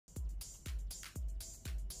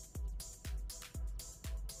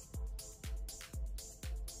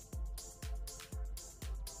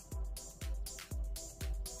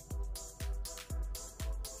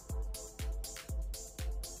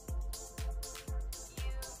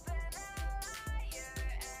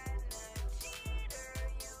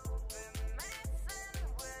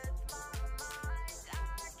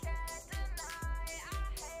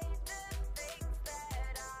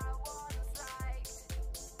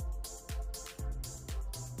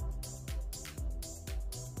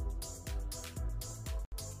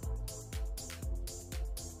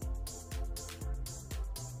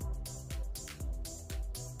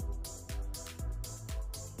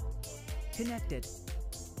Connected.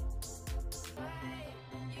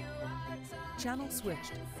 Channel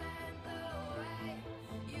switched.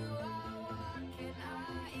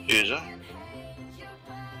 User.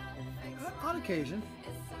 On occasion.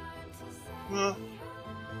 No.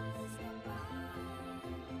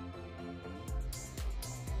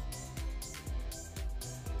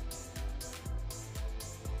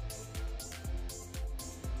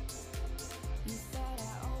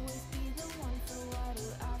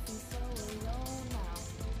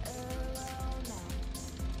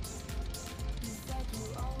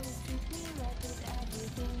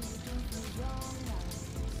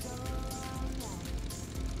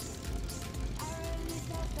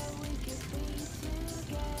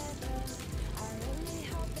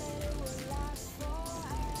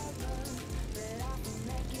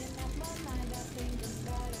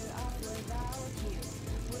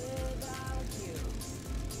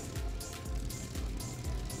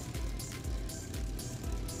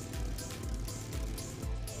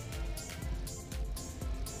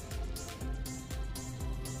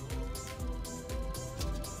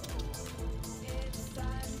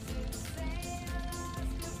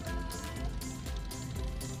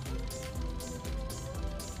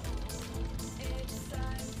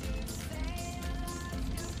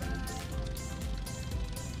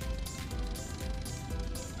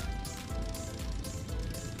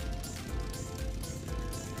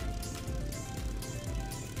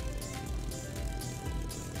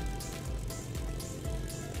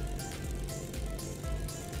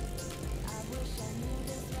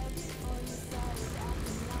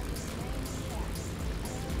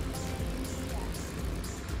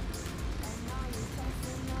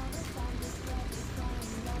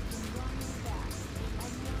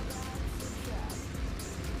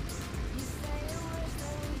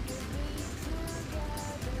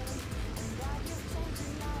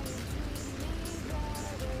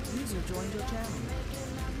 User joined your channel.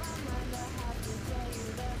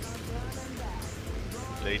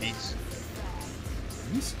 Ladies.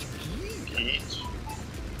 Mr. Keats.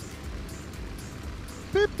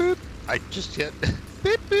 Beep boop. I just hit.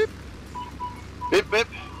 Beep boop. Bip bip.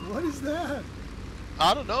 What is that?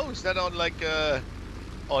 I don't know. Is that on like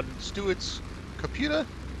on Stuart's computer?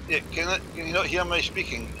 Yeah, can you not hear me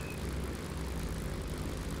speaking?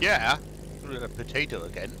 Yeah. A potato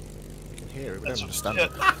again. You can hear it. We don't understand Yeah,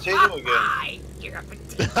 it. potato again. You're a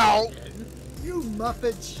potato. Ow. You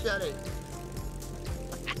muppet, shut it.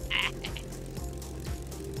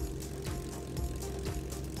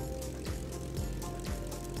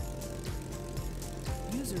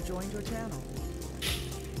 User joined your channel.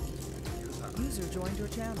 User joined your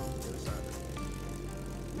channel.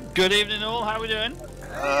 Good evening all, how are we doing?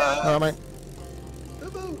 Hello, mate.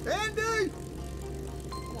 Hello, Andy!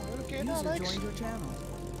 User joined your channel.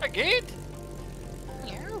 Again?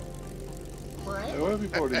 Hello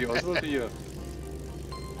everybody, Oswald here.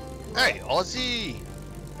 Hey, Aussie.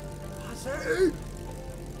 Hey!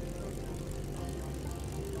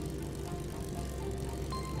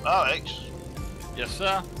 Alex, Yes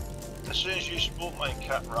sir. as soon as you spoke, my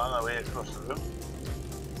cat ran away across the room.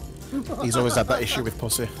 He's always had that issue with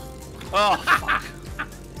pussy. Oh fuck.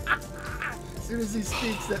 As soon as he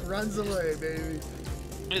speaks, that runs away, baby.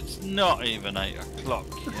 It's not even 8 o'clock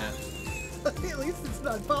yet. At least it's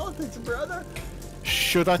not politics, brother.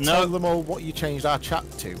 Should I tell No. them all what you changed our chat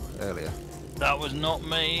to earlier? That was not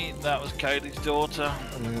me, that was Kaylee's daughter.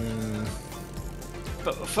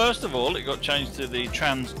 But first of all, it got changed to the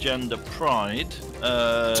transgender pride.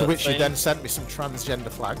 To which you thing. then sent me some transgender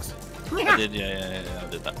flags. I did, yeah, I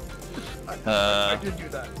did that. I did do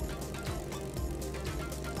that.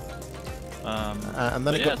 And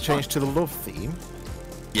then it got it's changed to the love theme.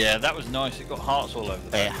 Yeah, that was nice. It got hearts all over the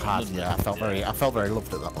place. It had, yeah. I felt very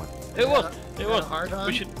loved at that point. It was. It was. Hard on?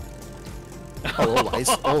 We should. Oh, always,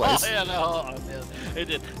 always. Yeah, no, yeah, it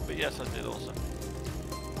did. But yes, I did also.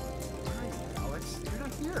 Alright, Alex, you're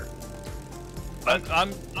not here.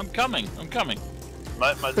 I'm coming. I'm coming.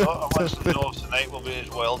 My daughter wants to know if tonight will be as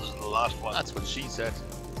wild as the last one. That's what she said.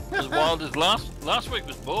 As wild as last week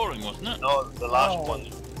was boring, wasn't it? No, the last one.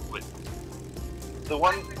 Wait, the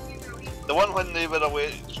one when they were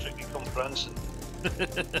away at Strictly Come Prancing.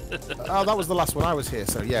 Oh, that was the last one I was here,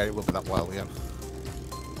 so yeah, it will be that wild again.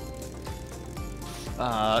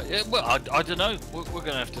 Yeah, well, I don't know. We're going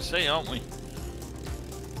to have to see, aren't we?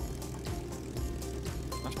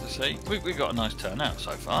 Have to see. We got a nice turnout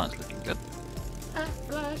so far. It's looking good.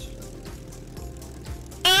 Flash.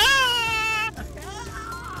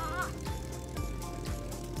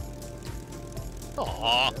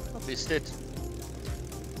 Aww, I missed it. 'Cause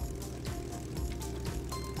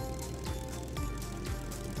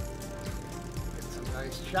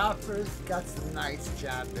nice choppers. Got some nice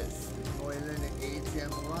choppers. Moylan at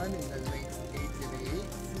HM1 and the links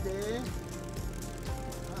H&8 today.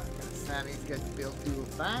 Sammy's got the build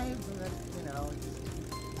 205, and then, you know,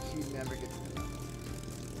 she never gets to know.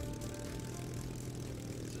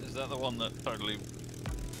 Is that the one that totally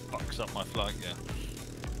fucks up my flight? Yeah.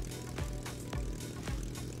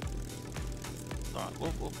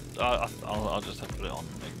 Alright, I'll just have to put it on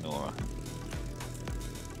and ignore her.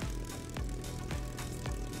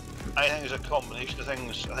 I think it's a combination of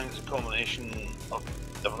things. I think it's a combination of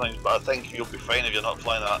different things, but I think you'll be fine if you're not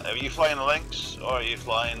flying that. Are you flying the Lynx, or are you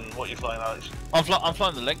flying, what are you flying, Alex? I'm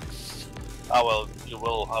flying the Lynx. Ah well, you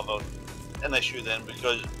will have an issue then,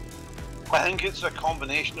 because I think it's a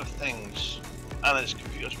combination of things, and it's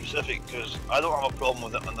computer specific, because I don't have a problem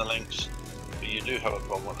with it on the Lynx, but you do have a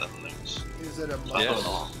problem with it on the Lynx. Is it a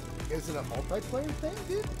Is it a multiplayer thing,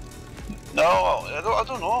 dude? No, I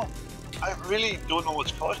don't know. I really don't know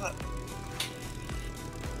what's causing it.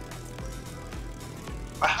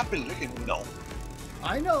 I have been looking, no.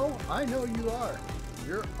 I know you are.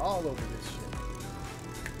 You're all over this shit.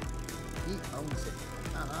 He owns it.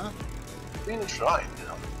 Uh-huh. Been trying, you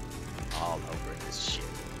know. All over this shit.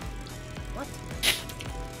 What?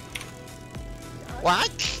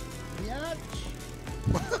 What? Yatch.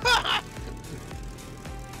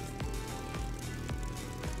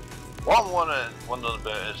 What I'm wondering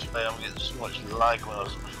about is why I'm getting so much lag when I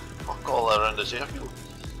was fuck all around this airfield.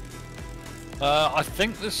 I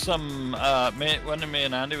think there's some. When me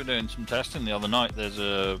and Andy were doing some testing the other night, there's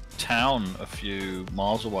a town a few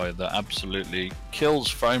miles away that absolutely kills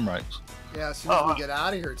frame rates. Yeah, as soon as we get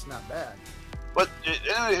out of here, it's not bad. But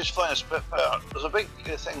anyway, who's flying a Spitfire? There's a big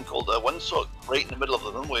thing called a windsock right in the middle of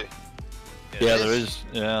the runway. Yeah, there is.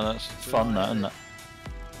 Yeah, that's fun, that, isn't it?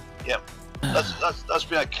 Yep. That's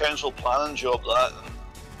been a council planning job, that.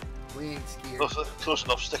 We ain't scared. Close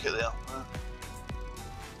enough, stick it there.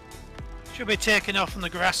 Should be taking off on the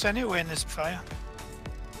grass anyway in this fire.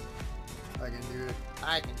 I can do it.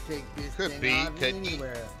 I can take this Could thing be, off could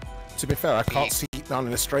anywhere. To be fair, I can't see it down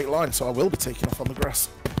in a straight line, so I will be taking off on the grass.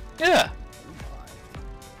 Yeah.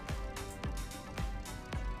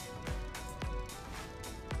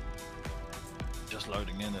 Just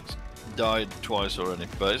loading in. It's died twice already,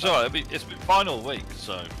 but it's alright. It's been fine all week,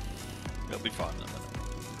 so it'll be fine in a minute.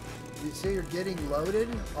 You say you're getting loaded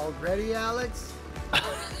already, Alex?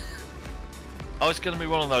 Oh, it's going to be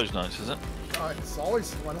one of those nights, is it? It's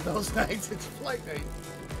always one of those nights. It's flight night.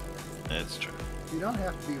 It's true. You don't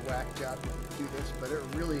have to be a whack job to do this, but it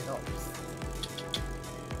really helps.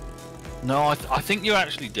 No, I think you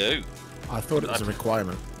actually do. I thought it was a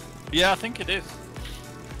requirement. Yeah, I think it is.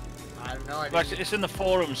 I don't know. Actually, it's in the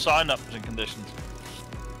forum sign-ups and conditions.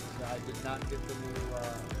 I did not get the new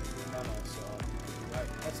memo, so right.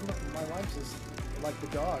 That's what my wife says. Like the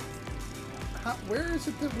dog. Where is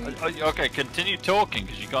it that we? Okay, continue talking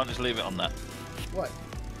because you can't just leave it on that. What?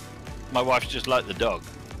 My wife's just like the dog.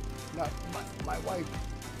 No, my wife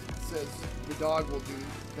says the dog will do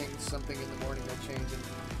something in the morning that change, and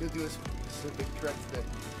he'll do a specific trick that,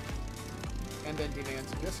 and then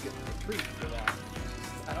demands a biscuit for a treat for that.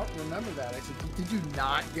 I don't remember that. I said, did you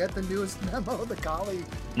not get the newest memo? The collie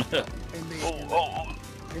in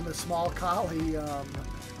the small collie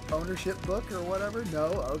ownership book or whatever?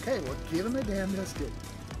 No? Okay, well give him a damn biscuit.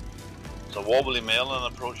 It's a wobbly Merlin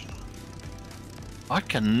approaching. I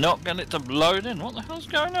cannot get it to load in. What the hell's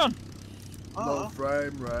going on? Low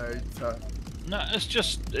frame rate. No, it's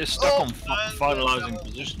stuck on finalizing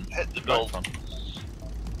position. Hit the build.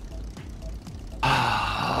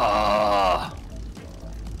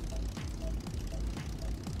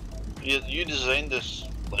 You designed this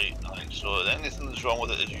late night, so anything that's wrong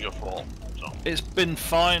with it is your fault. So. It's been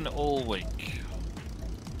fine all week.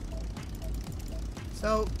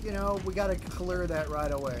 So, you know, we gotta clear that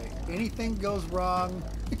right away. Anything goes wrong,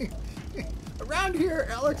 around here,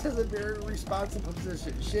 Alex has a very responsible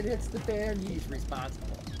position. Shit hits the fan, he's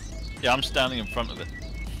responsible. Yeah, I'm standing in front of it.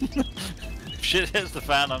 If shit hits the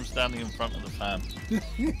fan, I'm standing in front of the fan.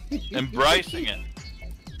 Embracing it.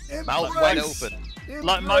 Mouth wide open.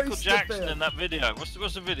 Like Michael Jackson in that video.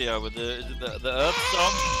 What's the video with the Earth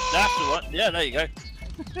song? That's the one. Yeah, there you go.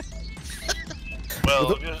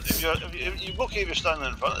 Well, if you're lucky if you're standing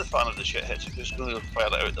in front of the fan if the shit hits, you're just going to fire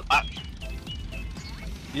it out the back.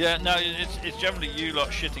 Yeah, no, it's generally you lot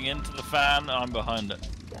shitting into the fan. I'm behind it.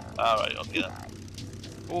 Alright, okay then.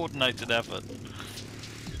 Coordinated effort.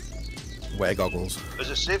 Wear goggles. Is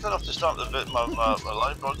it safe enough to start my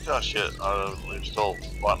live broadcast yet? Or are we still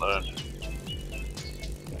wanting around?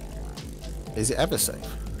 Is it ever safe?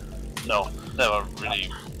 No. never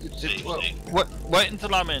really. Wait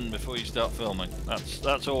until I'm in before you start filming.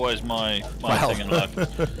 That's always my thing in life.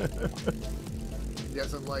 He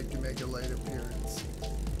doesn't like to make a late appearance.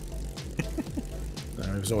 No,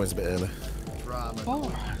 it was always a bit early. Drama.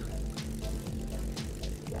 Oh.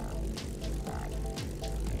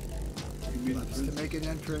 Loves to make an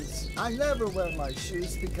entrance. I never wear my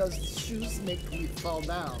shoes because the shoes make me fall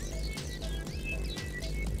down.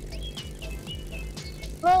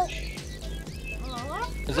 Oh.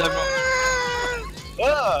 Is everyone?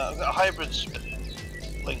 I've got a hybrid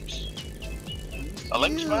Lynx. A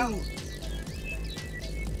Lynx man?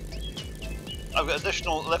 I've got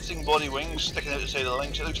additional lifting body wings sticking out the side of the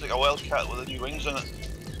Lynx. It looks like a wildcat with the new wings on it.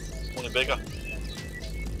 Only bigger.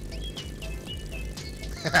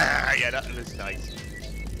 Yeah, that looks nice.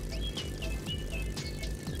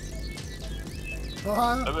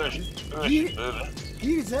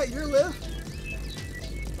 Is that your lift?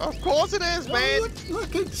 Of course it is, man!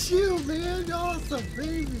 Look at you, man! Awesome,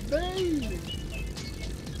 baby!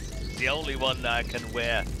 It's the only one I can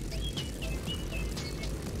wear.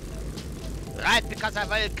 Right, because I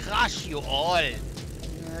will crush you all. Yeah,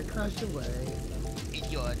 crush away. In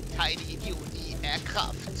your tiny puny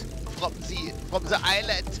aircraft from the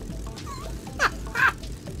island.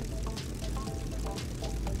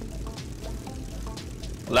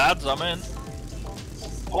 Lads, I'm in.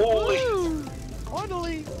 Holy! Woo!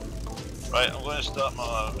 Finally! Right, I'm going to start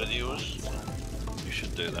my videos. You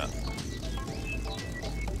should do that.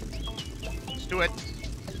 Let's do it.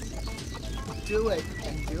 Do it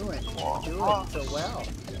and do it. Do it so well.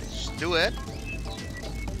 Let's do it.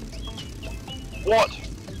 What?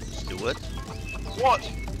 Let's do it. What?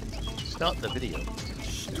 Start the video.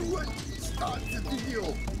 Do it. Start the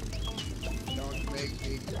video. Don't make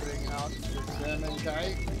me bring out the salmon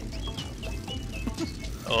guy.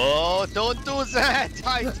 Oh, don't do that!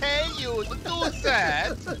 I tell you, don't do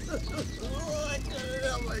that! Oh, I can't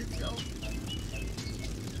help myself.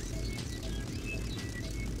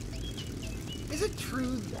 Is it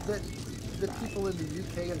true that the people in the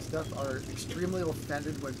UK and stuff are extremely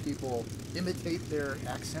offended when people imitate their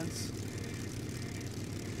accents?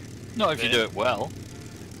 Not if you do it well.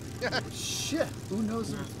 Shit, who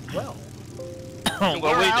knows them well? Well,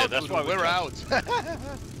 we're we out, did. That's why we're out.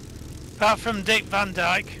 Apart from Dick Van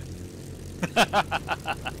Dyke.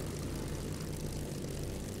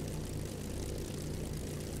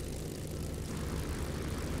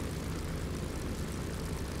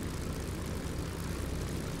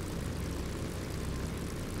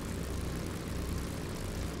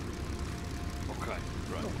 Okay,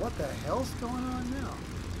 right. What the hell's going on now?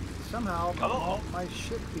 Somehow my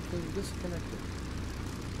shit became disconnected.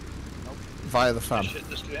 Nope. Via the fan. Shit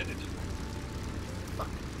disconnected. Fuck.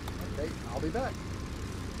 Okay, I'll be back.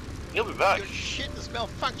 He'll be back. Your shit is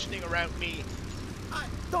malfunctioning around me. I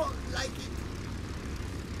don't like it.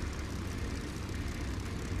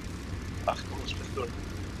 Ach, kom eens met door.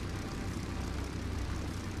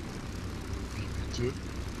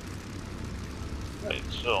 Right,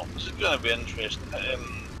 so this is going to be interesting.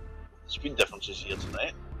 Speed differences here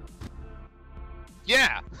tonight.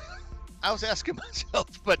 Yeah, I was asking myself,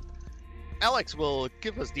 but Alex will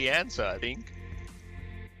give us the answer, I think.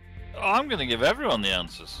 Oh, I'm going to give everyone the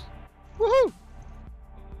answers. Woohoo!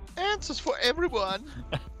 Answers for everyone.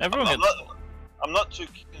 Everyone gets... I'm not too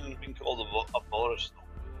keen on being called a Boris.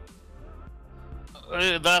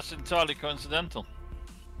 That's entirely coincidental.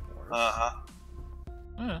 Uh-huh.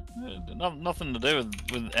 Yeah, nothing to do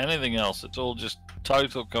with anything else. It's all just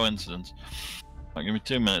total coincidence. Right, give me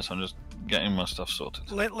 2 minutes. I'm just getting my stuff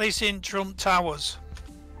sorted. At least in Trump Towers.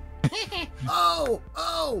 Oh!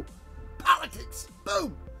 Politics!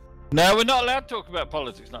 Boom! No, we're not allowed to talk about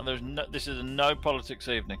politics. No, this is a no politics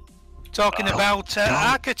evening. Talking about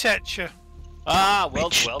architecture. Ah, well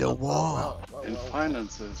done. Well. And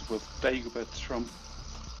finances with Dagobert Trump.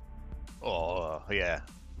 Oh, yeah.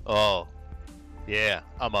 Oh, yeah,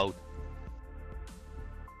 I'm out.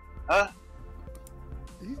 Huh?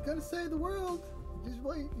 He's gonna save the world. Just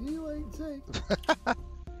wait, you wait and see.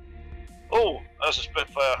 Oh, as a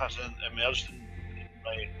Spitfire has emerged in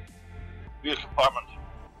my rear compartment.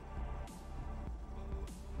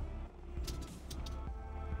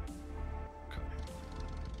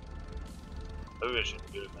 Maybe I should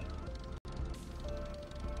do it.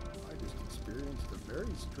 I just experienced a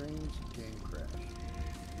very strange game crash.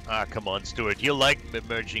 Ah, come on, Stuart. You like me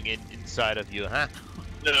merging inside of you, huh?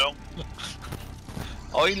 No.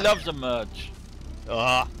 Oh, he loves a merge.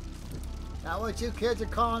 Ah. Now what you kids are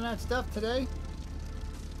calling that stuff today?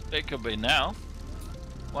 It could be now.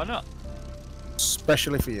 Why not?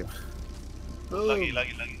 Especially for you. Boom.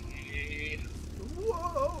 Laggy.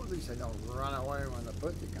 Whoa, At least I don't run away when the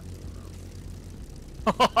pussy comes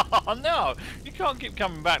around. No, you can't keep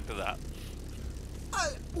coming back to that.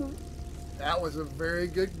 That was a very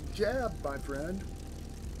good jab, my friend.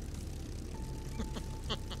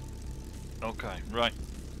 Okay, right.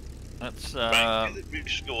 Let's Right, get the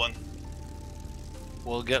boots going.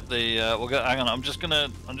 we'll get the hang on, I'm just gonna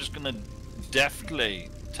deftly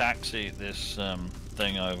taxi this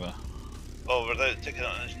thing over. Oh, without taking it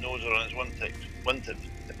on his nose or on his one tip.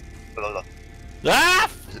 Blah, blah. Ah!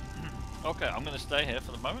 Okay, I'm gonna stay here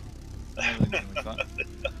for the moment. Everything's gonna be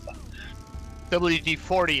fine.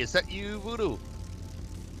 WD-40, is that you, Voodoo?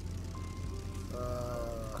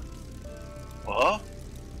 What?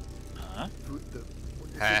 Huh?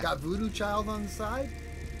 Has it got Voodoo Child on the side?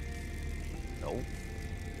 No,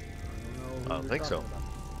 I don't think so.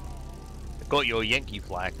 I got your Yankee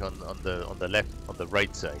flag on the left, on the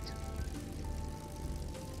right side.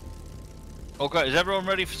 Okay, is everyone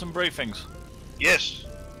ready for some briefings? Yes.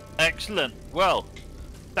 Excellent. Well,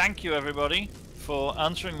 thank you everybody for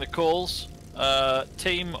answering the calls.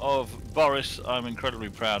 Team of Boris, I'm incredibly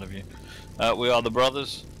proud of you. We are the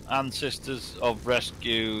brothers and sisters of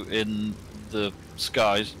rescue in the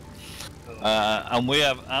skies, and we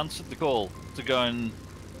have answered the call to go and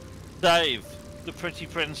save the Pritti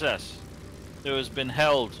Princess, who has been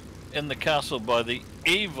held in the castle by the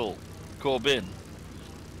evil Corbin.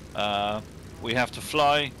 We have to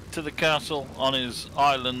fly to the castle on his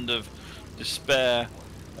island of despair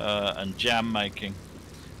and jam making,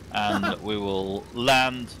 and we will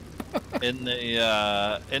land in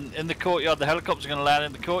the in the courtyard. The helicopter's going to land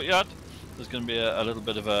in the courtyard. There's going to be a little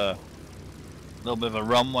bit of a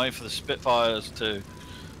runway for the Spitfires to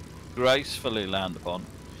gracefully land upon,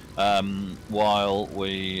 while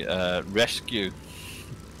we rescue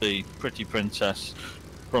the Pritti Princess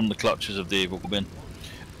from the clutches of the evil Corbin.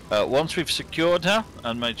 Once we've secured her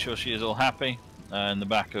and made sure she is all happy in the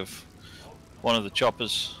back of one of the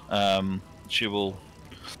choppers, she will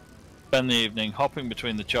spend the evening hopping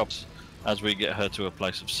between the chops as we get her to a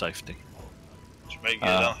place of safety. She might get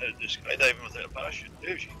down here to skydiving without a parachute,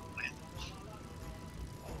 do she?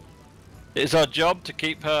 It is our job to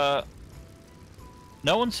keep her.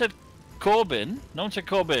 No one said Corbin. No one said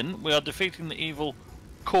Corbin. We are defeating the evil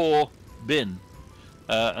Corbin,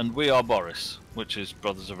 and we are Boris, which is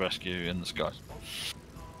Brothers of Rescue in the skies.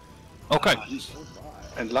 Okay.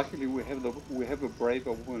 And luckily we have a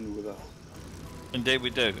braver woman with us. Indeed we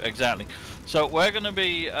do, exactly. So we're going to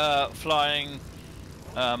be flying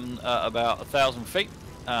at about 1,000 feet.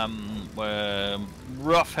 We're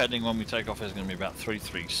rough heading when we take off is going to be about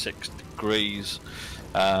 336 degrees.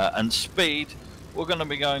 And speed, we're going to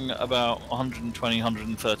be going about 120,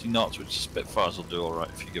 130 knots, which Spitfires will do alright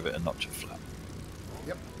if you give it a notch of flap.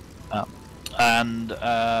 Yep. And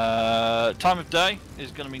time of day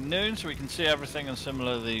is going to be noon, so we can see everything, and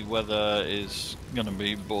similarly the weather is going to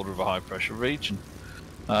be border of a high pressure region.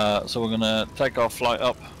 So we're going to take our flight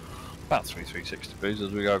up about 336 degrees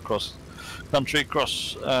as we go across country,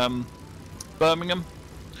 across Birmingham.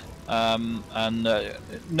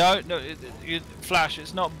 Flash,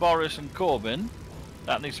 it's not Boris and Corbin.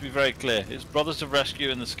 That needs to be very clear. It's Brothers of Rescue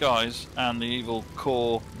in the skies and the evil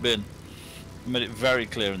Corbin. I made it very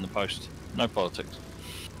clear in the post. No politics.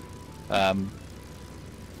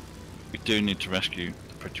 We do need to rescue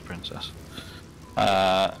the Pritti Princess.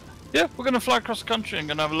 Yeah, we're going to fly across the country and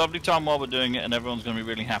going to have a lovely time while we're doing it, and everyone's going to be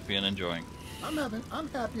really happy and enjoying. I'm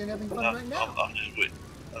happy and having fun right now. I'm just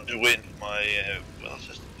waiting for my well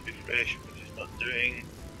system to be fresh, which it's not doing.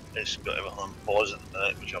 It's got everything on pause at the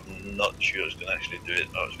minute, which I'm not sure it's going to actually do it,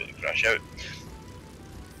 or it's going to crash out.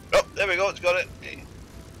 Oh, there we go, it's got it.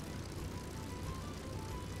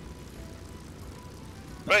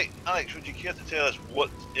 Right, Alex, would you care to tell us what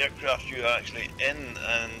aircraft you're actually in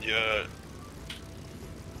and your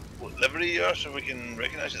what livery you are, so we can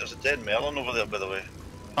recognise it? There's a dead melon over there, by the way.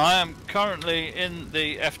 I am currently in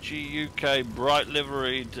the FGUK bright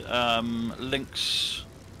liveried Lynx,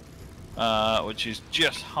 which is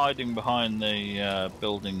just hiding behind the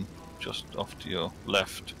building just off to your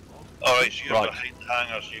left. Alright, so you're Right. behind the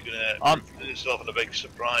hangar, so you're going to put yourself in a big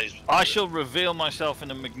surprise. I shall reveal myself in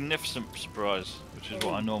a magnificent surprise, which is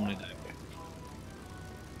what I normally do.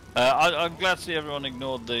 I'm glad to see everyone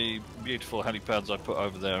ignored the beautiful helipads I put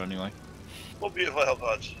over there anyway. What beautiful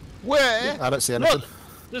helipads. Where? I don't see anything. Look,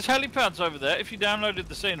 there's helipads over there. If you downloaded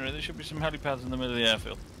the scenery, there should be some helipads in the middle of the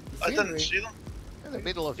airfield. I didn't see them. In the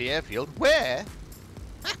middle of the airfield. Where?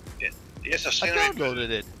 Yes, I I seen it. downloaded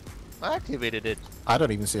it. I activated it. I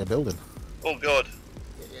don't even see a building. Oh god.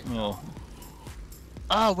 Oh.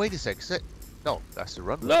 Ah, wait a sec. No, that's the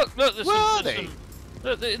runway. Look, there's Where are some, they?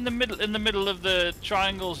 In the middle of the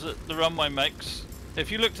triangles that the runway makes.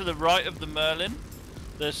 If you look to the right of the Merlin,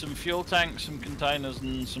 there's some fuel tanks, some containers,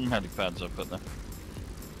 and some helipads I put there.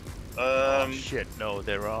 Oh, shit, no,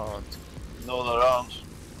 there aren't. No, there aren't.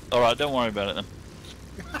 Alright, don't worry about it then.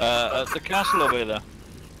 The castle will be there.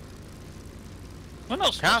 Well,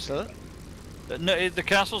 not Castle? No, the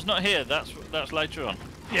castle's not here. That's later on.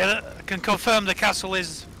 Yeah, I can confirm the castle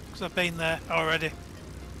is, because I've been there already.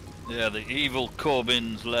 Yeah, the evil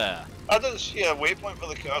Corbin's lair. I didn't see a waypoint for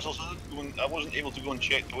the castle, so I wasn't able to go and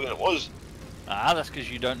check where it was. Ah, that's because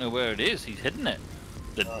you don't know where it is. He's hidden it.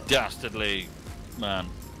 The dastardly man.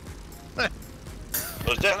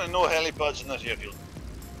 There's definitely no helipads in this airfield.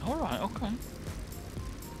 Alright, okay.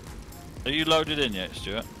 Are you loaded in yet,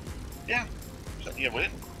 Stuart? Yeah, sitting here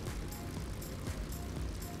waiting.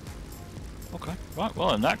 Okay, right,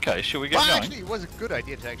 well in that case, shall we get going? Actually, it was a good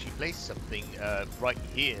idea to actually place something right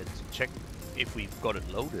here to check if we've got it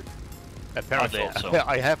loaded. Apparently, I thought so.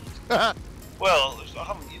 I haven't. Well, I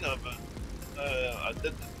haven't either, but I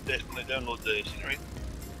did definitely download the scenery.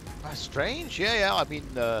 Strange, yeah. I mean,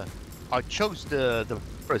 I chose the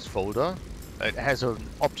forest folder. It has an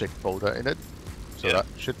object folder in it, so that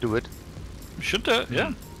should do it. Should do it,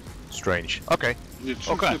 yeah. Strange. Okay. You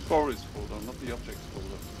choose the forest folder, not the objects folder.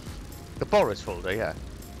 The forest folder, yeah.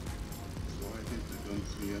 So I don't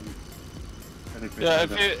see any Yeah,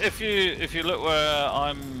 if you look where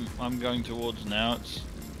I'm going towards now, it's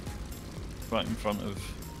right in front of.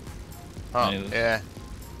 Yeah.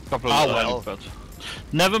 A couple of helipads.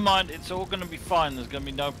 Never mind, it's all going to be fine. There's going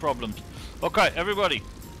to be no problems. Okay, everybody.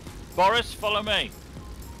 Boris, follow me.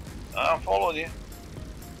 I'm following you.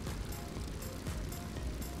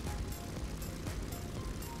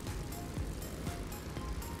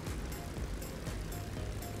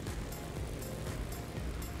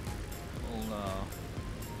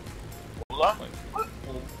 Hola.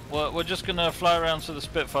 Well, we're just going to fly around so the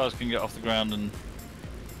Spitfires can get off the ground and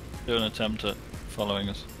do an attempt at following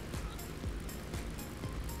us.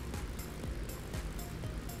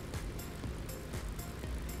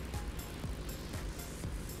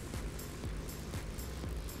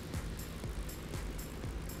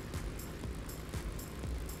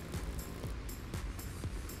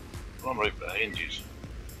 I'm right behind you.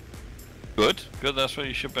 Good, good, that's where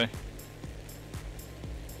you should be.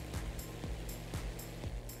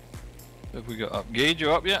 Have we got up? Gage,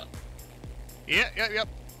 you up yet? Yep.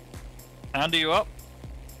 Andy, you up?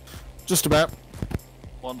 Just about.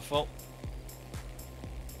 Wonderful.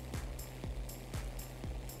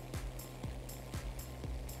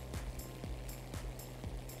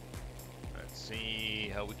 Let's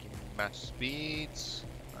see how we can match speeds.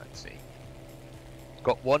 Let's see.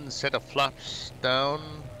 Got one set of flaps down.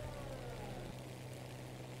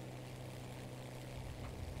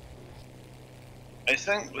 I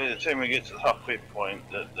think by the time we get to the halfway point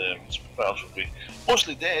that the Spitfires will be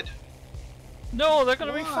mostly dead. No, they're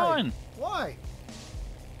going to be fine. Why?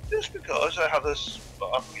 Just because I have this, but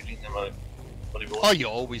I'm reading them out. What do you Oh, want? you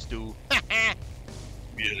always do.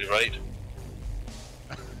 Usually right.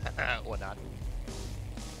 Or not.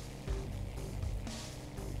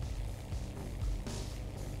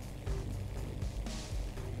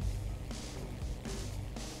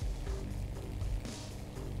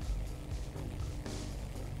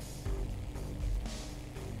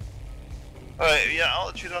 Alright, yeah,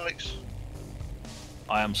 altitude, Alex.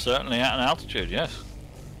 I am certainly at an altitude, yes.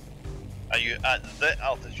 Are you at the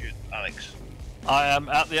altitude, Alex? I am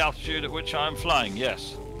at the altitude at which I am flying,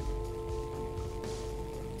 yes.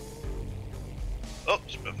 Oh,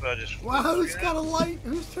 Spitfire just... Wow, who's got a light?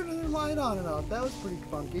 Who's turning their light on and off? That was pretty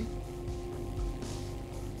funky.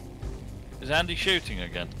 Is Andy shooting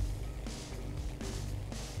again?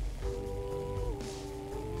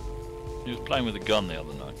 He was playing with a gun the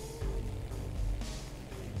other night.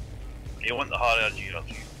 You want the hot RG, don't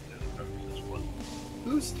you? This one.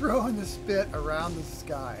 Who's throwing the spit around the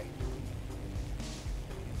sky?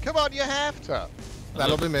 Come on, you have to.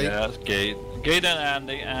 That'll be me. Yeah, that's Gade. Gade and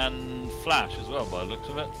Andy and Flash as well, by the looks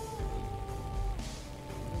of it.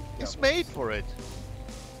 It's made for it.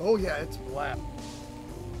 Oh yeah, it's flat.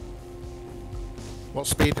 What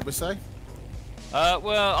speed did we say?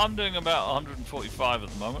 Well, I'm doing about 145 at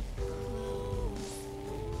the moment.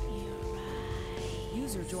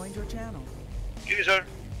 User joined your channel. User.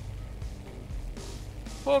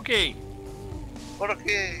 Porky!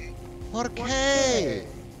 Okay. Okay.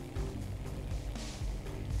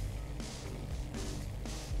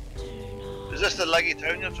 Is this the laggy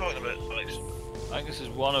town you're talking about, Alex? I think this is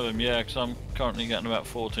one of them, yeah, because I'm currently getting about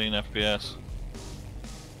 14 FPS.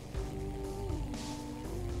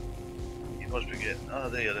 You must be getting... Oh,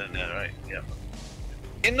 there you're down there, right, yeah.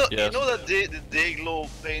 You know, Yes. you know the Dayglow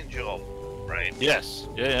paint job, right? Yes.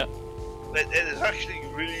 Yeah. It is actually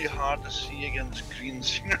really hard to see against green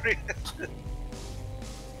scenery.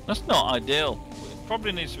 That's not ideal. It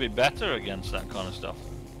probably needs to be better against that kind of stuff.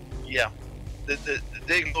 Yeah, the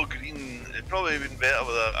Dayglow green, it'd probably been better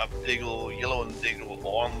with a Dayglow yellow and Dayglow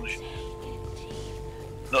orange.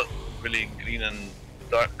 Not really green and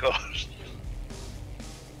dark colours.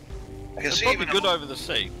 I can It's see probably even good over the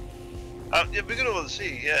sea. it'd be good over the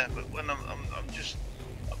sea, yeah. But when I'm just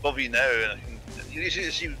above you now, and you easy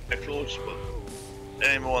to see very close, but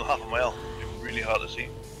any more than half a mile, it'd be really hard to see.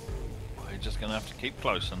 Well, you're just gonna have to keep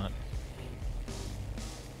close on it.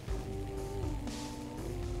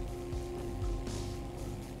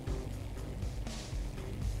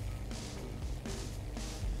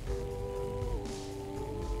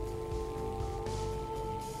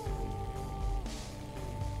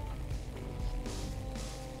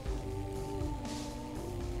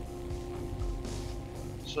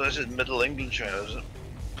 So this is Middle Englandshire, is it?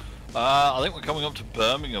 I think we're coming up to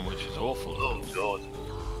Birmingham, which is awful. Oh God!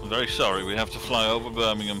 I'm very sorry. We have to fly over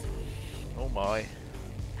Birmingham. Oh my.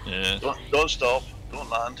 Yeah. Don't stop. Don't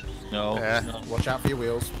land. No. Yeah. No. Watch out for your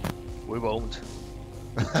wheels. We won't.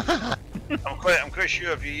 I'm quite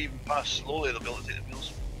sure if you even pass slowly, they'll be able to take the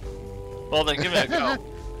wheels. Well, then give it a go.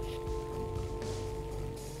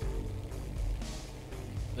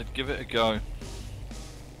 They'd give it a go.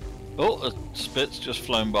 Oh, a Spit's just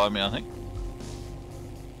flown by me, I think.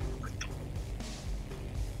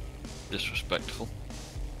 Disrespectful.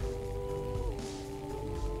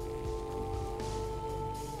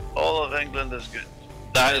 All of England is good.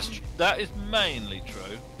 That is mainly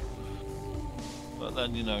true. But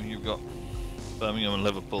then, you know, you've got Birmingham and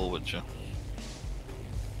Liverpool, which are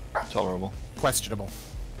tolerable. Questionable.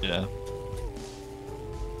 Yeah.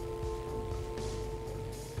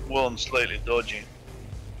 Well, and slightly dodgy.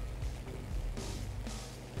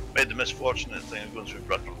 Made the misfortunate thing of going through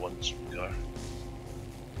Bradford once with the car.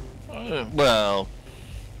 Well,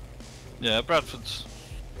 yeah, Bradford's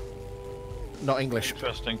Not English.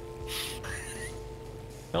 interesting.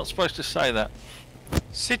 Not supposed to say that.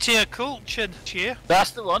 City of Culture here.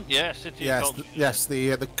 That's the one. Yeah, City of Yes, Culture. yes.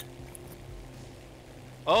 The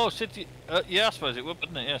Oh, City. Yeah, I suppose it would,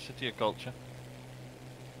 wouldn't it? Yeah, City of Culture.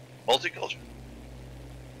 Multicultural.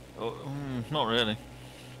 Oh, not really.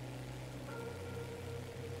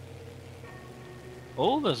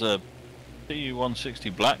 Oh, there's a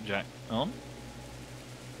PU-160 Blackjack on.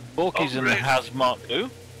 Borky's in the great. Hazmark 2.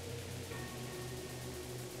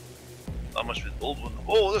 That must be the old one.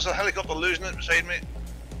 Oh, there's a helicopter losing it beside me.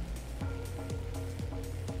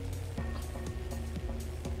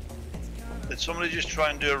 Did somebody just try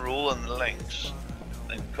and do a roll on the links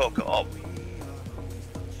and cock it up?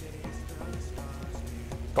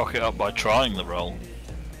 Cock it up by trying the roll.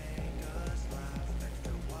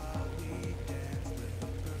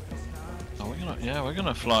 Oh, we're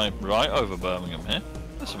gonna fly right over Birmingham here.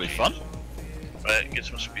 This will be fun. Right, get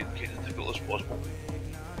some speed and keep it as difficult as possible.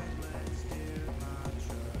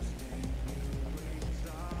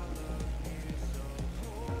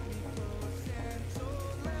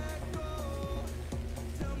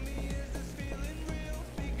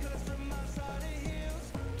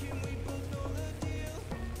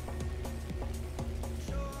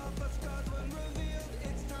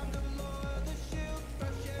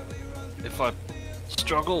 If I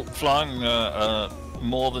struggle flying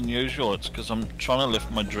more than usual, it's because I'm trying to lift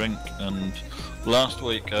my drink. And last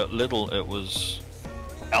week at Lidl, it was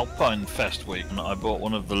Alpine Fest week, and I bought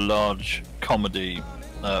one of the large comedy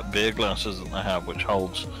beer glasses that they have, which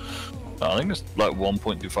holds, I think it's like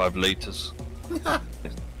 1.25 litres.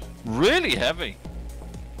 It's really heavy.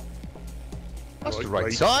 That's the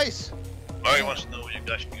right size. Murray wants to know what you've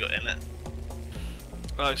actually got in it.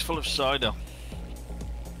 It's full of cider.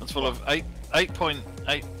 It's full of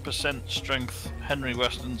 8.8% strength Henry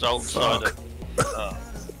Weston's old cider.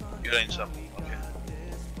 You ain't some. Okay.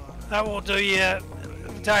 That won't do your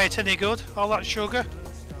diet any good, all that sugar.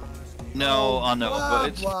 No, I know, blah, but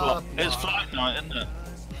it's blah, it's blah. FlightNight, isn't it?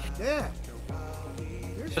 Yeah.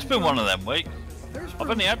 It's been one of them weeks. There's I've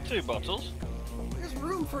room, only had 2 bottles. there's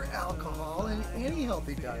room for alcohol in any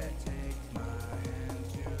healthy diet.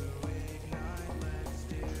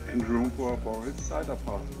 And room for a Boris cider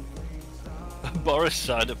party. Boris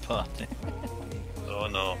cider party. Oh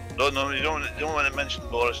no. No, you don't want to mention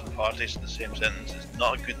Boris and parties in the same sentence. It's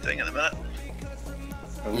not a good thing at the minute.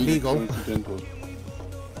 Only Illegal. coincidental.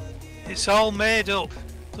 It's all made up,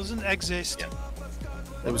 doesn't exist.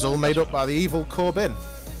 It was all made up by the evil Corbyn.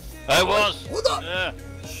 It was. Hold on. Yeah.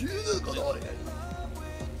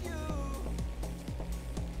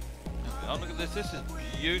 Oh, look at this. This is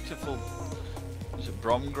beautiful. Is it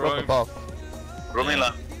Bromgrove? Above.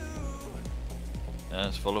 Bromila. Yeah,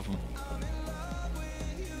 it's full of them.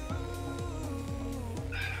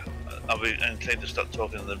 I'll be inclined to start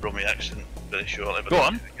talking in the Brummy accent very shortly. Go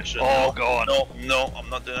on. Oh, go on. No, I'm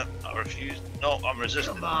not doing it. I refuse. No, I'm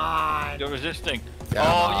resisting. Come on. You're resisting. Come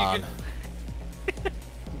on. You can.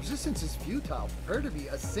 Resistance is futile. Prepare to be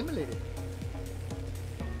assimilated.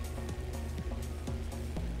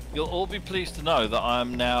 You'll all be pleased to know that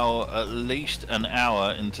I'm now at least an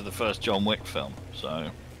hour into the first John Wick film.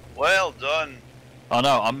 So. Well done. I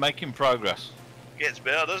know. I'm making progress. Gets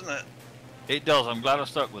better, doesn't it? It does. I'm glad I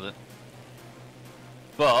stuck with it.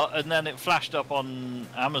 But and then it flashed up on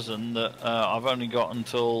Amazon that I've only got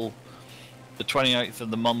until the 28th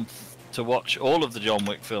of the month to watch all of the John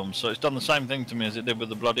Wick films. So it's done the same thing to me as it did with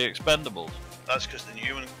the bloody Expendables. That's because the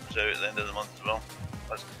new one comes out at the end of the month as well.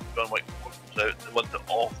 That's John Wick comes out. They want the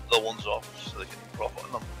ones off so they can profit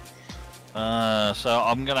on them. So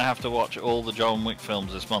I'm gonna have to watch all the John Wick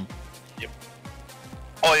films this month. Yep.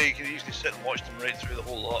 Oh yeah, you can easily sit and watch them right through the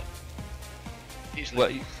whole lot. Easily.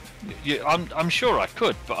 Well, I'm sure I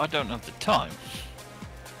could, but I don't have the time.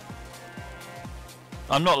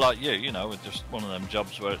 I'm not like you know, with just one of them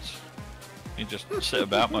jobs where it's you just sit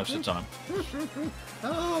about most of the time.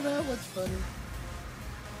 Oh, that was funny.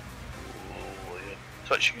 Oh, you're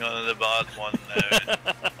touching on the bad one now.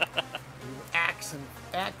 You asking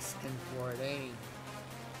for it, ain't you?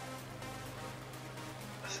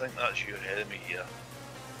 I think that's you ahead of me here.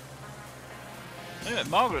 Yeah,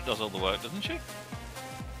 Margaret does all the work, doesn't she?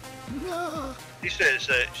 No. She says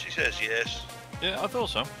yes. Yeah, I thought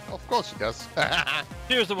so. Of course he does.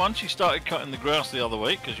 Here's the one. She started cutting the grass the other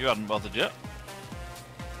week because you hadn't bothered yet.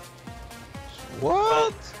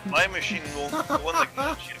 What? Well, my machine won't go on the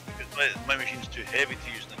grass yet because my machine's too heavy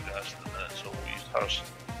to use in the grass at the minute, so we'll use hers.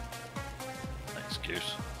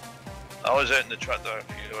 Excuse. I was out in the tractor a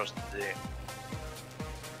few hours today.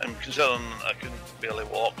 And considering I couldn't barely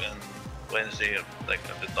walk on Wednesday, I think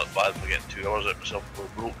I did not bad for getting 2 hours out myself before I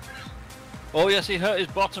broke. Oh yes, he hurt his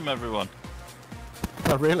bottom, everyone.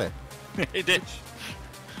 Oh, really? He did.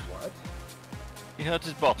 What? He hurt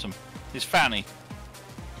his bottom. His fanny.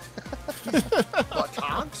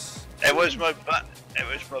 Buttocks? It was my back. It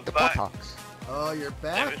was my The back. buttocks. Oh, your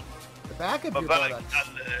back? The back of My your back buttocks.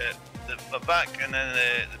 and my back, and then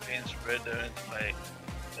the pain spread down into my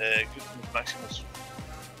gluteus maximus.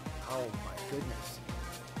 Oh my goodness.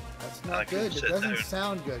 That's I not couldn't good. It sit doesn't down.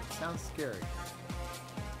 sound good. It sounds scary.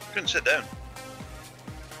 Couldn't sit down.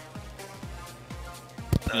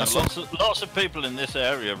 Lots of people in this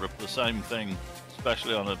area rip the same thing,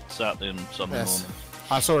 especially on a Saturday and Sunday Yes. morning.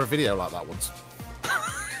 I saw a video like that once.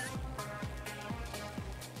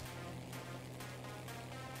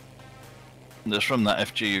 That's from that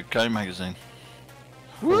FGUK magazine.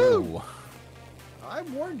 Woo! I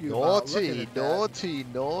warned you about looking Naughty, at that. naughty,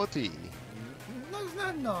 naughty. No, it's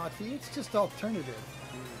not naughty. It's just alternative.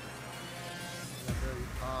 In a very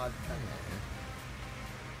odd kind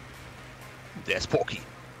of. There's Porky.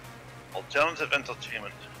 Alternative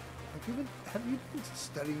entertainment. Have you been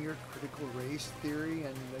studying your critical race theory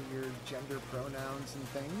and your gender pronouns and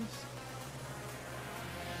things?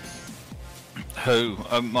 Who?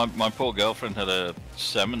 My poor girlfriend had a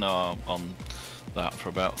seminar on that for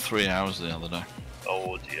about 3 hours the other day.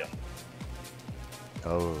 Oh dear.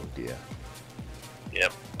 Oh dear.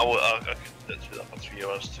 Yep. I could sit through that for 3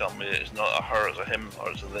 hours. Tell me it's not a her, it's a him,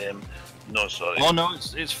 or it's a them. No, sorry. Oh no,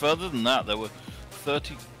 it's further than that. There were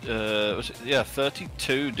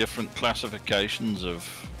 32 different classifications of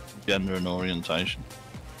gender and orientation.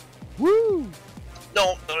 Woo!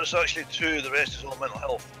 No, there's actually 2. The rest is all mental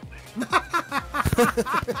health.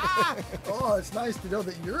 Oh, it's nice to know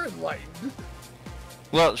that you're enlightened.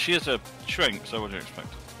 Well, she is a shrink, so what do you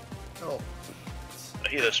expect? Oh, I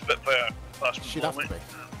hear a Spitfire past She'd me. have to be.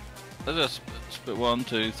 There's a spit 1,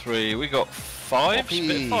 2, 3. We got 5 Poppy.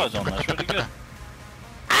 Spitfires on. That's really good.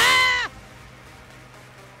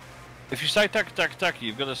 If you say taka taka taka,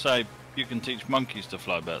 you've got to say you can teach monkeys to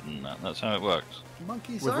fly better than that. That's how it works.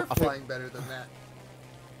 monkeys With- are I think- flying better than that.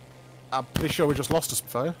 I'm pretty sure we just lost a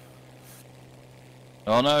Spitfire.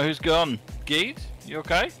 Oh no, who's gone? Geet? You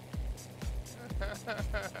okay?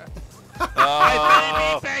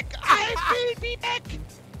 I will be back!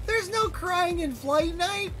 There's no crying in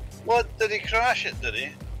FlightNight. What? Did he crash it, did he?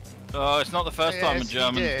 Oh, it's not the first time a Yes, he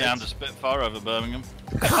German's did. down to Spitfire over Birmingham.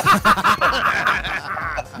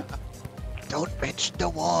 Don't mention the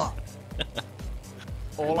war.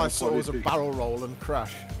 All I saw was a barrel roll and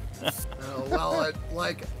crash. Oh, well, at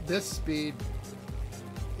like this speed,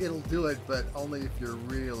 it'll do it, but only if you're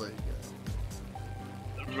really good.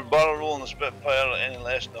 If barrel rolling a Spitfire at any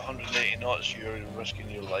less than 180 knots, you're risking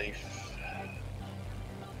your life.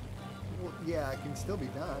 Well, yeah, it can still be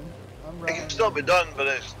done. It can still be done, but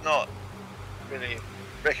it's not really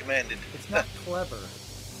recommended. It's not clever.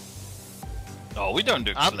 Oh, we don't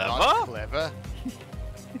do I'm clever. not clever.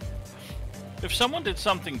 If someone did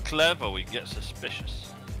something clever, we get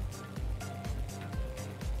suspicious.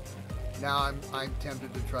 Now I'm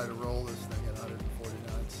tempted to try to roll this thing at 140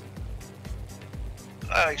 knots.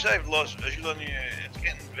 I've lost visual on you. It's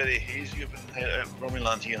getting very hazy up in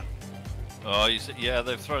Romuland here. Oh, yeah,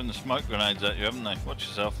 they've thrown the smoke grenades at you, haven't they? Watch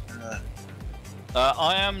yourself.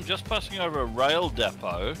 I am just passing over a rail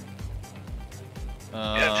depot.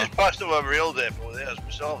 Yeah, I've just passed over a rail depot there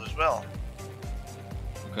myself as well.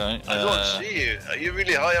 Okay. I don't see you. Are you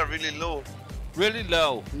really high or really low? Really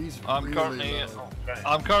low. I'm really currently low.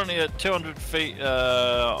 I'm currently at 200 feet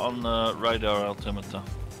on the radar altimeter.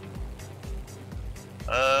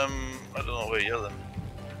 I don't know where you're then.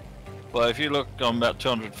 Well, if you look, I'm about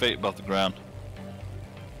 200 feet above the ground.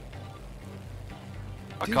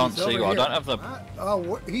 I Dude, can't he's see over you. I here. don't have the.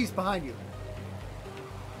 He's behind you.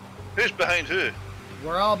 Who's behind who?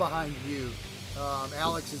 We're all behind you.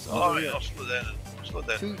 Alex is Oh, over right, here. I'll slow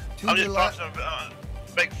down. Two I'm to just the left. passing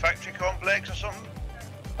a big factory complex or something.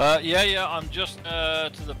 Yeah, I'm just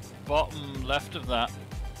to the bottom left of that.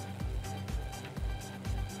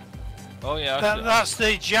 Oh yeah. That's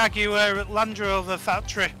the Jaguar Land Rover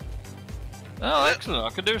factory. Oh, excellent!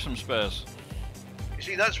 I could do some spares. You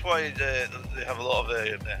see, that's why they have a lot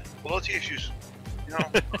of quality issues. You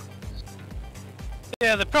know.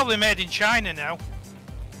 Yeah, they're probably made in China now.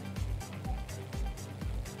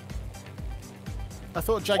 I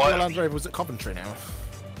thought Jaguar Land Rover was at Coventry now.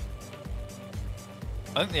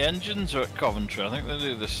 I think the engines are at Coventry. I think they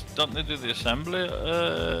do this. Don't they do the assembly?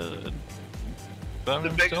 The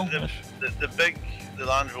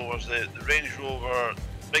Land Rovers, the Range Rover,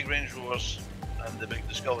 big Range Rovers, and the big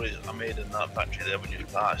Discoveries are made in that factory there when you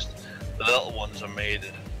passed. The little ones are made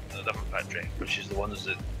in a different factory, which is the ones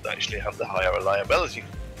that actually have the higher reliability,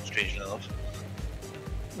 strangely enough.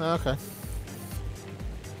 Okay.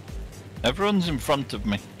 Everyone's in front of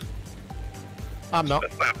me. I'm not.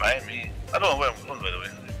 Behind me. I don't know where I'm going, by the way.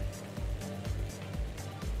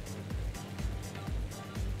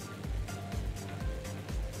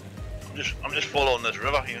 I'm just following this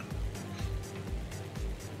river here.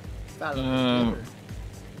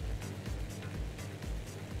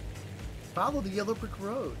 Follow the Yellow Brick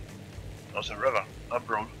Road. That's a river, not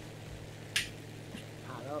road.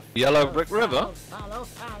 Yellow Brick River?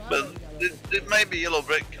 But it might be yellow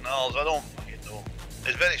brick canals, I don't fucking know.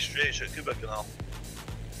 It's very straight, so it could be a canal.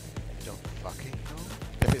 I don't fucking know.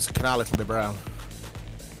 If it's a canal, it'll be brown.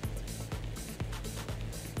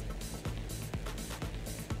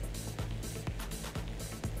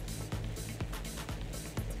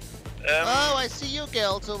 Oh, I see you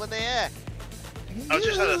girls over there. I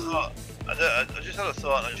just had a thought. I just had a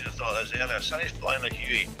thought, and I just thought this earlier. Sunny's flying like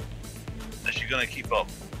Huey. Is she going to keep up?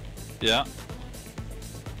 Yeah.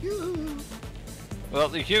 Well,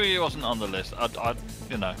 the Huey wasn't on the list.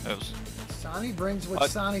 You know, it was. Sonny brings what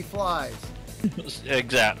Sonny flies.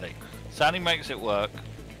 Exactly. Sonny makes it work.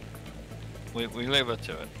 We leave her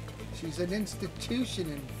to it. She's an institution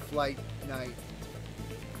in Flight Night.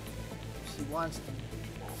 She wants to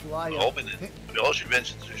fly. I'm hoping that we all should be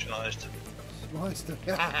institutionalized. She wants to.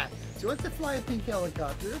 She wants to fly a pink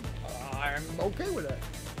helicopter. I'm okay with it.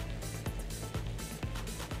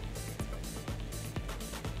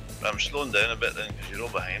 I'm slowing down a bit then because you're all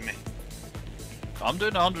behind me. I'm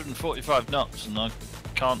doing 145 knots and I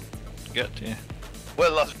can't get to you.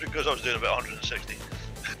 Well, that's because I was doing about 160.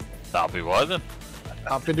 That'll be why then.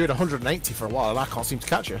 I've been doing 180 for a while and I can't seem to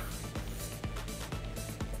catch you.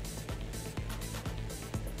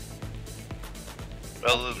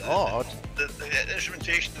 Well, Odd. the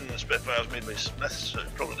instrumentation in the Spitfire is made by Smith, so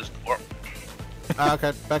it probably doesn't work.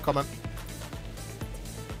 Okay, fair comment.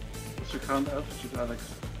 What's your current altitude,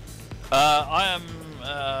 Alex? I'm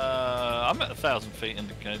at 1,000 feet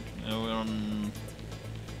indicated. We're on.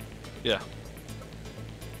 Yeah,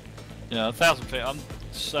 1,000 feet. I'm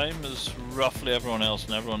same as roughly everyone else,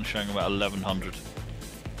 and everyone's showing about 1,100.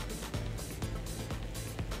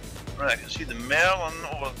 Right, I can see the Merlin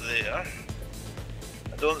over there.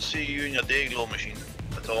 I don't see you in your Dayglow machine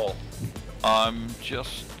at all. I'm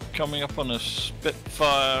just coming up on a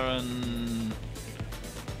Spitfire and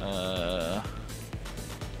I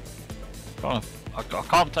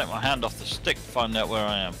can't take my hand off the stick to find out where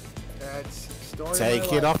I am. That's story.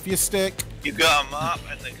 Take it off your stick. You've got a map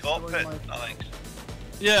in the cockpit, Alex.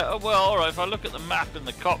 Yeah, well, alright, if I look at the map in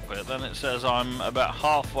the cockpit, then it says I'm about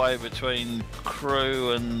halfway between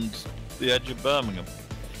Crewe and the edge of Birmingham.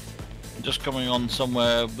 I'm just coming on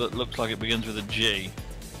somewhere that looks like it begins with a G.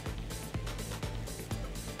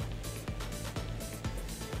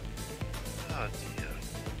 Oh dear.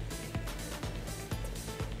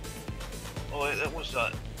 Oh wait, that was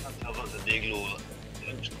that. I can't tell if that's a Dayglow.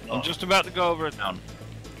 I'm just about to go over it now.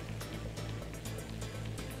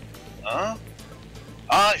 Huh?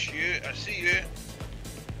 Ah, it's you. I see you.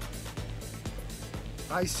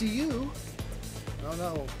 I see you. Oh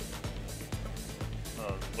no.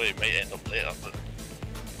 Oh, well, it might end up later, but...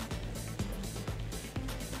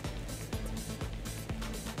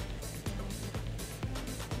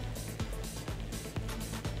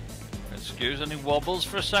 Excuse any wobbles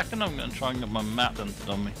for a second? I'm going to try and get my map entered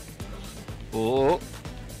on me. Oh!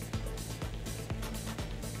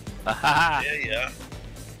 Ahaha! Yeah.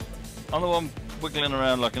 I'm the one wiggling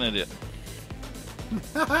around like an idiot.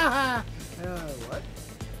 What?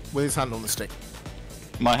 With his hand on the stick.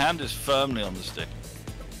 My hand is firmly on the stick.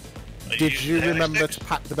 Did you remember sticks? to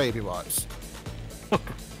pack the baby wipes?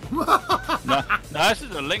 No, this is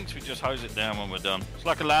the Lynx. We just hose it down when we're done. It's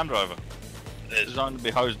like a Land Rover. It is. Designed to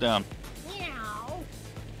be hosed down.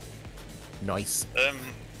 Nice.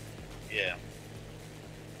 Yeah.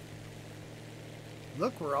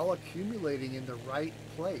 Look, we're all accumulating in the right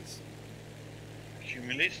place.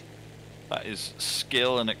 Accumulate. That is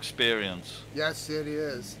skill and experience. Yes, it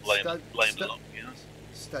is. Line it up, yeah.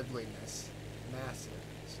 Studliness. Massive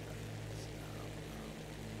studliness.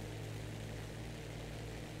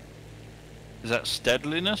 Is that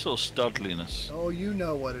steadliness or studliness? Oh, you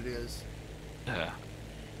know what it is. Yeah.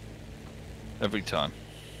 Every time.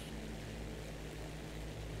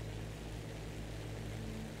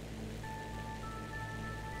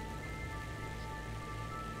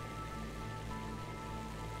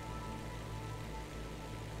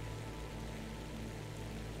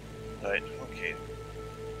 Right, okay.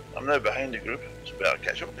 I'm now behind the group. It's better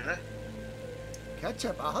catch up, isn't it?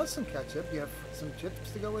 Ketchup. I'll have some ketchup. You have some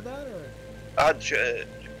chips to go with that, or? I had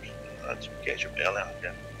some ketchup earlier,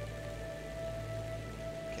 yeah.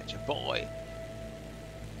 Ketchup boy.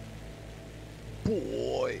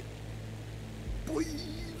 Boy.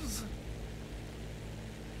 Please.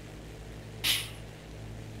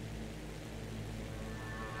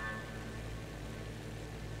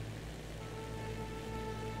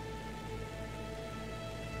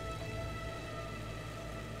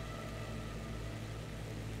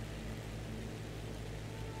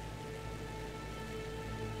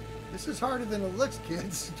 This is harder than it looks,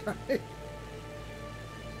 kids. Right?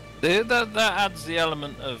 That adds the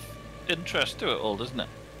element of interest to it all, doesn't it?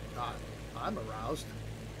 I'm aroused.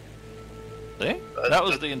 See? That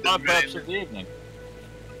was the entire purpose of the evening.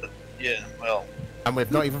 Yeah, well... And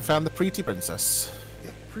we've not even found the Pritti Princess.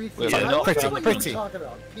 Pritti. Well, I not don't know what Pritti. you're talking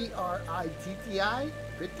about. P-R-I-T-T-I?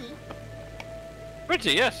 Pritti?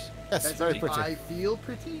 Pretty, yes. Yes, That's very I pretty. feel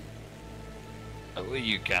pretty? Oh, well,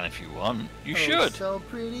 you can if you want. You Oh, should. so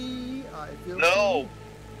pretty. I feel No!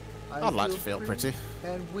 pretty. I'd like to feel pretty.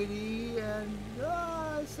 And witty and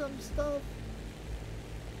some stuff.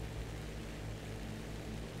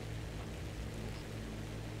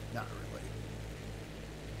 Not really.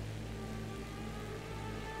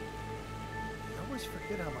 I always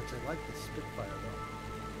forget how much I like the Spitfire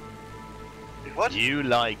though. What? You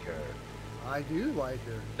like her. I do like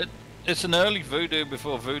her. It's an early voodoo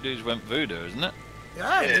before voodoos went voodoo, isn't it?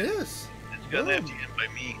 Yeah, it Yeah. is. It's got Boom. left eaten by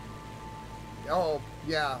me. Oh,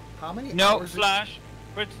 yeah. How many No, hours? Flash.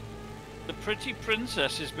 The Pritti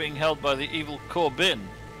Princess is being held by the evil Corbin.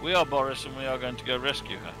 We are Boris and we are going to go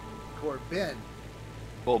rescue her. Corbin.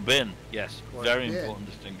 Corbin, yes. Very Corbin. important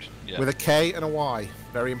distinction. Yeah. With a K and a Y.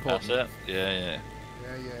 Very That's important. it. Yeah. Yeah.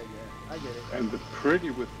 I get it. And the pretty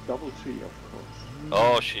with double T, of course.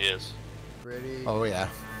 Oh, she is. Pretty. Oh, yeah.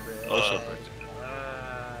 Pretty. Oh, so pretty.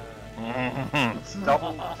 It's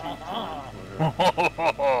double T.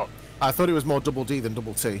 I thought it was more double D than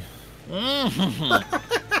double T.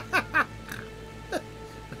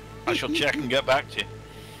 I shall check and get back to you.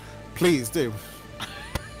 Please do.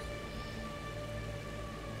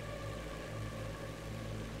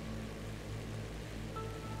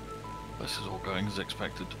 This is all going as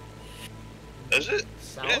expected. Is it?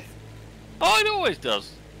 South? Yeah. Oh, it always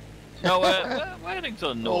does. No, we're heading to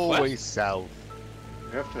the northwest. Always south.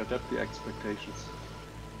 You have to adapt the expectations.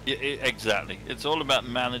 Yeah, exactly. It's all about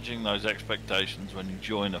managing those expectations when you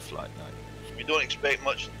join a flight night. If you don't expect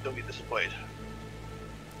much, don't get disappointed.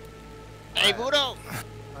 Hey, Voodoo!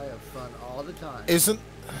 I have fun all the time. Isn't...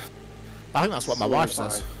 I think that's what my So wife am I.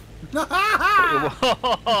 says.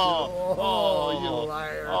 Oh, you Oh,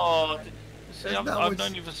 liar. See, That's I've not what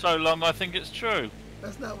known you- you for so long, I think it's true.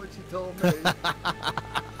 That's not what you told me.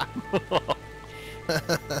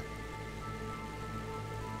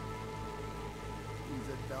 He's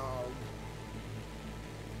a dog.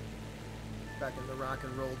 Back in the rock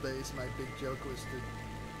and roll days, my big joke was to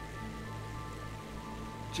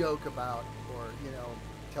joke about, or, you know,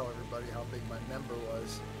 tell everybody how big my member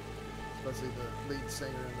was. Especially the lead singer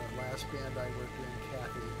in the last band I worked in,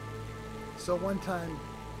 Kathy. So one time,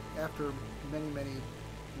 after many, many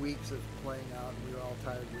weeks of playing out, and we were all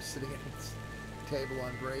tired, we were sitting at this table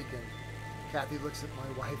on break, and Kathy looks at my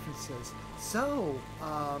wife and says, "So,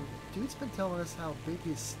 dude's been telling us how big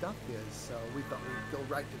his stuff is, so we thought we'd go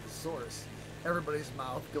right to the source." Everybody's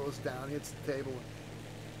mouth goes down, hits the table,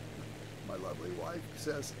 and my lovely wife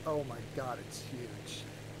says, "Oh my God, it's huge."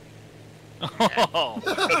 Oh,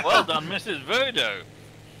 well done, Mrs. Voodoo.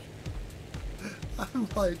 I'm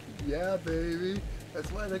like, "Yeah, baby.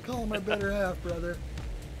 That's why they call my better half, brother."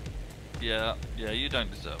 Yeah, you don't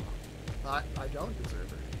deserve her. I don't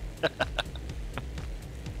deserve her.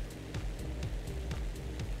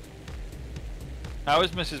 How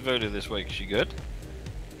is Mrs. Voodoo this week? Is she good?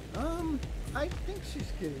 I think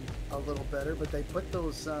she's getting a little better, but they put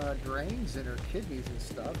those drains in her kidneys and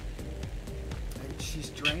stuff, and she's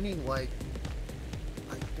draining like,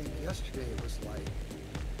 I think yesterday it was like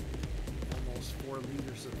almost 4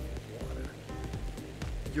 liters of water,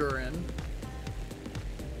 urine.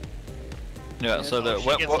 Yeah, And- so the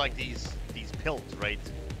She gets like these pills, right?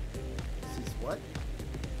 She's what?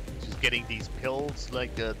 She's getting these pills,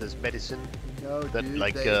 like this medicine No, that, dude.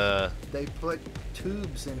 like, they put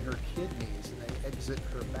tubes in her kidneys and they exit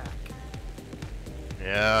her back.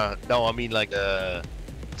 yeah. No, I mean like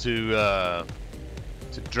to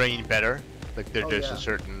drain better. Like there's yeah. a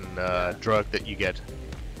certain drug that you get.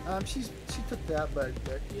 She took that, but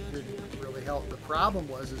that didn't really help. The problem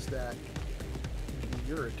is that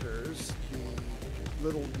the ureters, the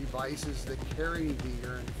little devices that carry the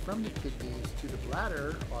urine from the kidneys to the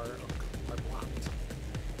bladder, are blocked.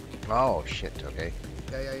 Oh shit. Okay.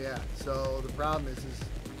 Yeah. So the problem is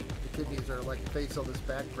the kidneys are like face all this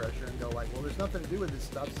back pressure and go like, well, there's nothing to do with this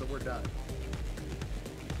stuff, so we're done.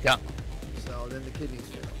 Yeah. So then the kidneys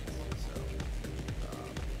fail. So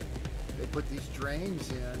they put these drains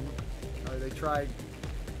in, or they tried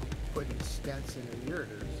putting stents in her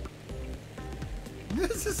ureters.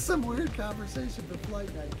 This is some weird conversation for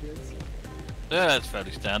flight night, kids. Yeah, that's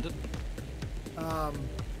fairly standard.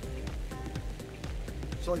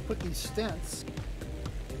 So they put these stents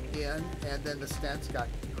in, and then the stents got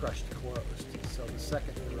crushed closed. So the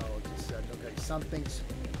second urologist said, okay, something's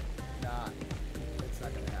it's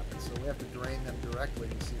not going to happen. So we have to drain them directly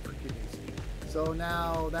and see for kidneys. So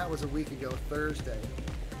now, that was a week ago, Thursday.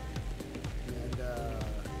 And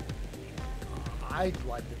I'd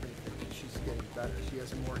like to think that she's getting better. She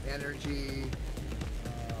has more energy.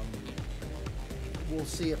 We'll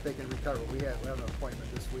see if they can recover. We have an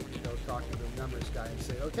appointment this week to go talk to the numbers guy and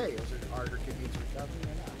say, okay, are her kidneys recovering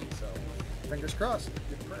or not? So, fingers crossed.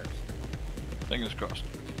 Good prayers. Fingers crossed.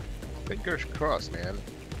 Fingers crossed, man.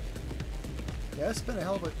 Yeah, it's been a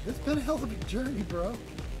hell of a journey, bro.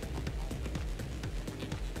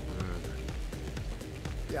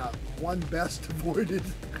 Yeah, one best avoided.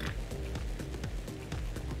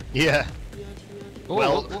 Yeah. Oh,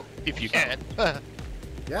 Well, if you can.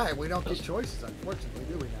 Yeah, we don't get choices, unfortunately,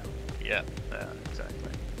 do we now? Yeah.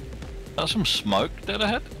 Exactly. That's some smoke dead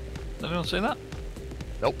ahead. Did anyone see that?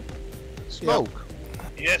 Nope. Smoke.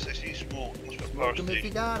 Yes, I see smoke. That's what Smoke power 'em if you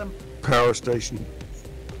station. got 'em. Power station.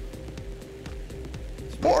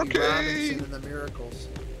 Smokey Robinson and the Miracles.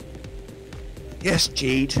 Yes,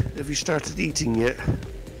 Jade. Have you started eating yet?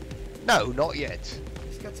 No, not yet.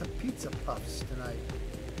 He's got some pizza puffs tonight.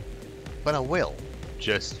 But I will.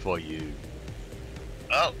 Just for you.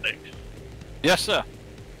 Alex, Yes, sir.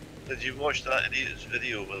 did you watch that idiot's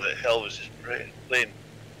video with the Elvis is playing?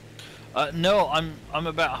 No, I'm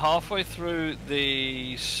about halfway through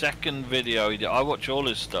the second video. I watch all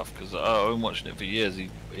his stuff because I've been watching it for years. He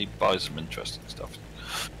buys some interesting stuff.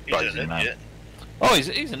 He's Crazy an man. idiot. Oh, he's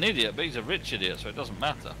an idiot, but he's a rich idiot, so it doesn't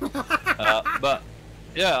matter. But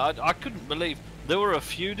yeah, I couldn't believe there were a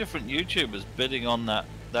few different YouTubers bidding on that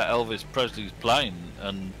Elvis Presley's plane,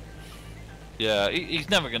 and yeah, he's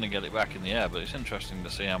never going to get it back in the air. But it's interesting to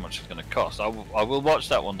see how much it's going to cost. I will watch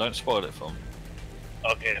that one. Don't spoil it for me.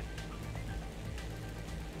 Okay.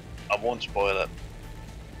 I won't spoil it.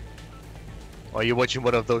 Are you watching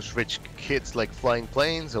one of those rich kids like flying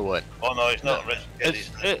planes or what? Oh no, he's not a rich kid.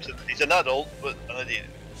 It's- He's an adult, but an idiot.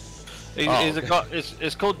 He's a guy.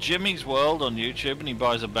 It's called Jimmy's World on YouTube, and he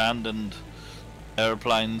buys abandoned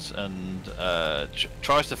aeroplanes and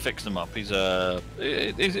tries to fix them up. He's a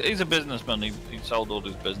businessman. He sold all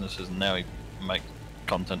his businesses and now he makes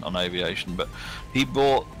content on aviation. But he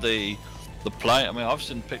bought the plane. I mean, I've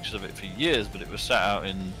seen pictures of it for years, but it was sat out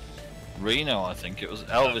in Reno, I think. It was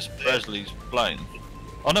Elvis Presley's plane.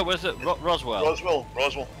 Oh no, where's it? Roswell.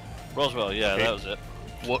 Roswell, yeah, Okay. that was it.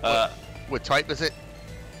 What type is it?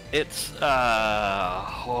 It's It's a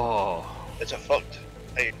fucked.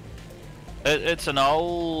 Hey, it's an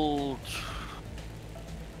old.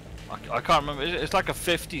 I can't remember. It's like a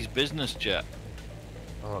 50s business jet,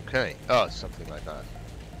 Okay. Oh, something like that.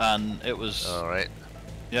 and it was. All right.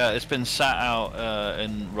 Yeah, it's been sat out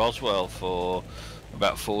in Roswell for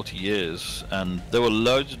about 40 years, and there were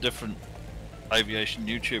loads of different aviation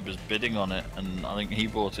YouTubers bidding on it, and I think he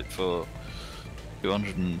bought it for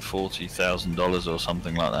 $240,000 or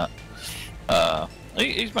something like that.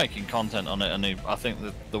 He's making content on it, and I think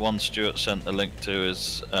that the one Stuart sent the link to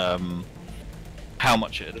is how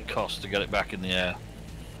much it had cost to get it back in the air.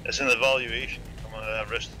 it's an evaluation from a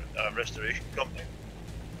restoration company.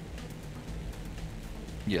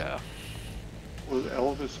 Yeah. Was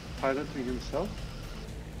Elvis piloting himself?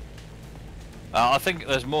 I think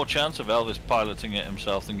there's more chance of Elvis piloting it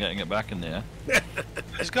himself than getting it back in the air.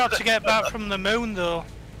 He's got to get back from the moon, though.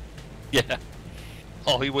 Yeah.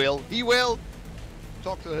 Oh, he will. He will.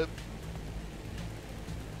 Talk to him.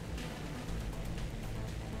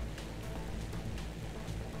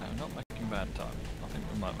 No, not making bad time. I think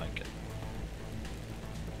we might make it.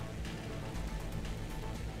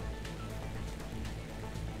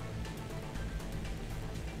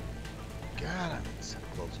 God, that's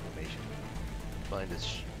close formation. Find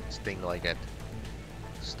this thing like at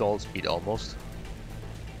stall speed almost.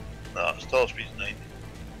 No, stall speed's 90.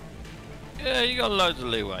 Yeah, you got loads of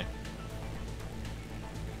leeway.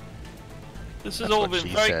 This has That's all what been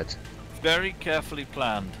she very, said. very carefully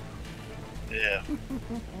planned. Yeah.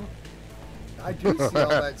 I do see all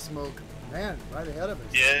that smoke, man, right ahead of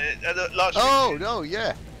us. Yeah, Oh no,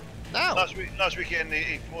 yeah. Now. last weekend,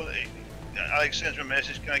 Alex sends me a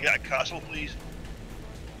message, can I get a castle, please?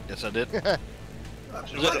 Yes, I did.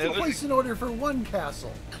 Let's place an order for one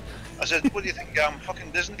castle. I said, what do you think, I'm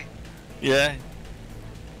fucking Disney? Yeah.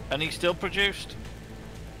 And he still produced.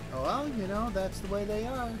 Oh, well, you know, that's the way they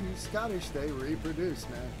are. He's Scottish, they reproduce,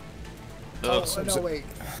 man. Oh, Oh, no, wait.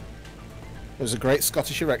 It was a great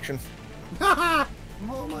Scottish erection. Oh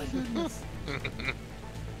my goodness.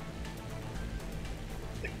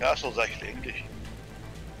 The castle's actually English.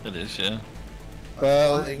 It is, yeah.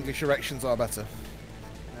 Well, English erections are better.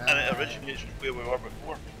 And it originates from where we were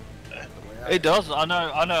before. It does. I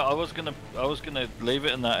know. I was gonna leave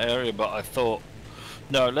it in that area, but I thought,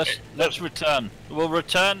 no. Let's return. We'll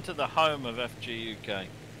return to the home of FGUK.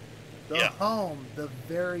 The Yeah. home, the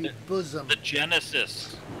very bosom. The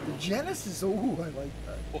Genesis. The Genesis, ooh, I like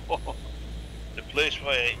that. The place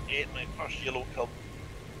where I ate my first yellow cub.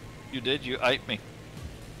 You did. You ate me.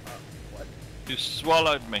 What? You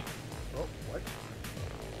swallowed me. Oh, what?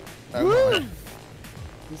 Oh, my.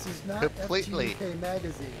 This is not Completely. FGUK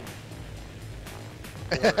magazine.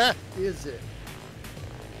 Or is it?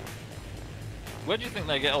 Where do you think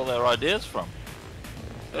they get all their ideas from?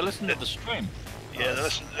 They listen to the stream. Yeah,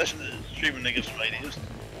 listen to the stream and they give some ideas.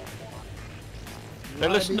 They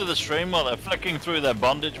listen to the stream while they're flicking through their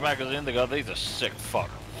bondage magazine. They go, these are sick fuck.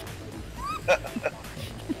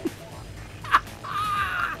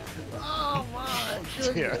 Oh my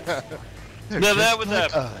goodness. They're there with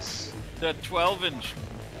like their us. 12-inch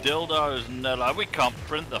dildos, and they're like, we can't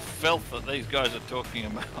print the filth that these guys are talking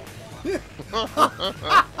about.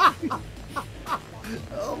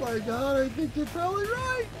 Oh my god, I think you're probably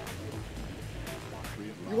right.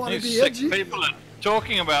 You want to These be sick edgy? people are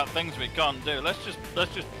talking about things we can't do. Let's just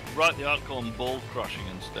write the article on ball crushing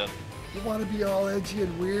instead. You want to be all edgy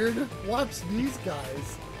and weird? Watch these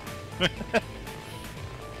guys.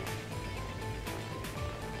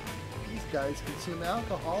 These guys consume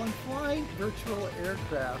alcohol and fly virtual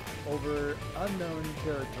aircraft over unknown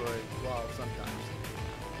territory. Well, sometimes.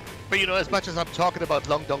 But you know, as much as I'm talking about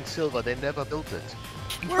Long Dong Silver, they never built it.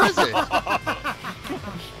 Where is it?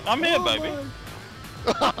 I'm here, Oh baby.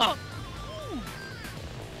 my-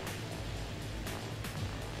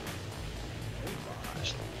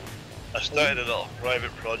 I started a little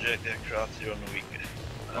private project aircraft here on the weekend.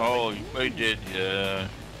 Oh, we did, yeah.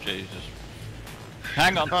 Jesus.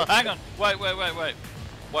 Hang on, hang on. Wait.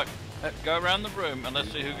 Go around the room and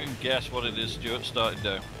let's see who can guess what it is Stuart started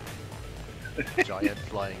doing. Giant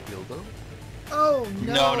flying dildo. Oh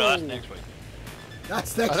no! No, that's next week.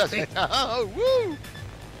 That's Oh, next that's week. oh, woo!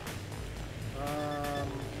 I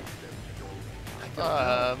don't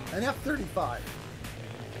know. An F-35.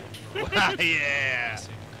 Yeah.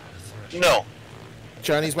 No.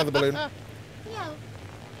 Chinese weather balloon.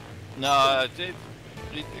 No,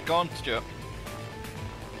 go on, Stuart.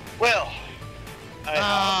 Well,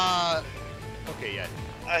 I Okay,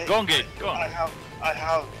 yeah. Go on, Gate. Go on. I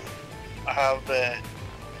have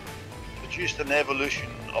produced an evolution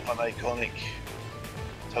of an iconic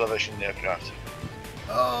television aircraft.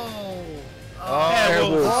 Oh.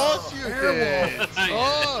 Airwolf. Of course you did.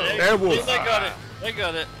 Oh, Airwolf. They got it. They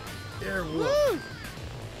got it. Airwolf.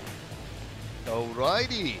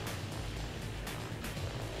 Alrighty.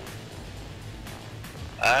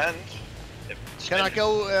 And Can I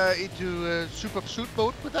go into super suit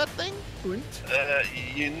mode with that thing?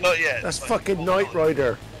 you not yet. That's fucking Knight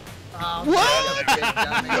Rider. What?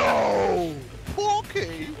 No.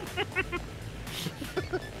 Okay.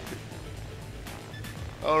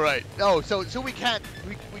 All right. Oh, so we can't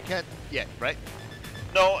yet, right?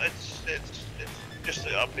 No, it's just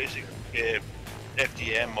a basic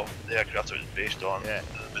FDM of the aircraft that it's based on. Yeah.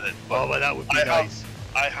 At the minute. Oh, well, that would be nice.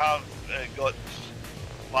 I have got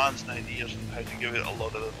plans and ideas on how to give it a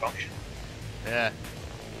lot of the function. Yeah.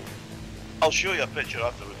 I'll show you a picture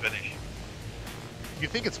after we finish. You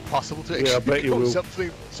think it's possible to Yeah, I actually bet you go will.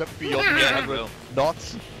 something beyond Yeah, I 100 will.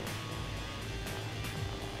 knots?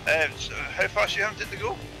 So how fast you having it to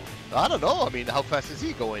go? I don't know. I mean, how fast is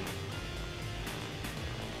he going?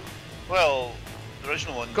 Well, the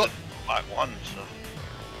original one Go- did Mach 1, so...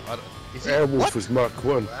 I don't, is he, Airwolf what? was Mark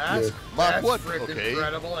 1. That's Mark 1, freaking okay.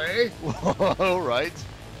 incredible, eh? All right.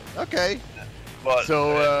 Okay. But,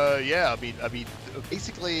 So yeah, I mean,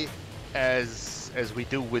 basically, as we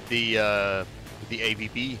do with the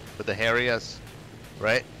AVB with the Harriers,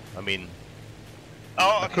 right? I mean,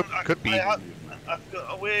 could be. I've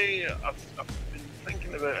got a way. I've been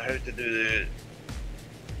thinking about how to do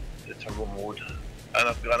the turbo mode, and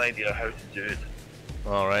I've got an idea how to do it.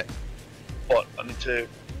 All right. But I need to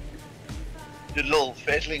do a little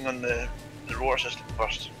fettling on the rotor system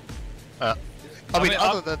first. I I mean, mean,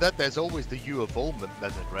 other than that, there's always the UFO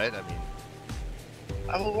method, right? I mean,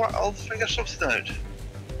 I'll figure something out. Yeah,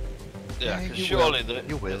 Yeah, because you surely will.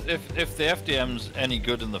 You will. if the FDM's any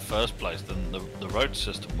good in the first place, then the road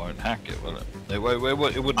system won't hack it, will it? It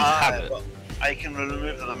wouldn't have it. But I can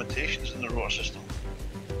remove the limitations in the rotor system.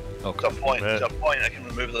 Okay. To a point. Yeah. To a point, I can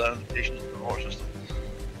remove the limitations in the rotor system.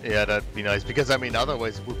 yeah, that'd be nice because I mean,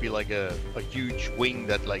 otherwise it would be like a huge wing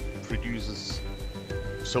that like produces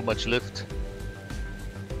so much lift,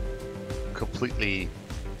 completely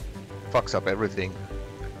fucks up everything.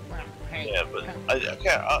 Yeah, but I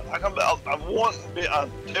won't be. I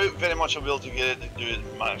doubt very much I'll be able to get it to do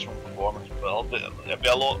maximum performance, but it'll be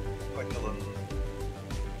a lot quicker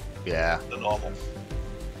Yeah. than normal.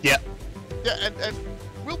 Yeah, and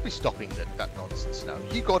we'll be stopping that nonsense now.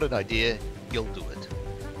 You got an idea, you'll do it.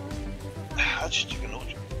 I just took a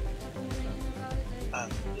note.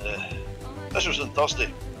 And this was on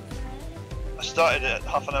Thursday. I started it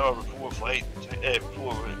half an hour before flight,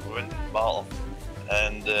 before we went into battle,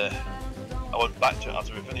 and I went back to it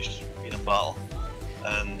after we finished being in battle,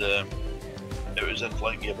 and it was in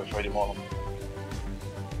flight gear by Friday morning.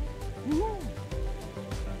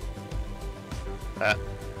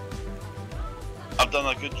 I've done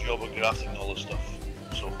a good job of grafting all this stuff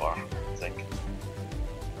so far, I think.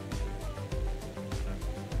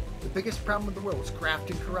 The biggest problem with the world is graft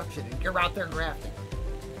and corruption, and you're out there grafting.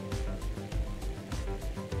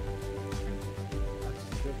 That's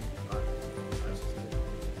just good. That's just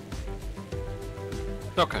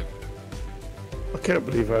good. Okay. I can't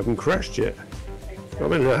believe I haven't crashed yet.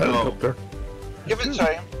 I'm in a helicopter. Give it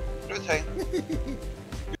time. Give it time.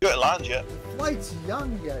 You got to land yet. The flight's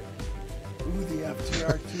young yet. Ooh, the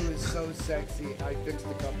FTR2 is so sexy. I fixed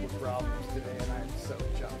a couple of problems today, and I'm so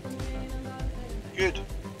jumped. Good.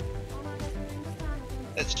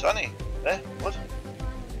 It's sunny. Eh? What?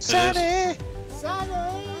 Sunny,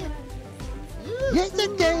 Sunny!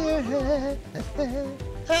 yesterday.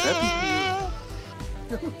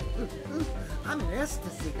 I'm in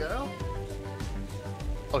ecstasy, girl.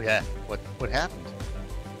 Oh yeah, what happened?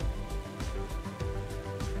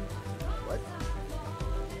 What?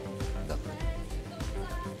 Nothing.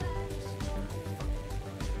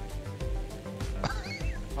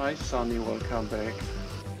 Hi, Sonny, welcome back.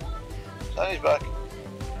 Sunny's back.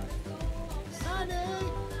 Sunny!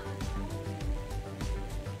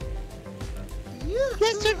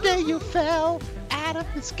 Yesterday you fell out of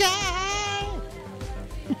the sky.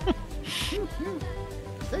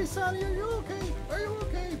 Hey, Sonny, are you okay? Are you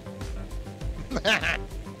okay?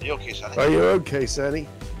 You okay, Sunny? Are you okay, Sandy?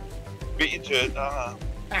 Beat you to it.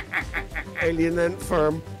 Alien then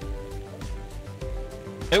firm.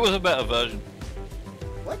 It was a better version.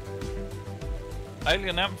 What?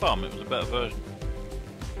 Alien Ant Farm, it was a better version.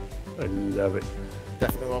 I love it.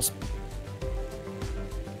 Definitely was.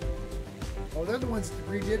 Oh, they're the ones that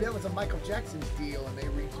redid. That was a Michael Jackson deal, and they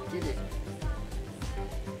redid it.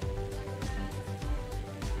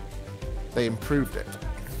 They improved it.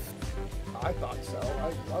 I thought so.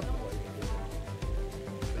 I love the way they did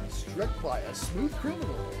it. Been struck by a smooth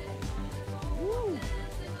criminal. Woo!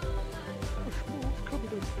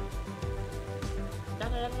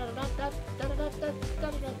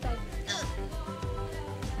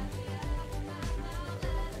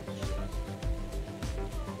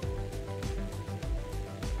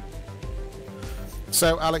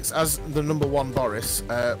 So, Alex, as the number one Boris,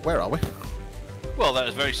 where are we? Well, that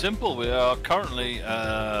is very simple. We are currently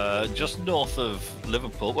just north of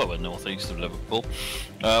Liverpool. Well, we're northeast of Liverpool.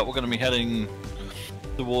 We're going to be heading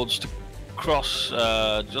towards to cross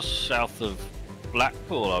just south of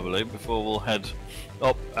Blackpool, I believe, before we'll head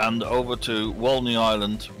up and over to Walney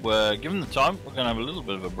Island, where, given the time, we're going to have a little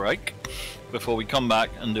bit of a break before we come back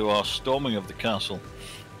and do our storming of the castle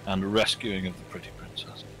and rescuing of the Pritti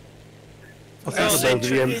Princess. I think it's over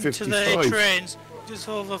the into the M55. trains just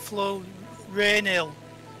overflow Rainhill,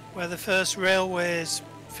 where the first railways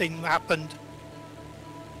thing happened.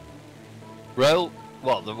 Rail?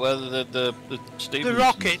 What? Where the Stevenson The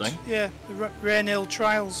rocket, thing? yeah, the Rainhill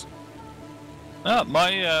trials. Ah,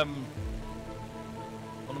 my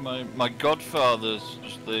one of my godfathers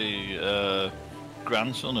was the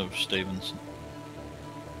grandson of Stevenson.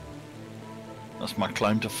 That's my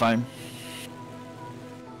claim to fame.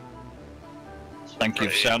 Thank you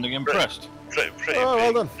for sounding impressed. Pretty Oh,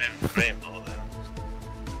 well done. frame though, then.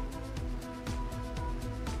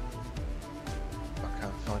 I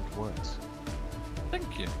can't find words.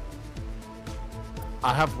 Thank you.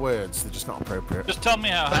 I have words, they're just not appropriate. Just tell me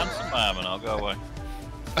how handsome I am and I'll go away.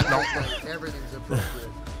 No. Everything's appropriate.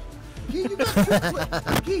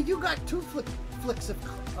 Gee, you got two flicks of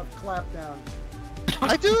clap down.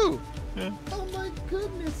 I do! Oh my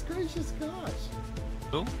goodness gracious gosh.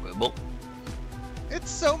 Oh, well, It's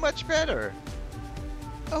so much better!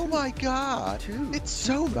 Oh my god! Two. It's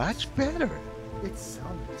so much better! It's so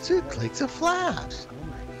much 2 better. clicks of flash! Oh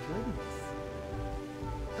my goodness.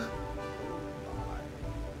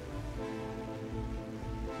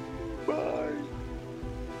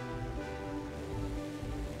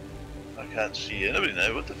 I can't see anybody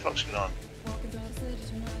now. What the fuck's going on?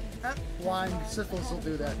 Blind syphilis will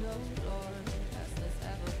do that.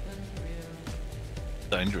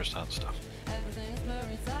 dangerous, that stuff.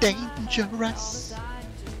 Dangerous!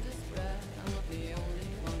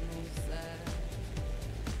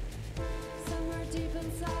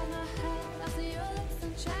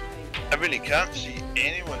 I really can't see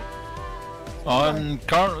anyone. I'm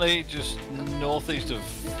currently just northeast of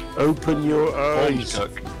Open your eyes.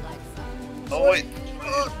 FlightNight. Oh wait,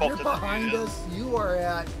 You're behind us. You are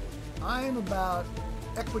at. I'm about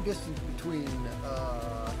equidistant between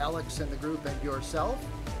Alex and the group and yourself,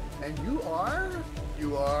 and you are.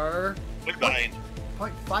 Look behind.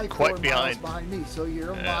 0.54 Quite miles behind. behind me, so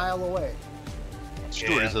you're a Yeah. mile away.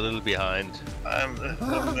 Stuart is a little behind. I'm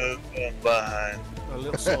behind. A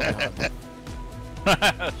little sort behind.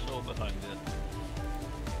 So behind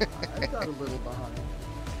it. I've got a little behind.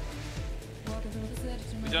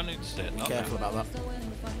 We don't need to sit. Be careful about that.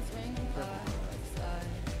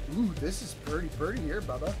 Ooh, this is pretty here,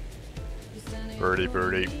 Bubba. Birdie,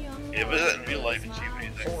 birdie. Yeah, visit in real life and see what you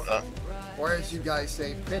think of that. Or as you guys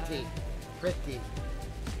say, pretty, Pretty.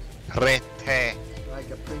 like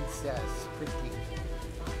a princess, pretty.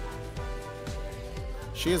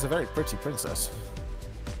 She is a very pretty princess.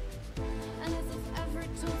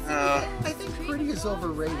 Uh, I think pretty is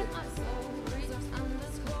overrated.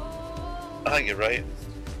 I think you're right.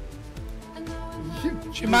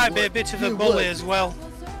 She might be a bit of a bully as well.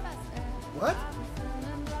 What?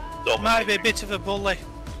 Might be a bit of a bully.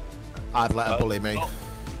 I'd let her bully me.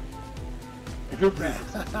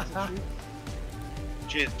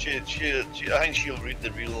 I think she'll read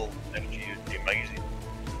the real FGUK magazine.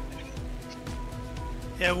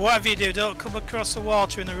 Yeah, whatever you do, don't come across the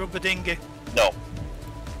water in a rubber dinghy. No.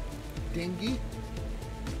 Dinghy?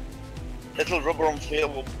 Little rubber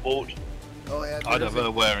inflatable boat. Oh yeah. I'd there have is her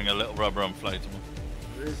a- wearing a little rubber inflatable.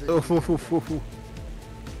 there is a-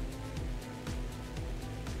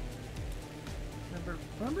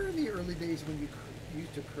 Remember in the early days when you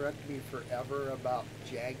used to correct me forever about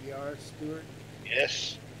Jaguar, Stuart?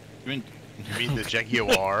 Yes. You You mean the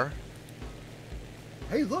Jaguar?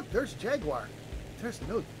 Hey, look, there's Jaguar. There's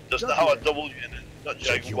no Doesn't W. have a W in it. Not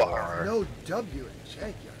Jaguar. No W in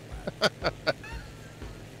Jaguar.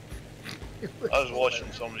 I was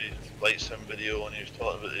watching somebody's flight sim video and he was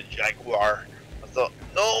talking about the Jaguar. I thought,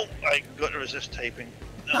 no, I got to resist typing.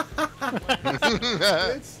 No.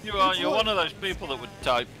 You're one of those people that would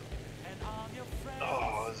type.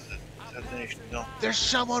 Oh, no. There's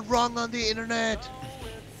someone wrong on the internet.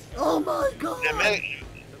 Oh my god!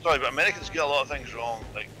 Sorry, but Americans get a lot of things wrong.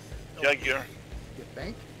 Like Jaguar, You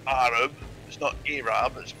think? Arab. It's not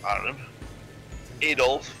Arab, it's Arab.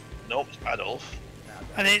 Adolf. Nope, it's Adolf.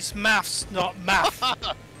 And it's maths, not math.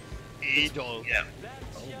 Adolf. Yeah.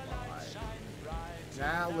 Oh my.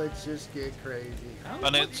 Now let's just get crazy.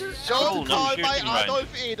 And it's Don't school, call not my shooting range.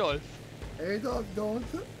 Adolf Adolf. Adolf, don't.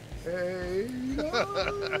 Adolf,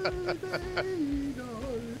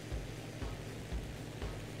 Adolf.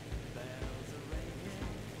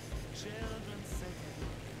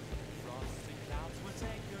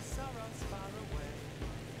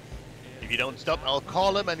 If you don't stop, I'll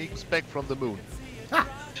call him and expect from the moon.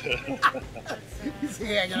 He's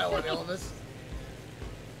hanging out with Elvis.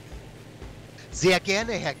 Sehr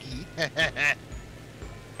gerne, Herr Key.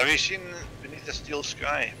 Have you seen Beneath the Steel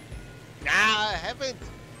Sky? Nah, I haven't.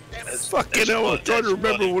 Fucking hell, I'm trying to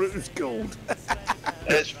remember what it was called.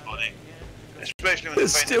 It's funny. Especially when they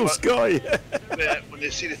It's find still the Sky. when they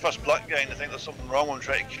see the first black guy and they think there's something wrong and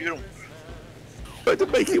try to cure him. But to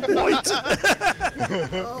make it white.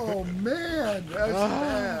 Oh man, that's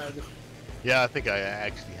bad. Yeah, I think I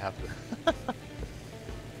actually have to.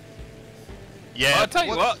 Yeah. I'll tell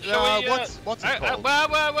you what. Shall we, what's it called? Where?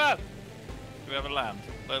 Do we have a land?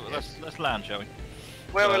 Let's land, shall we?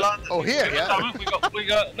 Where we landed? Oh, here, yeah. We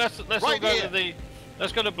got. Let's Right all go here. to the.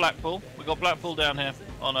 Let's go to Blackpool. We got Blackpool down here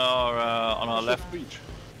on our left. Beach.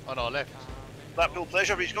 On our left. Blackpool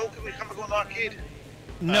Pleasure Beach. Go, can we come and go in the arcade?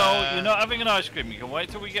 No, you're not having an ice cream. You can wait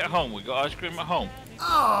till we get home. We got ice cream at home.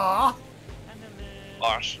 Aww.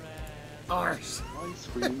 Arse. Arse. Ice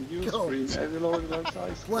cream, you Go. cream, everyone likes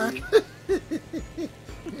ice Black. cream.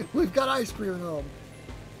 We've got ice cream at home.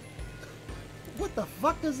 What the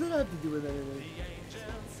fuck does that have to do with anything?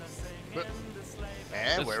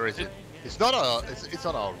 Man, where is it? It's not it's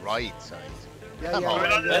on our right side. Come on.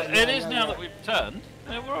 It is now that we've turned.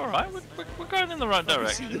 Yeah, we're all right. We're going in the right See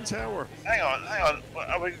direction. the tower. Hang on.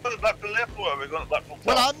 Are we going to Blackpool Airport or are we going to Blackpool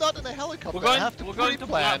Well, Tower? I'm not in a helicopter. We're going, I have to we're going to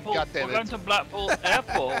pre-plan. Blackpool. Goddammit. We're going to Blackpool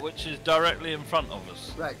Airport, which is directly in front of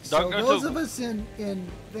us. Right. Don't So go those to- of us in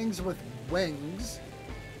things with wings,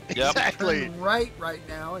 Yep. Exactly. turn right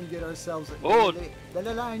now and get ourselves. Oh.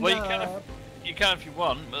 Lined Well, up. you can if you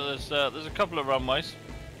want, but there's a couple of runways.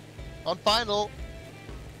 On final.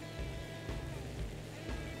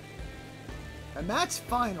 And that's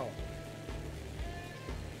final.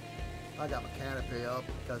 I got my canopy up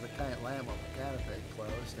because I can't land with my canopy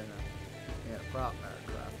closed in a prop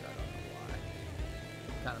aircraft. I don't know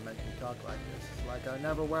why. Kind of makes me talk like this. It's like I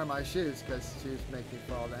never wear my shoes because shoes make me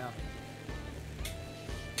fall down.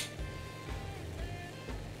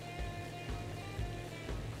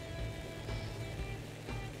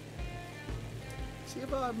 See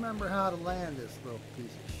if I remember how to land this little piece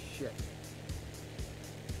of shit.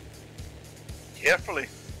 Carefully.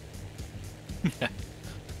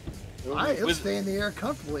 It'll stay in the air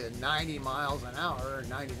comfortably at 90 miles an hour or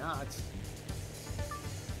 90 knots.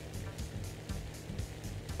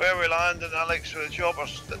 Where are we landing, Alex, for the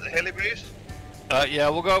choppers? At the heli base? Yeah,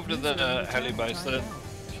 we'll go over to the heli base there.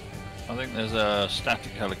 I think there's a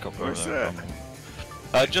static helicopter Where's over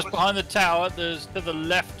there. Just behind the tower, there's to the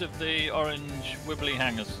left of the orange wibbly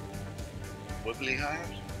hangars. Wibbly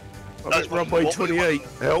hangers? I'm That's at what runway we 28.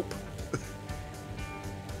 Help.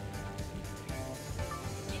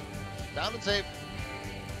 Down and safe.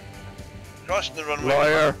 Crossing the runway.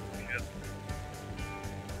 Liar.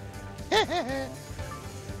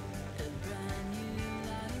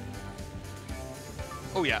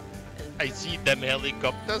 Oh yeah. I see them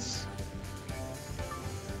helicopters.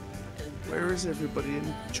 Where is everybody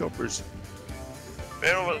in choppers?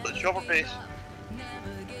 We're over at the chopper base.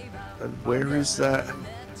 And where is that?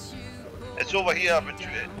 It's over here.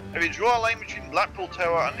 If you draw a line between Blackpool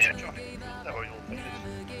Tower and the air traffic tower, you'll find it.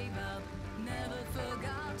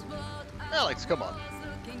 Alex, come on.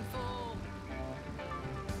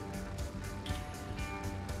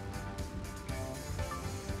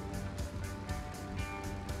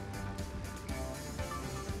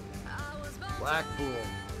 Blackpool.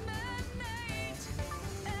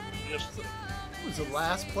 Just It was the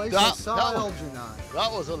last place I That- saw that was- Algernon.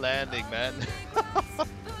 That was a landing, man.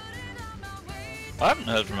 I haven't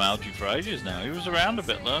heard from Algie for ages now. He was around a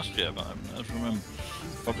bit last year, but I haven't heard from him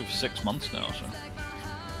probably for 6 months now or so.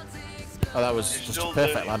 Oh, that was just a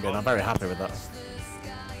perfect landing. I'm very happy with that.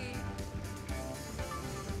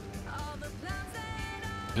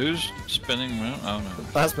 Who's spinning around? Oh no.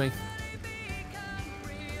 That's me.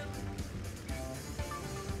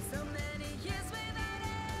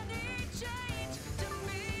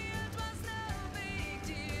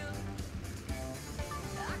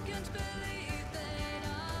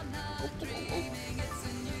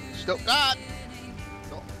 Stop that!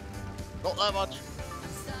 Not that much.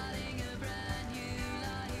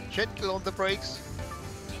 Gentle on the brakes.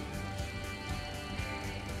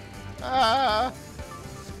 Ah!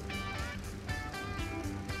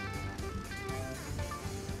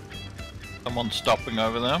 Someone's stopping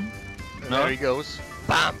over there. No? There he goes.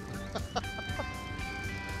 Bam!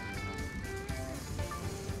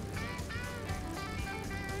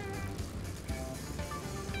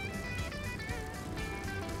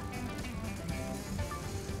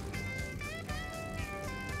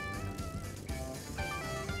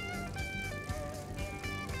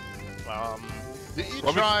 Did you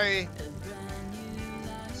try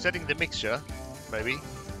setting the mixture, maybe?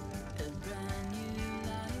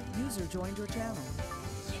 User joined your channel.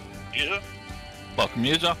 User? Welcome,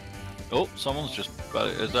 user. Oh, someone's just.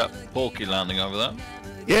 Is that Porky landing over there?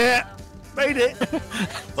 Yeah, made it.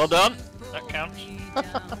 Well done. That counts.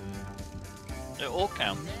 It all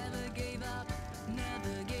counts.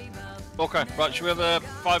 Okay, right. Should we have a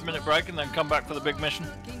 5-minute break and then come back for the big mission?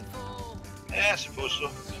 Yeah, I suppose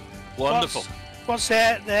so. Wonderful. What's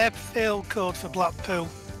the airfield code for Blackpool?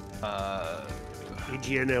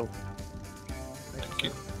 EGNL. Thank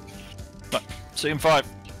you. Right, see you in 5.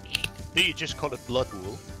 Do you just call it blood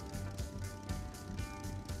wool?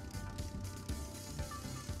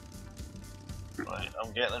 Right,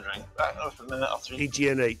 I'm getting a drink. Back off a minute or 3.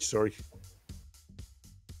 EGNH, sorry.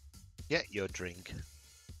 Get your drink.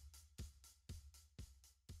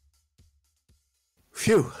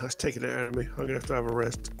 Phew, that's taken it out of me. I'm going to have a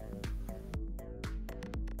rest.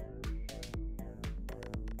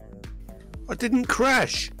 I didn't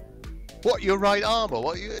crash. What, your right arm or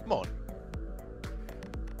what? Come on.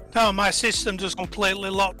 No, my system just completely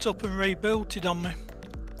locked up and rebooted on me.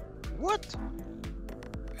 What?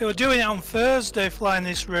 They were doing it on Thursday, flying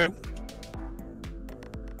this route.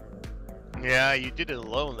 Yeah, you did it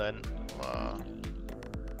alone then.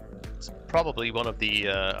 It's probably one of the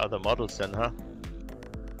other models then, huh?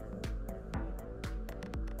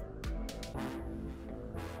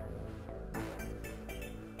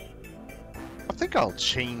 I think I'll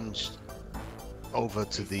change over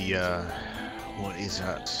to the what is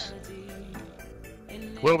that?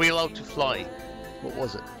 Were we allowed to fly? What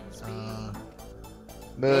was it?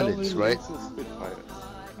 Merlins, right? Spitfire.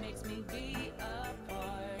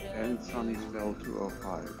 And Sunny Spell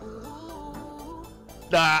 205.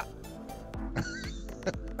 Nah.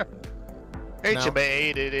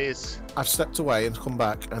 HMA8 it is. I've stepped away and come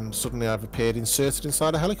back, and suddenly I've appeared inserted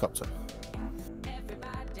inside a helicopter.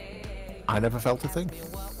 I never felt a thing.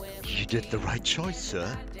 You did the right choice,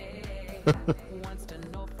 sir.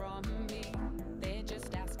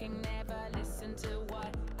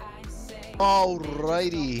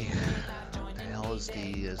 Alrighty. What the hell is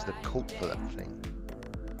the code for that thing?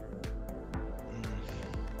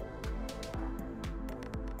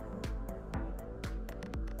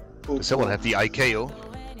 Does someone have the IKO?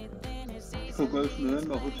 Echo Golf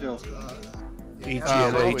November Hotel.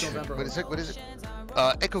 EGNH. What is it? What is it?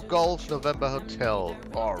 Echo Golf November Hotel.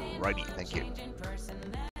 Alrighty, thank you.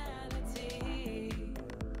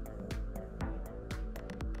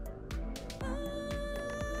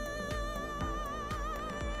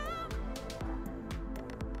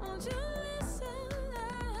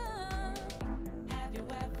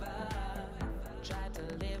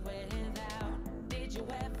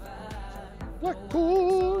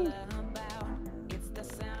 Cool.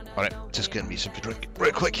 Alright, just getting me something to drink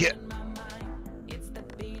real quick here.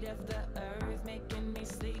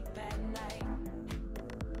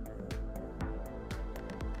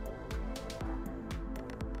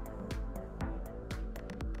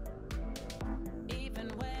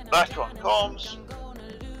 Back on comms.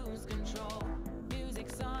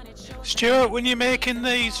 Stuart, when you're making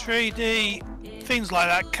these 3D things like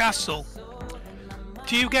that castle,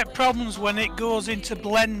 do you get problems when it goes into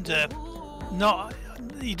Blender?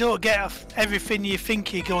 You don't get everything you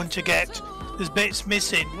think you're going to get. There's bits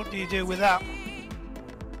missing. What do you do with that?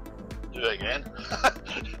 Do it again.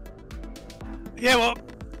 Yeah, well,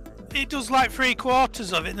 it does like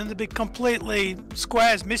 3/4 of it, and then there'll be completely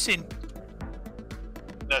squares missing.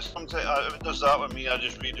 Yeah, sometimes if it does that with me, I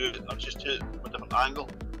just redo it. I just do it from a different angle.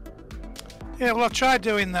 Yeah, well, I tried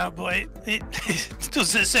doing that, but it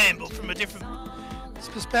does the same, but from a different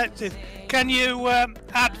perspective. Can you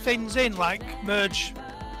add things in, like merge,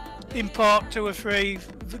 import 2 or 3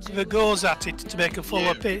 that goes at it to make a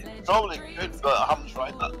fuller pit? Probably could, but I haven't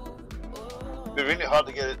tried that. It'd be really hard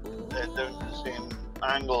to get it down to the same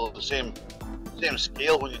angle, the same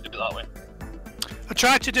scale when you do it that way. I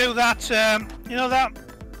tried to do that, you know that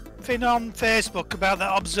thing on Facebook about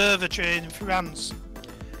that observatory in France?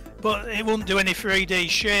 but it wouldn't do any 3D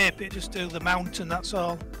shape. It just do the mountain. That's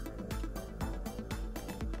all.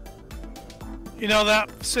 You know that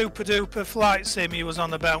super duper flight sim he was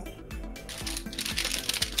on about?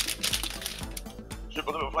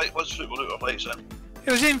 Super duper flight? What's super duper flight sim?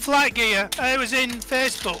 It was in Flight Gear. It was in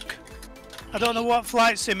Facebook. I don't know what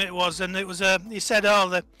flight sim it was, and it was he said, "Oh,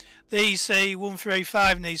 the EC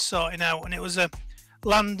 135 needs sorting out," and it was a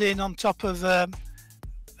landing on top of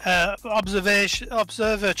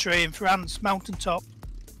observatory in France, mountaintop.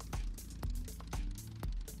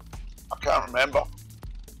 I can't remember.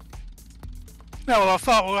 No, well, I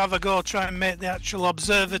thought we'll have a go try and make the actual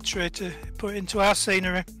observatory to put into our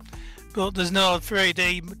scenery, but there's no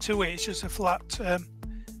 3D to it. It's just a flat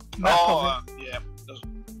map of it. Yeah. There's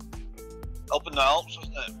up in the Alps,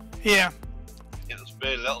 isn't it? Yeah. Yeah, there's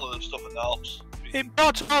very little of the stuff in the Alps. It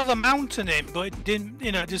brought all the mountain in, but it didn't.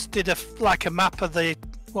 You know, it just did like a map of the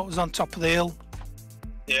what was on top of the hill.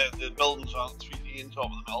 Yeah, the buildings aren't 3D in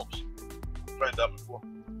top of the Alps. Tried that before.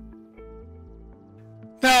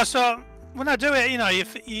 No, so when I do it, you know,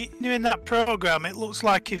 if you're in that program, it looks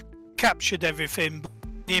like you've captured everything. But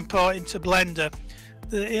you import into Blender,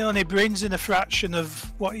 it only brings in a fraction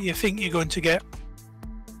of what you think you're going to get.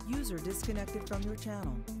 User disconnected from your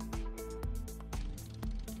channel.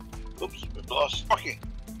 Oops, we've lost. Okay.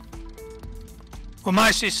 Well,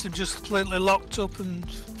 my system just completely locked up and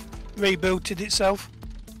rebooted itself.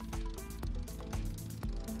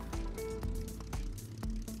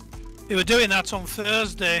 They were doing that on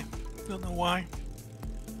Thursday. Don't know why.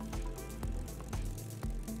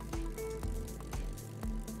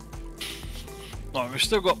 Right, we've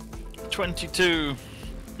still got 22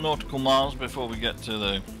 nautical miles before we get to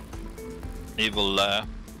the evil lair.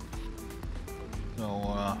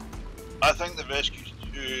 So, I think the rescue's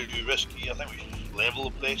too risky. I think we should just level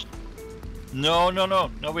the place. No,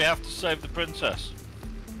 we have to save the princess.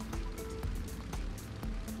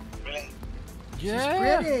 Really? Yeah. She's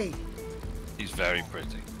pretty. She's very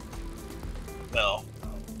pretty. No.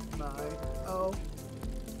 Oh.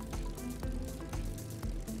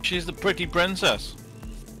 She's the Pritti Princess.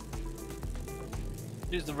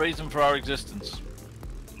 She's the reason for our existence.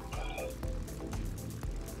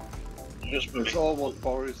 It's all what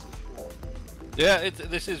Boris is for. Yeah,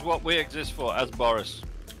 this is what we exist for as Boris.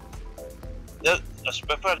 Yeah, a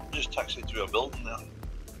Spitfire just taxied through a building there.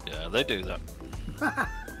 Yeah, they do that.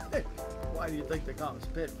 Why do you think they call them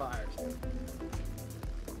Spitfires?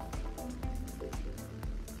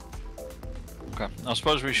 Okay, I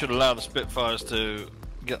suppose we should allow the Spitfires to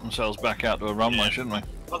get themselves back out to a runway, shouldn't we?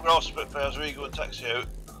 Look, we're all Spitfires. Where you go and taxi out?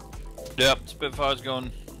 Yep, Spitfire's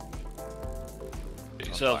going. Get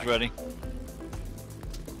yourselves ready.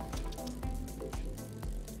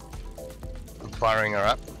 I'm firing her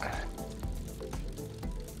up.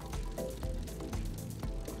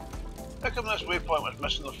 How come this waypoint was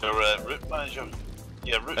missing off your route manager?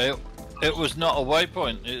 Yeah, route. It was not a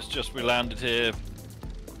waypoint, it's just we landed here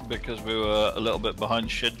because we were a little bit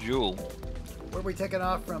behind schedule. Where are we taking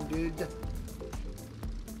off from, dude?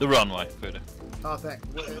 The runway, Buddha. Oh, thank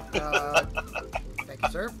you,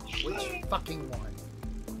 sir. Which fucking one?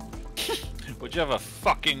 Whichever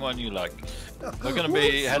fucking one you like. We're going to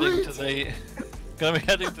be heading to the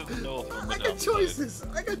north. I got choices.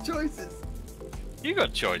 You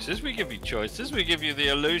got choices. We give you choices. We give you the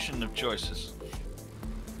illusion of choices.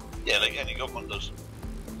 Yeah, like any government does.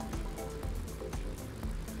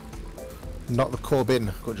 Not the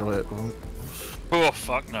Corbyn. Good job. Oh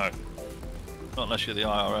fuck no. Not unless you're the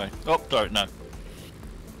IRA. Oh, don't know.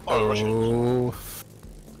 Oh.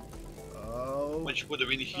 Which would have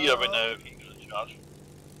been here right now if he was in charge.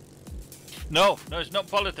 No, it's not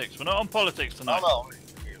politics. We're not on politics tonight. No.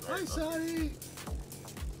 Hi, Sonny.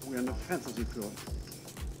 We're in a fantasy film.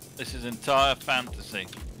 This is entire fantasy.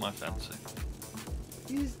 My fantasy.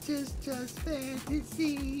 It's just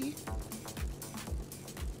fantasy.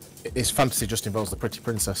 His fantasy just involves the Pritti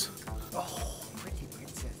Princess. Oh, Pritti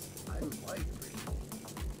Princess. I like Pritti.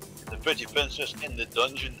 The Pritti Princess in the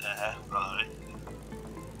dungeon. Right.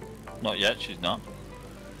 Not yet, she's not.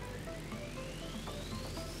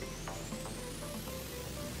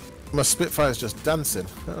 My Spitfire's just dancing.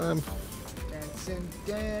 Dancing.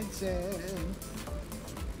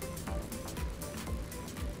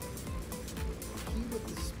 Key with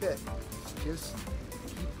the spit. Just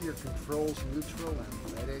keep your controls neutral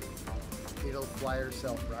and let it. It'll fly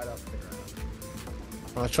herself right off the ground.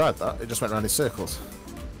 Well, I tried that. It just went around in circles.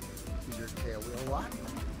 Is your tail wheel locked?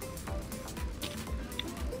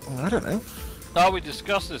 I don't know. Oh, we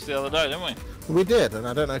discussed this the other day, didn't we? We did, and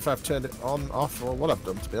I don't know if I've turned it on, off, or what I've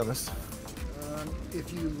done, to be honest.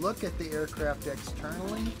 If you look at the aircraft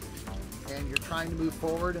externally and you're trying to move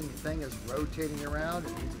forward and the thing is rotating around,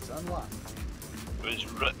 it means it's unlocked. It's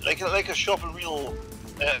like a shopping wheel,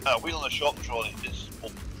 a wheel on a shopping trolley. It's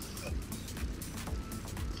open.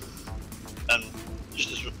 And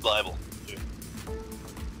just as reliable too.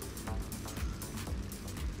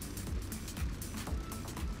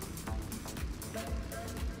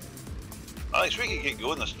 Alex, we can get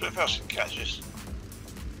going. This pretty fast catches.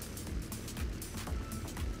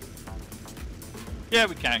 Yeah,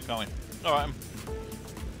 we can, can't we? Alright.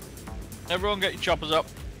 Everyone get your choppers up.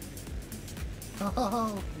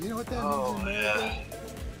 Oh, you know what that Oh, means? yeah.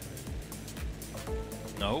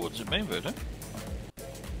 No, what's it mean, Voodoo?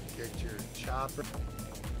 Get your chopper.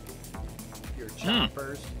 Your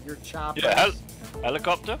choppers. Your choppers. Yeah,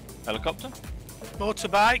 helicopter? Helicopter?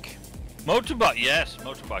 Motorbike. Motorbike, yes,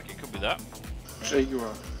 motorbike, it could be that.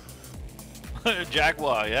 Jaguar.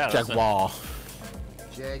 Jaguar, yeah. that's it. Jaguar.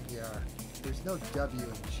 Jaguar. There's no W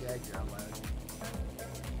in Jaguar, lad.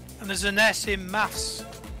 And there's an S in maths.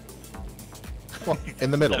 What? In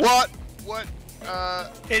the middle. What? What?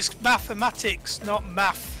 It's mathematics, not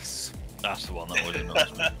maths. That's the one that would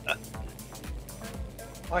annoys me.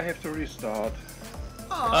 I have to restart.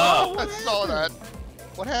 Oh, I saw that.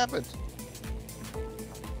 What happened?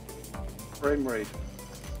 Frame rate.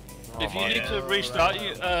 If you need to restart,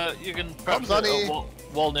 you can perhaps Sunny.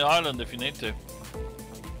 Walney Island if you need to.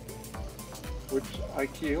 Which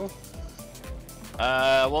IQ?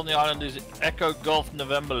 Walney Island is Echo Golf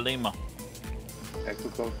November Lima. Echo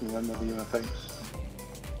Golf November Lima, thanks.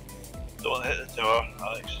 Don't hit the tower,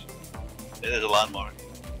 Alex. It is a landmark.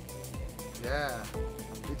 Yeah.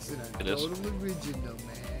 It's an It is. total original,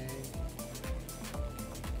 man.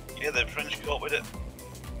 Yeah, the French copied it.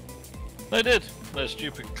 They did. Their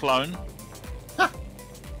stupid clone. There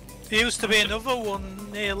used to be another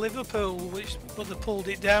one near Liverpool, but they pulled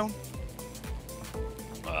it down.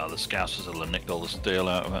 The Scousers will have nicked all the steel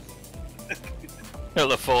out of it. It'll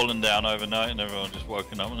have fallen down overnight and everyone just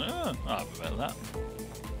woken up and, I'll have a bit of that.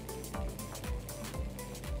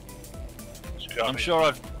 I'm sure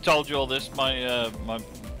I've told you all this. My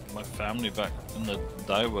family back in the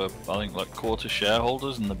day were, I think, like quarter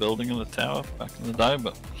shareholders in the building of the tower back in the day,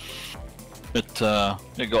 but it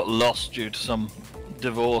got lost due to some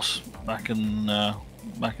divorce back in the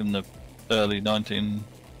early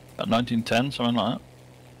 1910, something like that.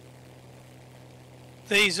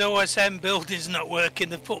 These OSM buildings not working.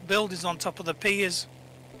 They put buildings on top of the piers.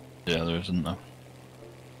 Yeah, there isn't though.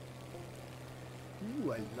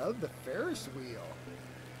 Ooh, I love the Ferris wheel.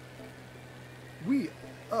 Wheel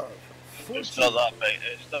of Fortune. It's not that big.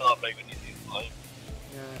 It's not that big when you do it live.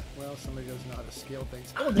 Yeah, well, somebody doesn't know how to scale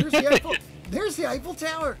things. Oh, there's the Eiffel. There's the Eiffel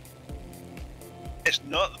Tower. It's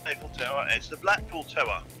not the Eiffel Tower. It's the Blackpool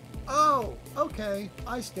Tower. Oh, okay.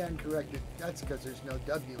 I stand corrected. That's because there's no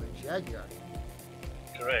W in Jaguar.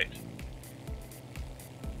 Correct.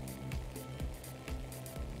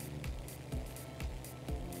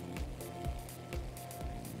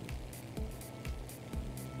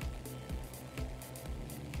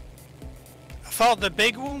 I thought the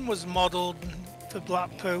big one was modelled for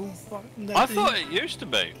Blackpool. I thought it used to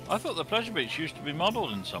be. I thought the Pleasure Beach used to be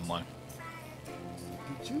modelled in some way.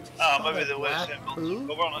 Did you just Ah, call maybe it the West End buildings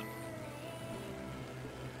Blackpool? cover on it.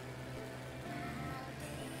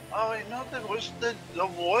 Oh wait, no, there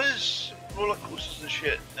was roller coasters and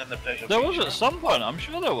shit in the Pleasure There Beach. was at some point. I'm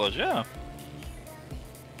sure there was. Yeah.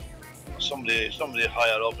 Somebody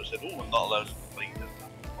higher up said, "Oh, we're not allowed to fly this."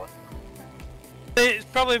 It's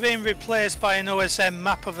probably been replaced by an OSM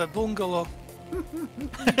map of a bungalow. Okay,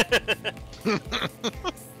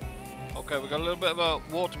 we've got a little bit of a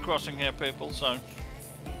water crossing here, people. So.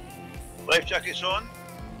 Life jackets on.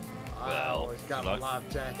 I always got a like- life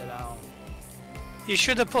jacket on. You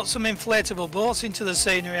should have put some inflatable boats into the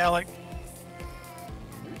scenery, Alec.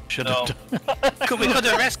 Should No. have. We could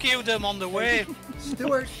have rescued them on the way.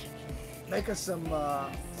 Stuart, make us some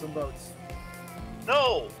boats.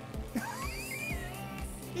 No.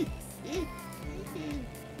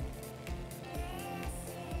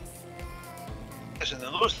 Listen,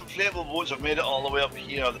 those inflatable boats have made it all the way up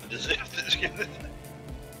here. They deserve this.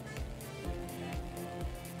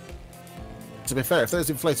 To be fair, if those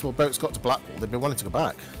inflatable boats got to Blackpool, they'd be wanting to go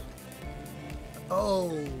back.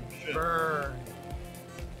 Oh, burn.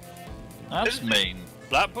 That's mean.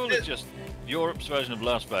 Blackpool is just Europe's version of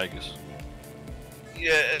Las Vegas.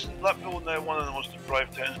 Yeah, isn't Blackpool now one of the most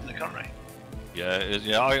deprived towns in the country? Yeah, it is.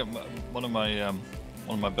 Yeah, one of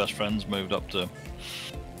my best friends moved up to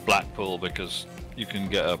Blackpool because you can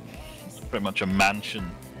get pretty much a mansion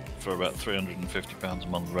for about £350 a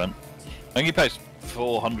month rent. I think he pays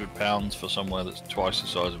 £400 for somewhere that's twice the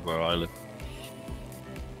size of where I live.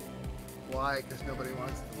 why? Because nobody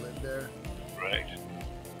wants to live there. Right.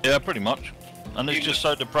 Yeah, pretty much. And it's just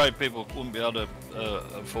so depraved people wouldn't be able to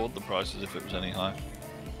afford the prices if it was any higher.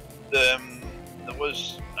 There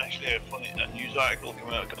was actually a news article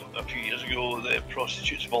coming out a few years ago that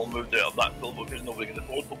prostitutes have all moved out of Blackpool because nobody can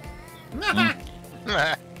afford them.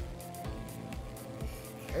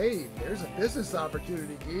 Hey, there's a business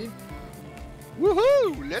opportunity, Gene.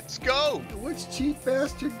 Woohoo! Let's go! Which cheap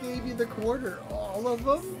bastard gave you the quarter? All of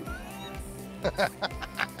them?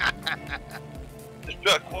 Just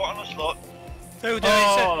put a quarter on a slot.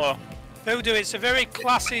 Voodoo, it's a very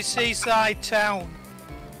classy seaside town.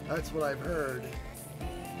 That's what I've heard.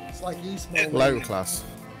 It's like East Moline. Low class.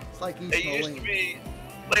 It's like East It Moline. used to be,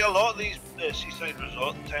 like a lot of these seaside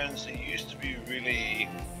resort towns, they used to be really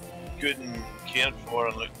good and cared for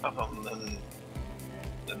and looked after them,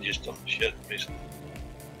 and just dump shit, basically.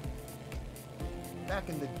 Back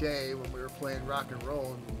in the day when we were playing rock and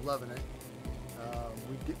roll and loving it,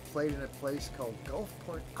 we played in a place called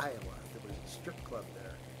Gulfport, Iowa. There was a strip club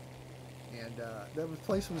there. And that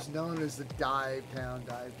place was known as the Dive Town,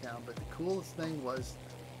 but the coolest thing was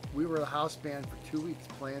we were a house band for 2 weeks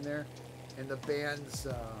playing there, and the band's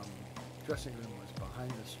dressing room was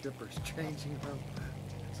behind the strippers' changing room.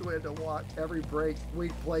 So we had to walk every break.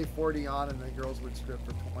 We'd play 40 on, and the girls would strip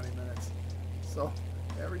for 20 minutes. So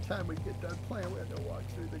every time we'd get done playing, we had to walk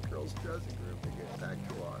through the girls' dressing room to get back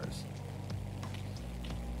to ours.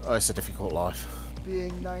 Oh, it's a difficult life.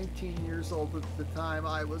 Being 19 years old at the time,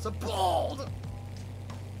 I was appalled.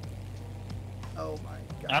 Oh my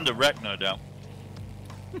god. And a wreck, no doubt.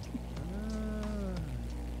 It's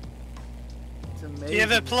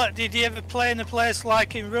amazing. Did you ever play in a place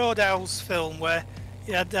like in Roadhouse film where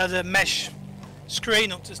you had a mesh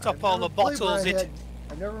screen up to stop all the bottles? I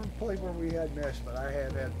never played where we had mesh, but I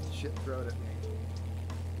have had shit thrown at me.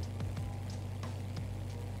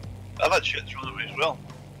 I've had shit thrown at me as well.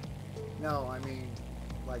 No, I mean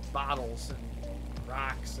like bottles and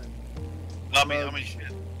rocks and. I mean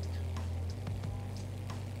shit.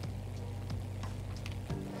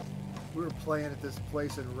 We were playing at this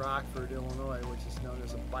place in Rockford, Illinois, which is known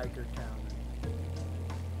as a biker town.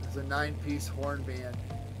 There's a 9-piece horn band,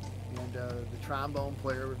 and the trombone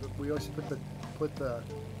player. We always put the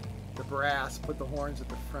horns at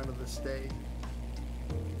the front of the stage.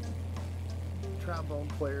 Trombone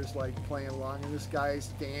player's like playing along, and this guy's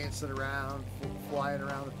dancing around, flying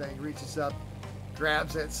around the thing. Reaches up,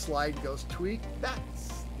 grabs that slide, and goes tweak.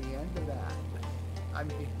 That's the end of that. I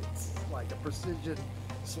mean, it's like a precision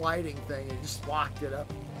sliding thing, and just walked it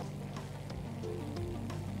up.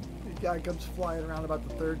 The guy comes flying around about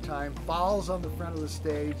the third time, falls on the front of the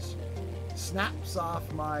stage, snaps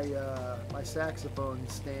off my my saxophone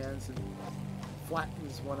stands, and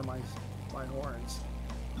flattens one of my horns.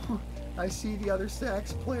 I see the other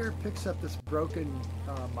sax player picks up this broken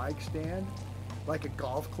mic stand, like a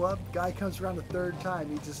golf club. Guy comes around the third time,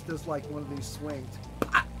 he just does like one of these swings.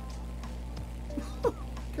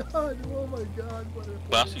 God, oh my God, what a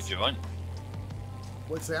Classy joint.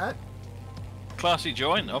 What's that? Classy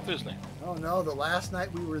joint, obviously. Oh no, the last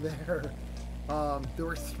night we were there, there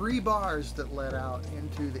were 3 bars that led out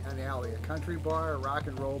into an alley. A country bar, a rock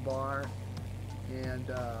and roll bar, and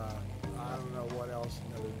I don't know what else,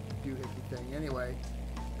 another doohickey thing. Anyway,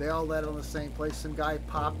 they all led on the same place. Some guy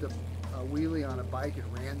popped a wheelie on a bike and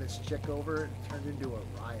ran this chick over. It turned into a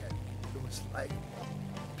riot. It was like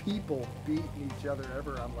people beating each other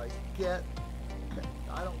ever. I'm like, I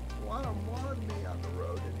don't want me on the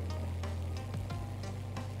road anymore.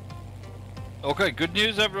 Okay, good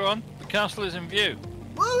news, everyone. The castle is in view.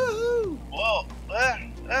 Woohoo! Whoa!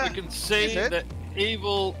 We can see the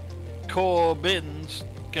evil Corbin's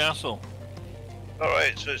castle.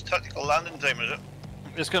 Alright, so it's tactical landing time, is it?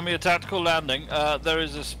 It's going to be a tactical landing. There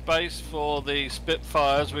is a space for the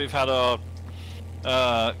Spitfires. We've had our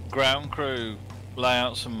ground crew lay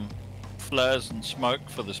out some flares and smoke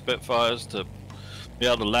for the Spitfires to be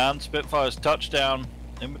able to land. Spitfires touchdown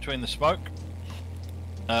in between the smoke.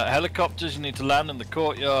 Helicopters, you need to land in the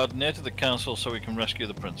courtyard near to the castle so we can rescue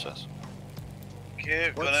the princess.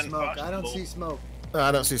 Okay, what smoke? I don't see smoke.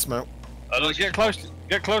 I don't see smoke. Get close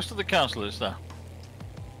to the castle, is there?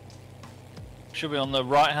 Should be on the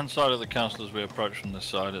right hand side of the castle as we approach from this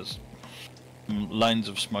side. As lanes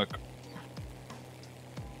of smoke.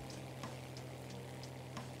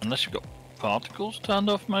 Unless you've got particles turned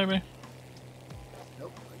off, maybe?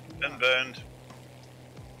 Nope. Inbound.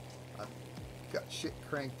 I've got shit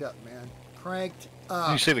cranked up, man. Cranked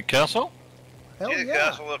up. You see the castle? Hell See the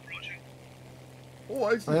yeah. castle approaching. Oh,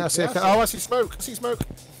 I see. I see smoke. I see smoke.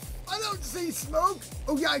 I don't see smoke.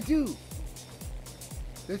 Oh yeah, I do.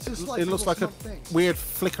 It's just like It looks like a things. weird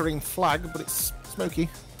flickering flag, but it's smoky.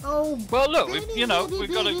 Oh. Well, look, we've got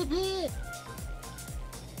to.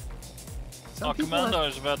 Our commando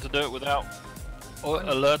is about to do it without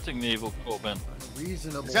alerting the evil corpsman.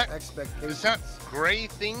 Reasonable expectations. Is that grey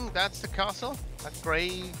thing? That's the castle? That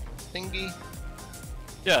grey thingy?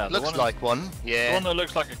 Yeah, looks like one. Yeah. The one that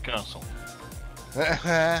looks like a castle.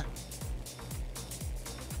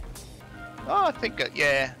 Oh, I think,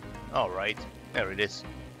 yeah. All right, there it is.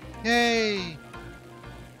 Yay!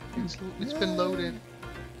 It's been loaded.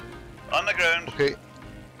 On the ground. Okay.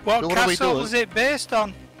 What So what are we castle doing? was it based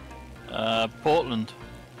on? Portland.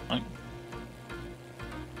 Right.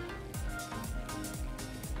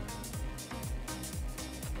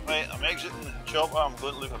 Right, I'm exiting the chopper. I'm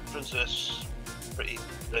going to look at Princess Pritti.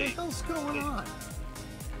 What the hell's going on?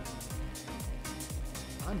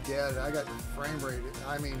 I'm dead. I got frame rate.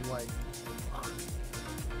 I mean, like, fuck.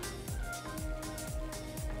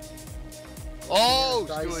 Oh,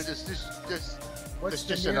 Dice. so there's What's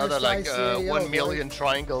just the another like nearest ICAO, 1 boy? million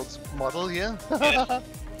triangles model here. Yes.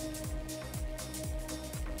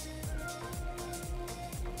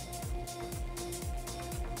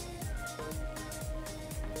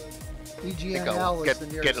 I think EGNL I'll is the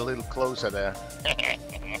nearest. get a little closer there.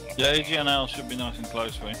 Yeah, AGNL should be nice and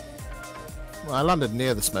close for you. Well, I landed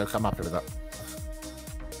near the smoke. I'm happy with that.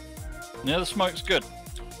 Yeah, the smoke's good.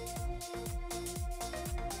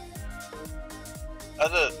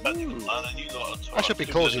 I should be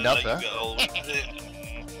close enough there. Here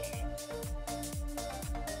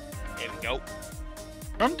we go.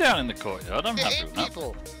 I'm down in the courtyard. I'm happy with that.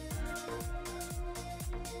 People.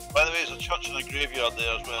 By the way, there's a church and a graveyard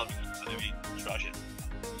there as well. Anyway, trash it.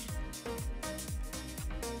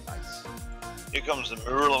 Nice. Here comes the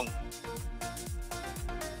Merlin.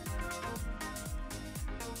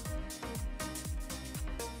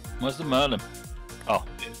 Where's the Merlin? Oh.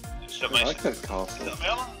 It's I like that castle. Is it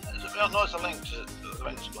Merlin? Is it Merlin? No, it's a Lynx. The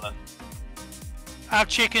Lynx going in. I've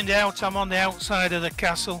chickened out. I'm on the outside of the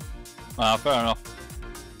castle. Ah, fair enough.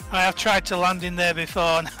 I have tried to land in there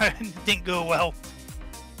before and it didn't go well.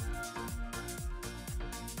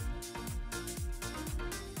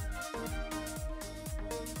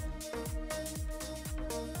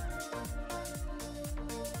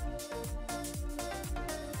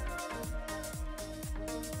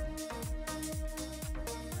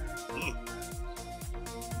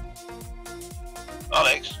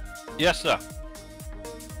 Alex, Yes, sir.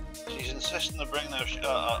 she's insisting on bringing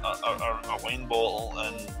a wine bottle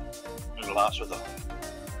and a glass with her.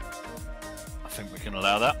 I think we can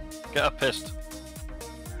allow that. Get her pissed.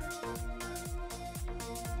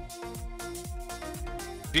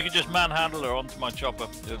 If you could just manhandle her onto my chopper,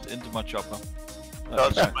 into my chopper.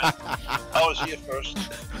 That's fine. I was here first.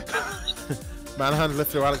 Manhandle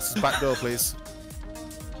through Alex's back door, please.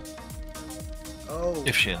 Oh.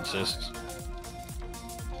 If she insists.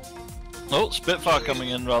 Oh, Spitfire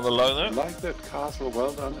coming in rather low I there. like that castle.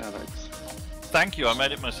 Well done, Alex. Thank you, I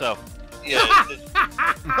made it myself. Yeah.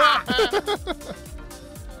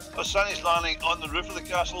 Oh, Sunny's landing on the roof of the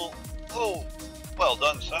castle. Oh, well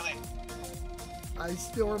done, Sunny. I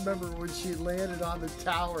still remember when she landed on the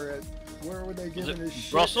tower at, where were they Was giving it a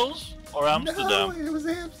shit? Brussels or Amsterdam? No, it was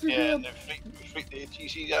Yeah, Amsterdam. and they freaked the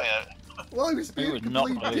ATC guy out. Well, he was being a would not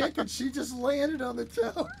complete believe. dick and she just landed on the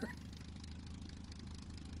tower.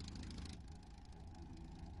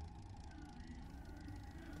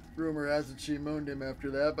 Rumor has it she mooned him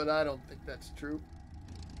after that, but I don't think that's true.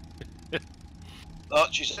 Oh,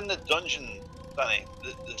 she's in the dungeon, Danny.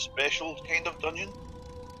 The special kind of dungeon.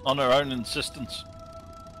 On her own insistence.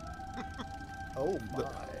 Oh my.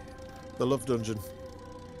 The love dungeon.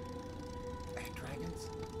 Dragons?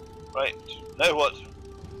 Right, now what?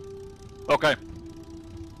 Okay.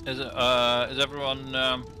 Is everyone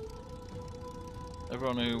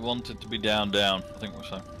everyone who wanted to be down? I think we're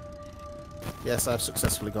so. Yes, I've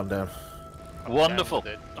successfully gone down. Wonderful.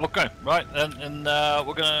 Okay, right, and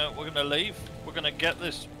we're gonna leave. We're gonna get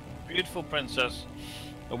this beautiful princess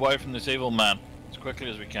away from this evil man as quickly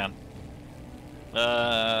as we can.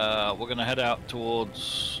 We're gonna head out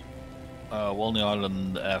towards Walney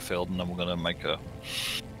Island airfield, and then we're gonna make a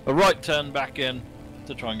right turn back in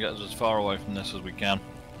to try and get us as far away from this as we can.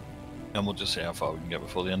 And we'll just see how far we can get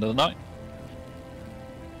before the end of the night.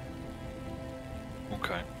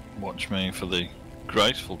 Okay, watch me for the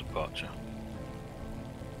graceful departure.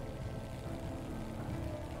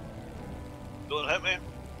 Don't hit me.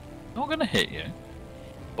 Not gonna hit you.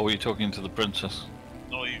 Or were you talking to the princess?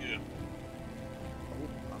 No, you do. Oh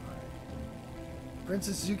my.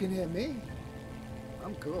 Princess, you can hit me.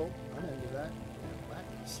 I'm cool. I'm into that.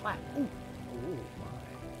 Slap. Ooh. Oh my.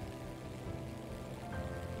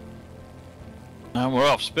 And we're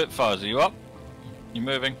off. Spitfires, are you up? You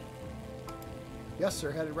moving? Yes,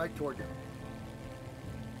 sir. Headed right toward you.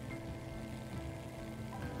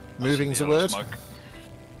 Moving's a word. Smoke.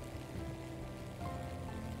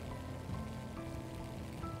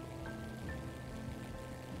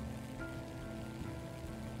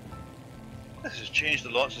 This has changed a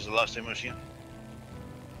lot since the last time I was here.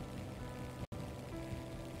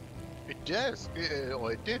 It does.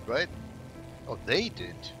 Or it did, right? Or they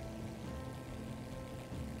did.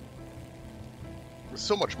 There's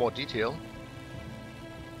so much more detail.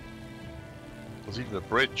 There's even a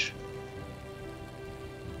bridge.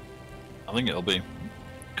 I think it'll be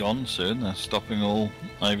gone soon. They're stopping all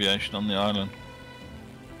aviation on the island.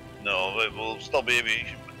 No, it will still be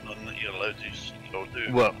aviation, but none that you're allowed to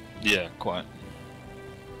do. Well, yeah, quite.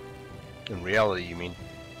 In reality, you mean?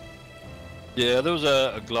 Yeah, there was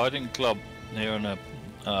a gliding club here and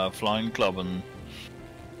a flying club, and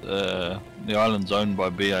the island's owned by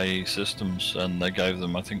BAE Systems, and they gave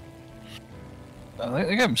them, I think they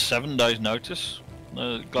gave them 7 days notice.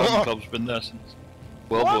 The gliding club's been there since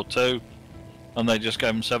World War II, and they just gave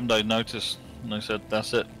them 7 days notice, and they said,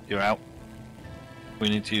 that's it, you're out. We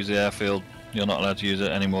need to use the airfield. You're not allowed to use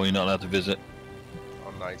it anymore. You're not allowed to visit.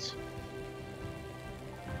 Oh, nice.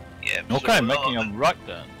 Yeah. Okay, so making them right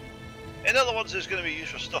then. In other words, it's going to be used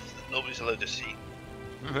for stuff that nobody's allowed to see.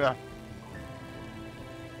 Yeah.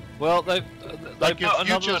 Well, they've Like your got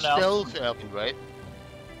another future announcement. stealth airplane, right?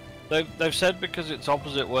 They've said because it's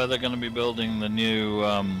opposite where they're going to be building the new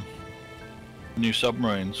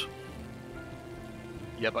submarines.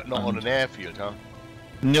 Yeah, but not on an airfield, huh?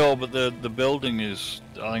 No, but the building is,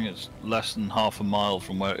 I think it's less than half a mile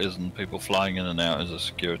from where it is, and people flying in and out is a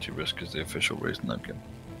security risk, is the official reason they've given.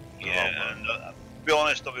 Yeah, and to be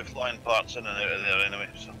honest, I'll be flying parts in and out of there anyway,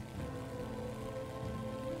 so.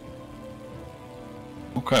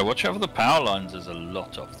 Okay, watch out for the power lines, there's a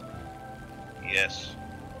lot of them. Yes.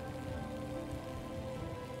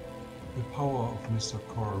 The power of Mr.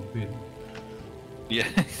 Corbin. Yeah.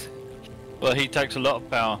 Well, he takes a lot of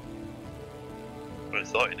power. But I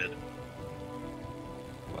thought he did.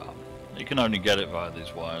 Well, you can only get it via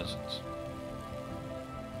these wires.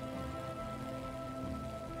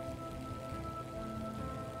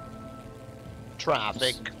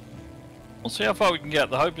 Traffic. We'll see how far we can get.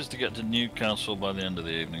 The hope is to get to Newcastle by the end of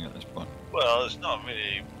the evening at this point. Well, it's not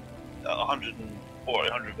really 140,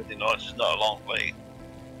 150 knots. It's not a long flight.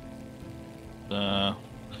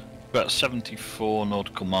 About 74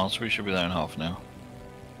 nautical miles, so we should be there in half an hour.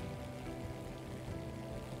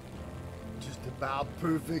 Just about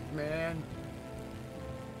perfect, man.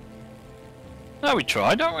 No, we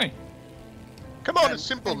try, don't we? Come on, And- it's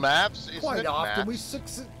simple and maths, isn't Quite it? often we Maths?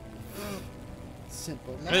 succeed.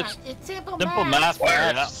 Simple It's math. It's simple simple math.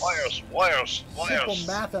 Wires, Simple wires.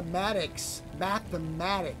 mathematics.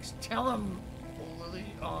 Mathematics. Tell him,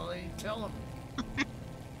 Ollie, tell him.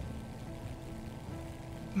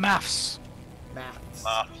 Maths. Maths.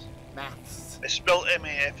 Maths. Maths. It's spelled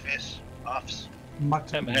M-A-F-S. Maths.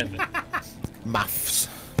 Maths.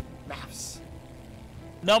 Maths.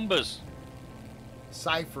 Numbers.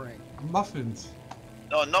 Ciphering. Muffins.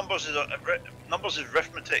 No, numbers is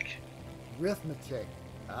arithmetic. Arithmetic.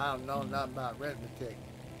 I don't know nothing about arithmetic.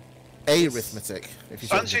 Arithmetic, if you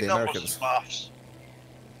say it to Fancy the numbers Americans. is maths.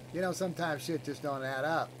 You know, sometimes shit just don't add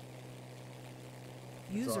up.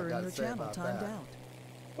 User in gotta your say channel about timed that. out.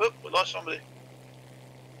 Whoop, we lost somebody.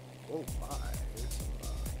 Oh my, there's some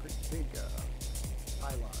pretty big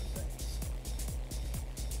pylon things.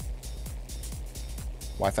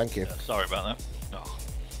 Why, thank you. Sorry about that. Oh.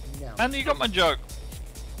 No. Andy, you got my joke.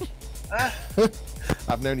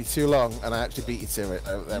 I've known you too long, and I actually beat you to it.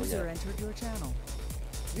 Oh, there we User go. entered your channel.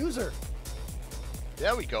 User.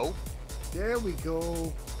 There we go. There we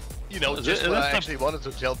go. You know, Is just it- when is I that actually wanted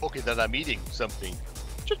to tell Bookie that I'm eating something.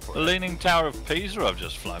 Just for The Leaning Tower of Pisa I've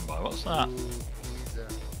just flown by. What's that? Ooh, Pizza.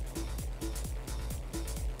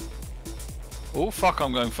 Oh, fuck,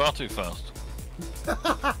 I'm going far too fast.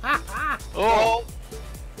 Oh! Oh,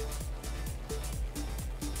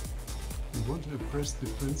 You want to impress the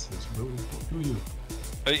princess, do you?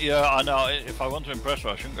 Yeah, I know. If I want to impress her,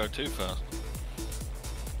 I shouldn't go too fast.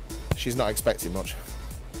 She's not expecting much.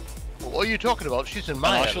 What are you talking about? She's in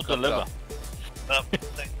my I shall helicopter. deliver. no,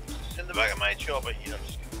 it's in the back of my chopper here. I'm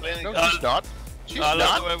just complaining. No, she's not. She's I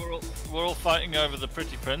not. love the way we're all fighting over the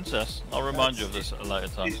Pritti Princess. I'll remind you of this at a later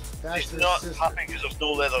time. That's She's her not sister. happy because there's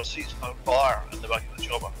no leather seats and a bar in the back of the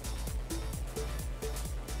chopper.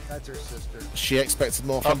 That's her sister. She expected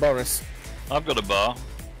more from Boris. I've got a bar.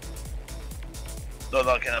 Not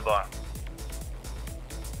that kind of bar.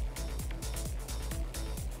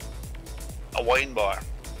 A wine bar.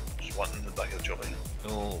 Just wanting in the back of the truck.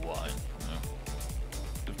 Oh, why?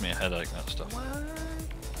 Yeah. Gives me a headache, that stuff.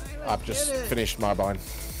 I've just finished my bine.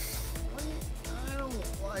 I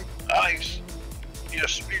don't like. Alex, your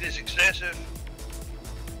speed is excessive.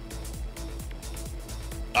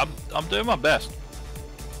 I'm doing my best.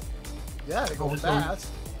 Yeah, they go fast.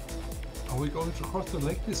 Are we going to cross the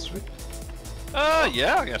Lake District?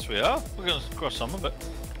 Yeah, I guess we are. We're going to cross some of it.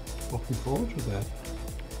 Looking forward to that.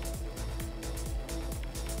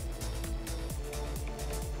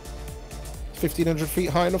 Is 1,500 feet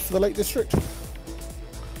high enough for the Lake District?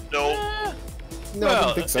 No. No, I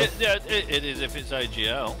don't think so. It is if it's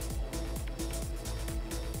AGL.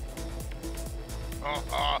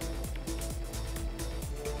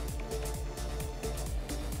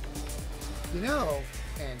 You know,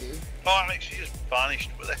 Andy. Oh, Alex, you just vanished.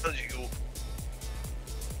 Where the hell did you go?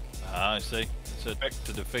 I see. It's a trick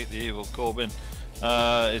to defeat the evil Corbin.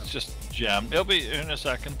 It's just jammed. It'll be here in a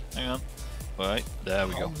second. Hang on. Right, there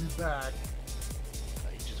we go. I'll be back.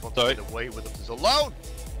 He just wants to get away with us alone.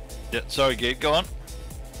 Yeah, sorry, Gabe. Go on.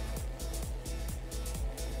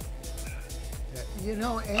 You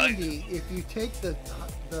know, Andy, if you take the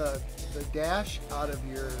dash out of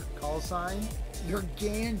your call sign, you're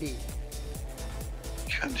Gandy.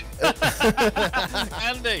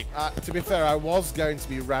 Andy. To be fair, I was going to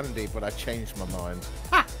be Randy, but I changed my mind.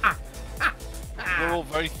 We're all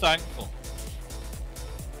very thankful.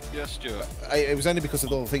 Yes, Stuart. It was only because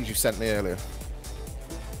of all the things you sent me earlier.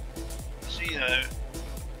 See now.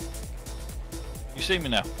 You see me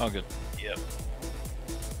now? Oh, good. Yep.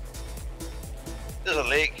 There's a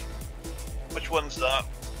lake. Which one's that?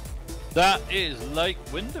 That is Lake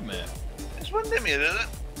Windermere. It's Windermere, is it?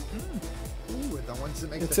 Ooh, the ones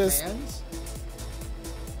that make It the says- fans?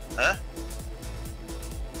 Huh?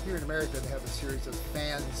 Here in America, they have a series of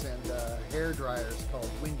fans and hair dryers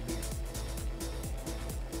called Windmere.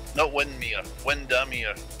 Not Windmere.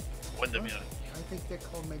 Windermere. Windermere. I think they're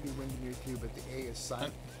called maybe Windmere too, but the A is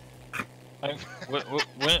silent.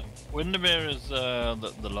 Windermere is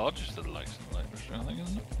the largest of the lakes in the Lake District, I think,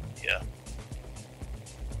 isn't it? Yeah.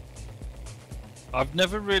 I've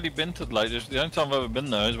never really been to the Lake District. The only time I've ever been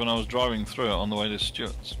there is when I was driving through it on the way to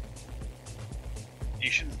Stewart's.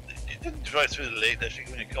 You didn't drive through the Lake District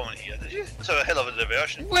when you're coming here, did you? It's a hell of a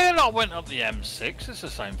diversion. Well, I went up the M6. It's the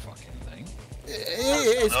same fucking thing.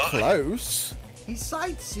 It is close. He's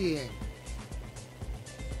sightseeing.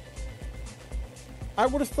 I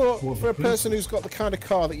would have thought Well, for a the person who's got the kind of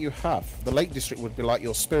car that you have, the Lake District would be like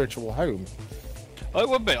your spiritual home. Oh, it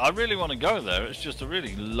would be. I really want to go there. It's just a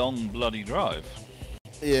really long, bloody drive.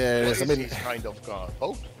 Yeah, What I is mean, this kind of car?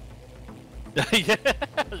 Boat? Yeah,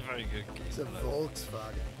 that's very good. It's a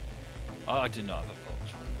Volkswagen. Oh, I do not have a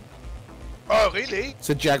Volkswagen. Oh, really? it's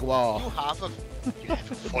a Jaguar. You have a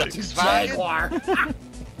Volkswagen? Jaguar.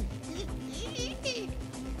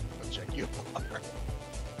 A Jaguar.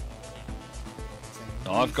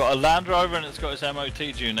 No, I've got a Land Rover and it's got its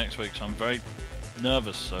MOT due next week, so I'm very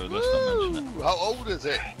nervous. So let's not mention it. How old is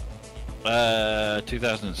it?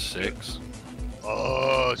 2006.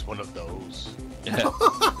 Oh, it's one of those. Yeah.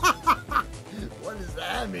 What does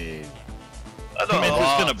that mean? I I don't mean, know.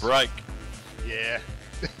 it's gonna break. Yeah.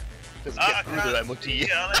 Doesn't I get through the MOT. Yeah,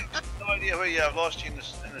 Alex, no idea where you have lost you in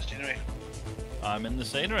the scenery. I'm in the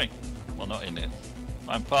scenery. Well, not in it.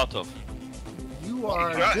 I'm part of. You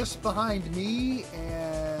are Right. just behind me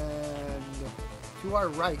and to our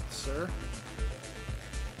right, sir.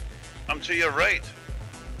 I'm to your right.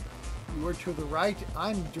 You are to the right.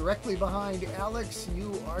 I'm directly behind Alex.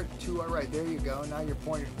 You are to our right. There you go. Now you're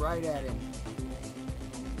pointed right at him.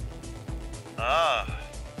 Ah.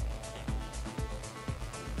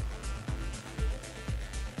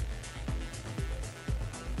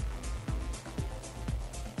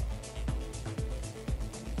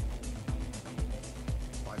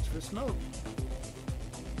 Watch for smoke.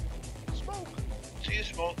 Smoke. See you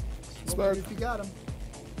smoke. Smoke if you got him.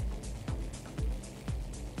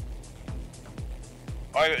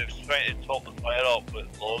 I was trying to top the fire up with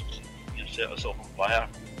logs and you set us off on fire.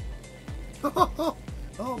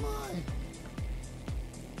 Oh my.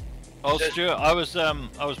 Oh, Stuart, I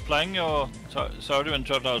was playing your. Sorry to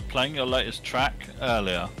interrupt. I was playing your latest track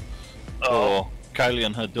earlier for Kaylee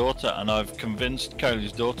and her daughter, and I've convinced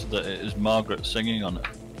Kaylee's daughter that it is Margaret singing on it.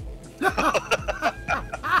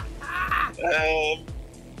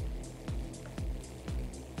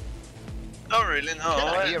 Not really, no. Can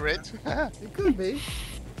I hear it? It could be.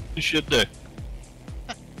 You should do.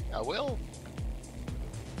 I will.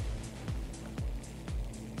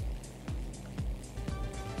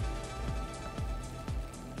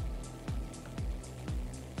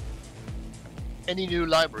 Any new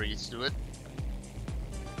libraries, Stuart?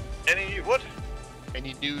 Any Any what?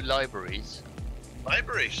 Any new libraries?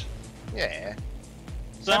 Libraries? Yeah.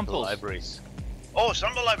 Sample Samples. libraries. Oh,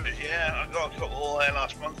 sample libraries, yeah. I got a couple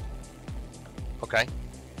last month. Okay.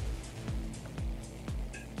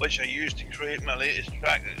 Which I used to create my latest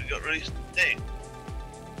track that got released today.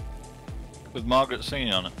 With Margaret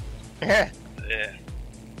singing on it. Yeah. Yeah.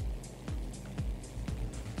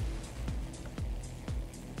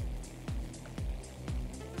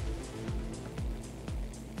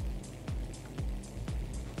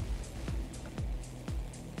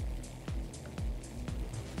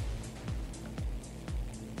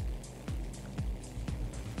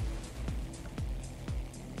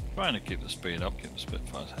 Trying to keep the speed up, keep the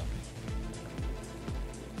Spitfires happy.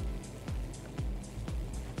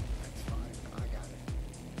 That's fine. I got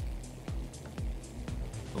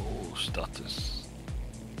it. Oh, status.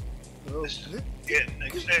 Oh, This is getting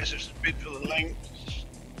excessive speed for the length.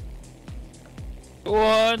 Go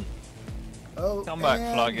on! oh, Come back,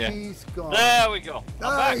 and Flag, yeah. he's gone. There we go.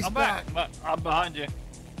 I'm He's back. I'm behind you.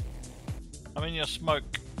 I'm in your smoke.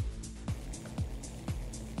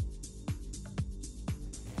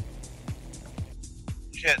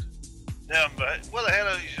 Shit. Damn, but where the hell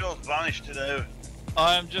are you all vanished to now?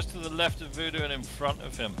 I am just to the left of Voodoo and in front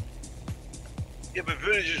of him. Yeah, but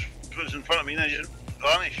Voodoo just was in front of me and I just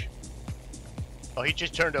vanished. Oh, he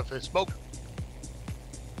just turned off his smoke.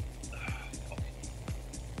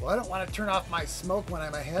 Well, I don't want to turn off my smoke when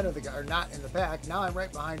I'm ahead of the guy, or not in the back. Now I'm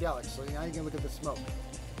right behind Alex, so now you can look at the smoke.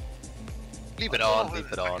 Leave it on,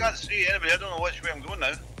 leave it I on. can't see anybody, I don't know which way I'm going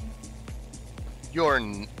now.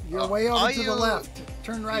 You're way over to the left.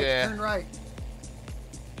 Turn right, Yeah. turn right,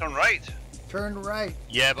 Turn right. turn right.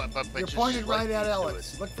 Yeah, but You're just pointed right slightly at to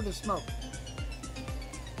Alex. it. Look for the smoke.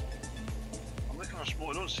 I'm looking for smoke,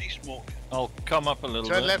 I don't see smoke. I'll come up a little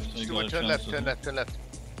Turn bit. left, so you Stuart, got a turn chance left, to- turn left, turn left.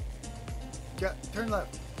 Yeah, turn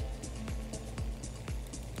left.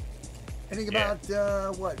 Anything Yeah.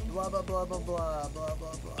 about what? Blah blah blah blah blah blah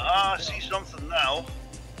blah blah. Ah, I see something now.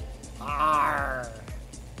 Arr.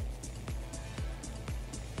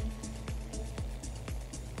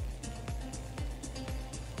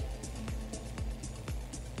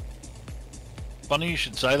 Funny you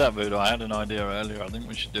should say that, Voodoo. I had an idea earlier. I think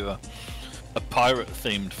we should do a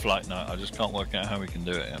pirate-themed flight night. I just can't work out how we can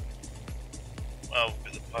do it yet. Well,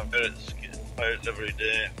 with the pirates, getting pirates every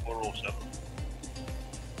day, 407.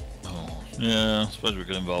 Oh, yeah. I suppose we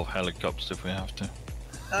could involve helicopters if we have to.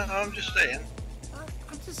 I'm just saying.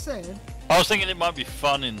 I'm just saying. I was thinking it might be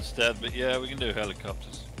fun instead, but yeah, we can do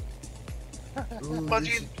helicopters. Ooh, But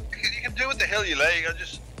you you should- can do what the hell you like,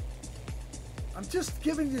 I'm just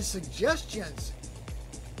giving you suggestions.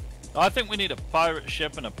 I think we need a pirate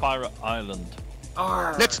ship and a pirate island.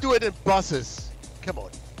 Arr. Let's do it in buses. Come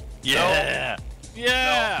on. Yeah!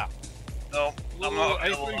 Yeah! No, I'm not Ooh,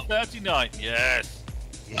 available. A330 night. Yes!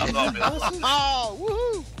 I'm not available. Oh,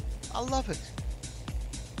 woohoo! I love it.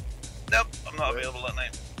 Nope, I'm not available that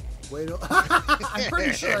night. Wait till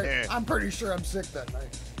I'm pretty sure I'm sick that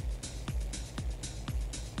night.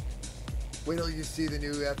 Wait till you see the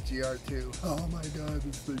new FGR2. Oh my god,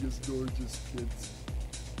 this thing is gorgeous, kids.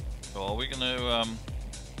 So are we gonna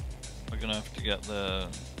we're gonna have to get the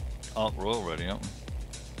Ark Royal ready, aren't we?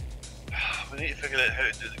 We need to figure out how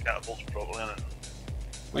to do the catapults properly, innit?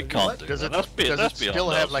 We What? can't do Does that. it, That's does it beyond still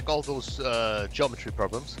have us. like all those geometry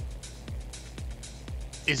problems?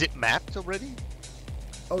 Is it mapped already?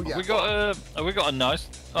 Oh Have yeah. we got a nice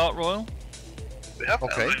Ark Royal? We have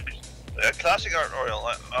Okay. a classic Art Royal,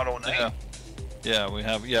 like R09. Yeah. Yeah, we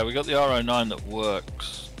have. Yeah, we got the R09 that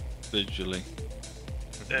works visually.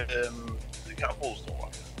 The catapults don't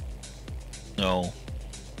work. No.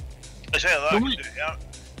 I say that, Don't we-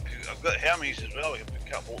 I've got Hermes as well, we can put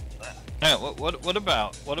catapults in there. Yeah.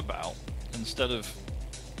 What about instead of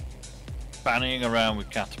banning around with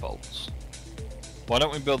catapults, why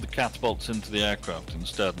don't we build the catapults into the aircraft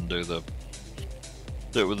instead and do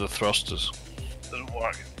it with the thrusters? Doesn't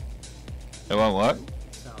work. It won't work.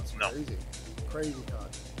 Sounds No. crazy. Crazy talk.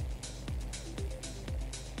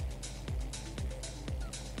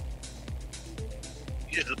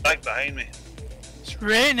 You just lag behind me. It's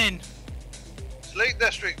raining. It's Lake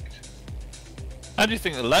District. How do you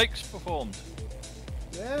think the lakes performed?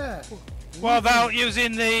 Yeah. What about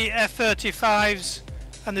using the F-35s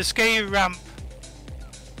and the ski ramp?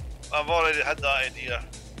 I've already had that idea.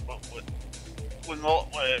 But with the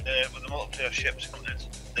multiplayer ships,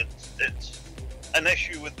 it's an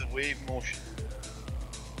issue with the wave motion.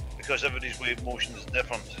 Because everybody's wave motion is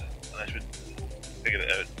different. And I should figure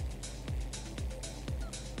it out.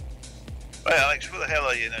 Right, Alex, where the hell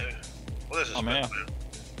are you now? Well, this is I'm here.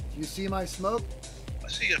 You see my smoke? I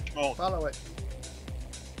see your smoke. Follow it.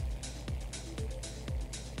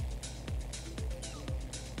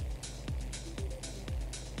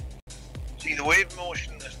 See, the wave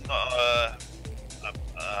motion is not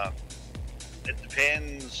it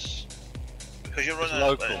depends because you're running.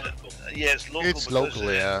 Local. Yeah, it's local. It's because,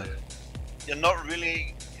 local, yeah. You don't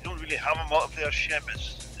really have a multiplayer ship.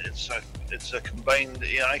 It's a combined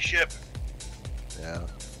AI ship. Yeah.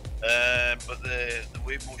 But the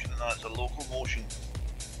wave motion in that's a local motion.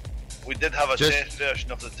 We did have a Just- test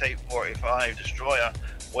version of the Type 45 destroyer,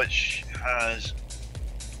 which has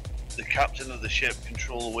the captain of the ship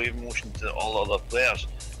control the wave motion to all other players,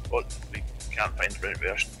 but we can't find the right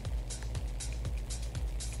version.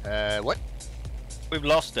 What? We've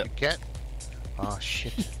lost it. You can't? Oh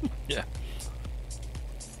shit. Yeah.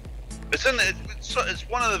 It's in it's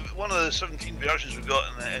one of the 17 versions we've got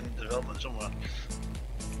in development somewhere.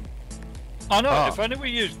 I know. Oh. If only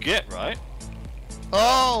we use Git, right?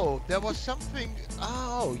 Oh, there was something.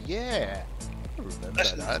 Oh yeah. I remember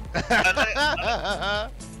Listen, that.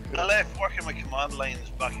 I left working with command lines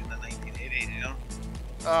back in the 1980s, you know?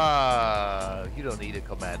 You don't need a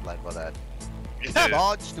command line for that. You Come do.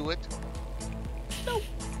 on, Stuart.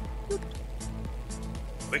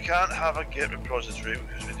 We can't have a Git repository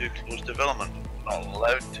because we do closed development. We're not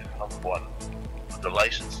allowed to have one under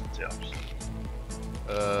licensing terms.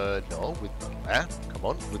 No, with come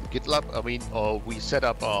on, with GitLab. I mean, we set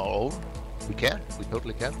up our own. We can. We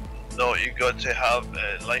totally can. No, you got to have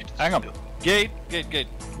license. Hang on. Gate.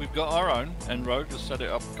 We've got our own, and Rogue has set it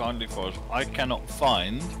up kindly for us. I cannot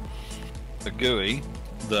find a GUI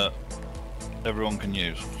that everyone can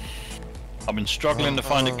use. I've been struggling to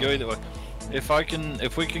find a GUI that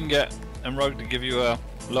if we can get Rogue to give you a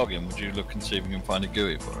login, would you look and see if you can find a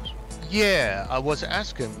GUI for us? Yeah, I was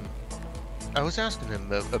asking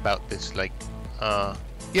him about this. Like,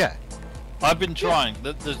 yeah. I've been trying.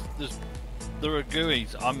 There are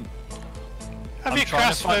GUIs. Have you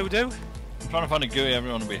crashed Voodoo? I'm trying to find a GUI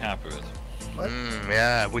everyone will be happy with.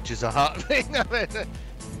 Yeah, which is a hard thing.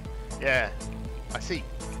 Yeah, I see.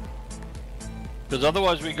 Because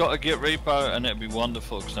otherwise we got a Git repo and it'd be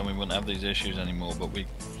wonderful because then we wouldn't have these issues anymore. But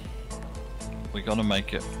we got to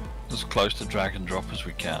make it as close to drag and drop as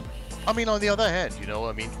we can. I mean, on the other hand, you know,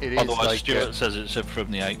 I mean, it is Otherwise, like Stuart says it's from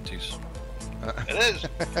the 80s. It is.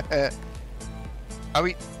 I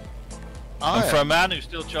mean, And for a man who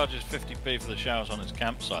still charges 50p for the showers on his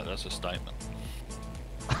campsite, that's a statement.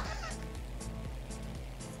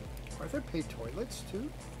 Are there paid toilets too?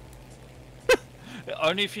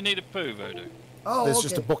 Only if you need a poo, Voodoo. Oh, There's okay.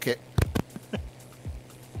 just a bucket.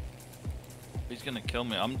 He's gonna kill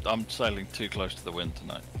me. I'm sailing too close to the wind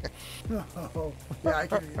tonight. Oh, yeah,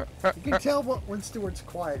 you can tell when Stuart's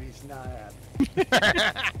quiet, he's not happy.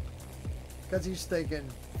 Because he's thinking,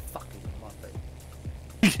 fucking Muppet.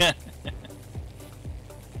 Yeah.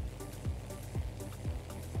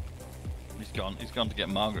 He's gone to get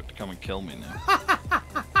Margaret to come and kill me now.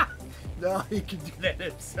 No, he can do that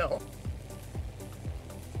himself.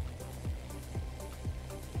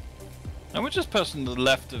 And we're just passing to the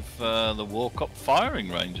left of the Walcott firing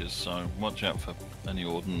ranges, so watch out for any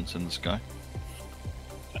ordnance in the sky.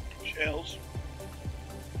 Shells.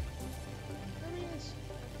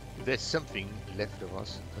 there's something left of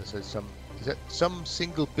us. Is that some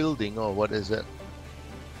single building or what is it?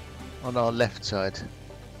 On our left side.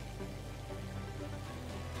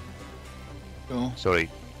 Oh. Sorry,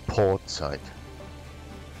 port side.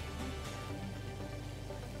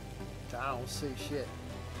 I don't see shit.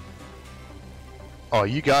 Oh,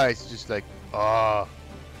 you guys just like,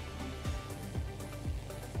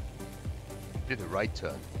 did a right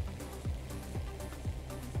turn.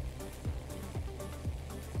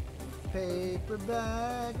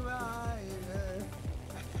 Paperback rider.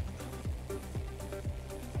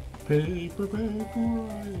 Paperback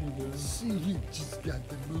rider. See, he just got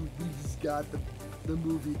the movie. He's got the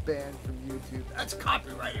movie banned from YouTube. That's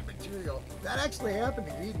copyrighted material. That actually happened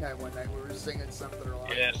to Geed Night one night. We were singing something along.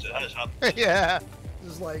 Yes, it has happened. Yeah.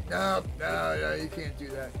 It's like, no, you can't do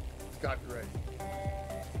that. It's copyrighted.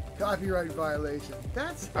 Copyright violation.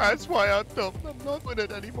 That's why I'm not with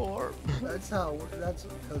it anymore. that's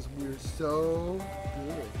because we're so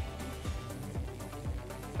good.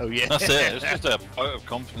 Oh yeah. That's it. It's just a vote of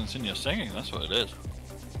confidence in your singing. That's what it is.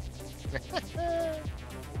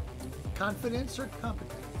 Confidence or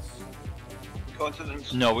competence?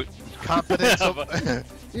 Confidence. No, we... Confidence of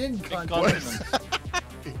Incontinence.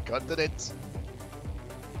 Incontinence.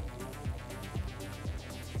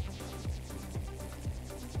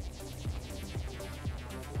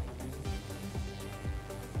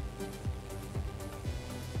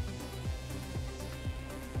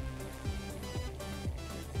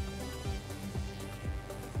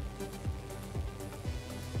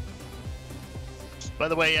 By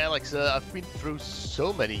the way, Alex, I've been through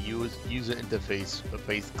so many user interface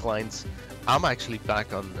based clients. I'm actually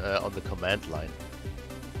back on the command line.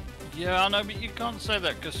 Yeah, I know, but you can't say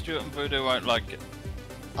that because Stuart and Voodoo won't like it.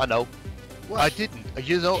 I know. What? I didn't.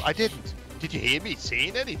 You know, I didn't. Did you hear me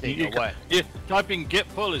saying anything or what? Yeah, typing git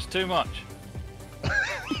pull is too much.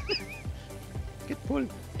 Git pull.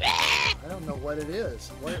 I don't know what it is.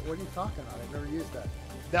 What are you talking about? I've never used that.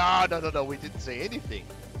 No. We didn't say anything.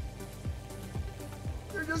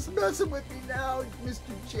 You're just messing with me now, Mr.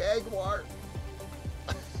 Jaguar.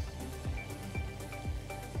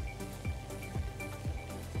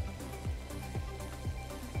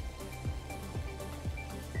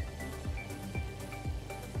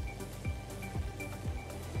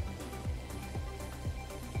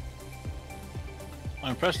 I'm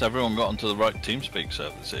impressed everyone got onto the right TeamSpeak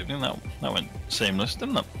server this evening. That went seamless,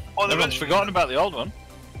 didn't it? Oh, Everyone's forgotten about the old one.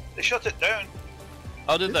 They shut it down.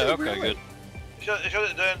 Oh, did they? Okay, really? good. They shut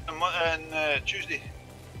it down on Tuesday.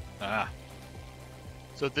 Ah.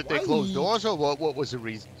 So did they close doors or what? What was the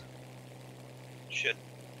reason? Shit.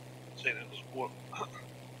 Saying it was support.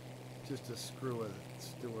 Just to screw with it,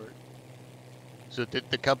 Stuart. So did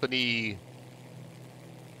the company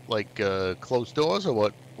like close doors or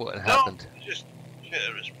what? What happened? No, just shit.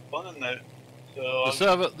 It's running now.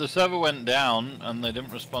 So the server went down and they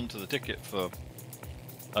didn't respond to the ticket for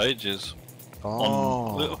ages.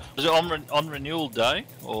 Oh. Was it on renewal day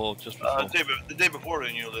or just before? The day before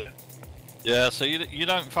renewal day. Yeah, so you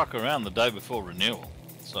don't fuck around the day before renewal.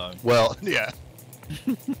 So. Well, yeah.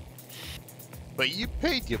 But you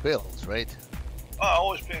paid your bills, right? Oh, I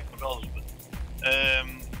always pay my bills,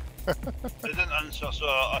 but they didn't answer, so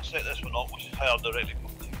I set this one up, which is hired directly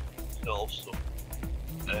from themselves. So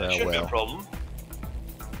it shouldn't be a problem.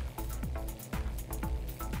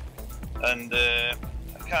 And I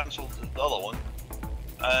cancelled the other one.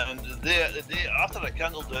 And the day after I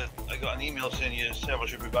cancelled it, I got an email saying your server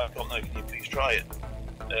should be back up now. Can you please try it?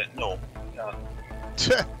 No, I can't.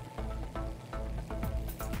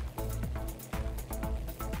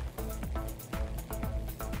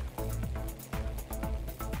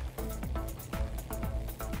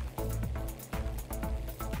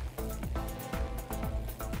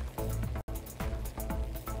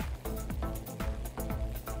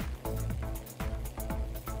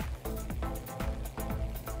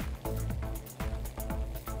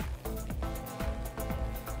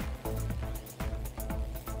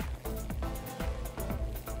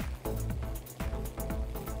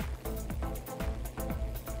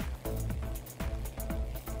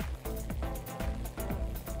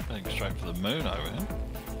 Straight for the moon over here.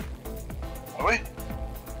 Are we?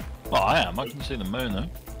 Well, I am. I can see the moon though.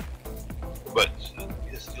 But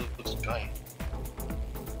it still looks sky.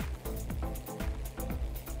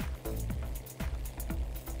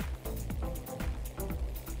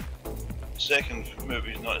 Second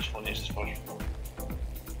movie is not as funny as his first one.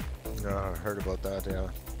 No, I heard about that. Yeah.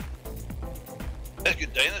 It's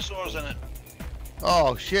got dinosaurs in it.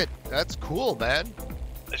 Oh shit, that's cool, man.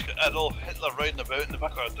 It's got Adolf Hitler riding about in the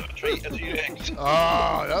back of a tree. It's a UX.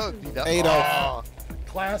 Oh, that would be that. Adolf. Oh.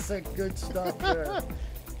 Classic good stuff there.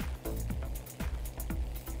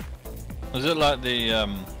 Is it like the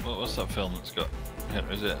what's that film that's got?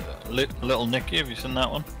 Is it Little Nicky? Have you seen that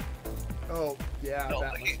one? Oh, yeah, No,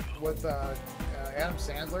 that was with Adam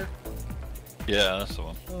Sandler. Yeah, that's the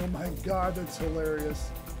one. Oh my god, that's hilarious.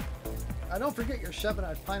 Don't forget you're shoving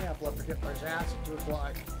a pineapple up Hitler's ass into his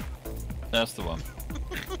life. That's the one.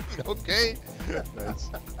 Okay. Nice.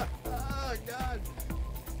 Oh god.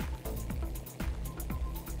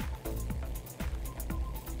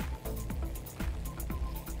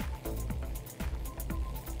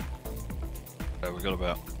 We've got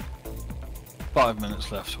about 5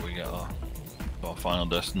 minutes left till we get our final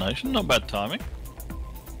destination. Not bad timing.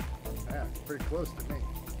 Yeah, pretty close to me.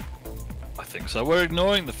 I think so. We're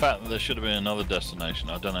ignoring the fact that there should have been another destination.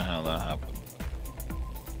 I don't know how that happened.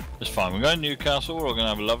 It's fine. We're going to Newcastle. We're all going to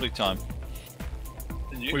have a lovely time.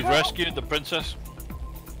 We've rescued the princess.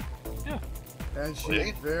 Yeah. And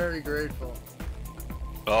she's very grateful.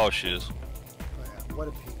 Oh, she is. Oh, yeah. What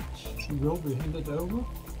a peach. She will be handed over?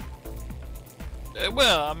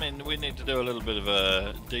 Well, I mean, we need to do a little bit of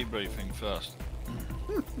a debriefing first.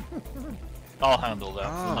 I'll handle that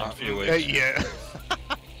for the next few weeks. Yeah.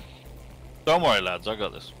 Don't worry, lads. I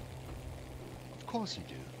got this. Of course you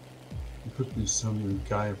do. It could be some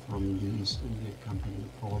guy from the East India Company,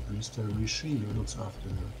 probably Mr. Rishi, who looks after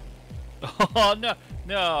her. Oh,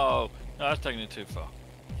 no, that's taking it too far.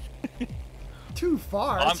 Too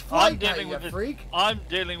far? It's I'm FlightNight, dealing you with this. freak. I'm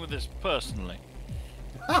dealing with this personally.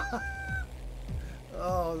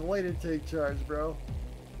 Oh, way to take charge, bro.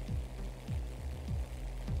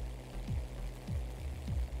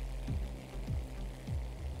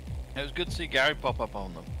 It was good to see Gary pop up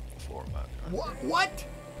on the forum. What?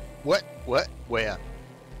 Where?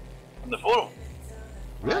 On the forum.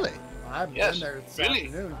 Really? I've Yes, been there this really?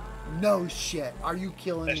 afternoon. No shit. Are you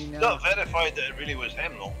killing It's me now? not verified that it really was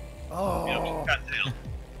him, though. Oh, You know, you can't tell.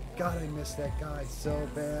 God, I miss that guy so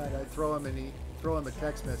bad. I throw him a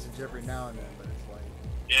text message every now and then, but it's like.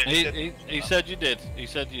 Yeah, He said you did. He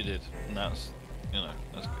said you did, and that's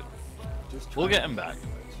that's good. Just We'll trying get him to- back.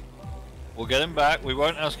 We'll get him back. We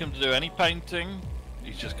won't ask him to do any painting.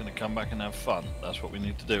 He's just going to come back and have fun. That's what we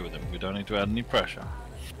need to do with him. We don't need to add any pressure.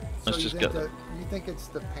 Let's So just you get think them. you think it's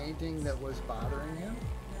the painting that was bothering him?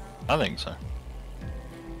 I think so.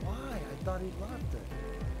 Why? I thought he loved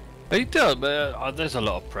it. He does, but there's a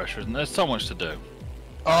lot of pressure and there's so much to do.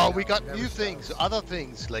 Oh, No, we got never new stops. things, other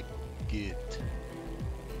things like good.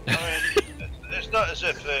 I mean, it's not as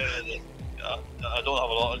if I don't have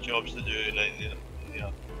a lot of jobs to do. Like, you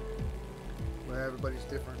know. Well, everybody's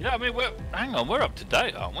different. Yeah, I mean, hang on, we're up to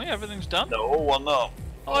date, aren't we? Everything's done. No, we're not.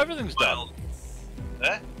 Oh, everything's done.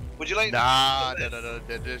 Eh? Would you like? Nah, no.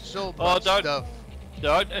 There's so Oh, much don't. stuff.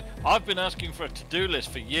 No, I've been asking for a to-do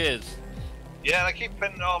list for years. Yeah, and I keep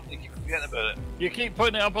pinning it off and you keep forgetting about it. You keep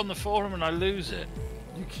putting it up on the forum and I lose it.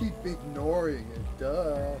 You keep ignoring it.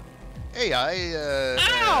 Duh. Hey,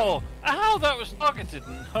 Ow! Ow! That was targeted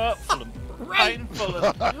and hurtful and painful,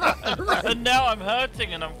 and, and now I'm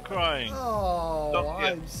hurting and I'm crying. Oh, Don't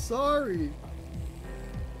forget. I'm sorry.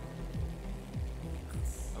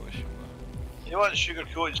 I wish you were. You want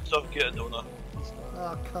sugar-coated stuff, get it, don't I?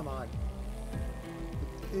 Oh, come on.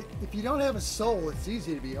 If you don't have a soul, it's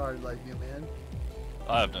easy to be hard like you, man.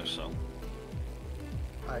 I have no soul.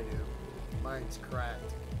 I do. Mine's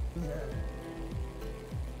cracked. Yeah.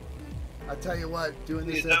 I tell you what, doing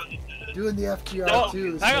the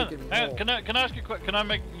FGR2 is hang making me on, hang on. whole. Can I ask you a quick? Can I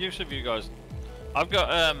make use of you guys? I've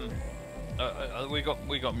got we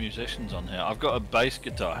got musicians on here. I've got a bass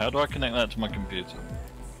guitar. How do I connect that to my computer?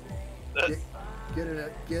 Get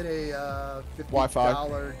a $50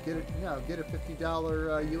 Wi-Fi. get a $50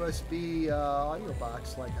 USB audio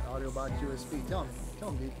box, like an audio box USB. Tell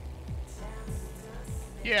him, dude.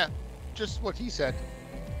 Yeah, just what he said.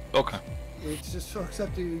 Okay. It's just hooks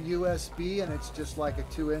up to USB, and it's just like a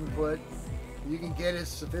 2-input. You can get as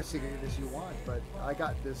sophisticated as you want, but I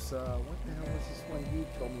got this. What the hell was this one you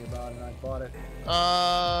told me about, and I bought it.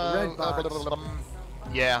 Red box.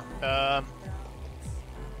 Yeah.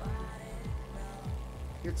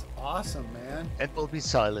 It's awesome, man. And will be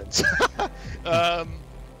silent.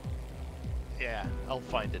 Yeah, I'll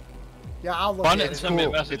find it. Yeah, I'll look Find at it and it. send me a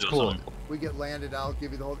cool. message It's or cool. something. We get landed, I'll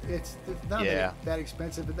give you the whole. It's not Yeah. that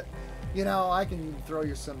expensive, but you know, I can throw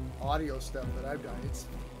you some audio stuff that I've done. It's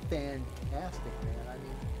fantastic, man. I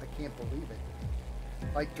mean, I can't believe it.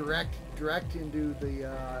 Like direct into the.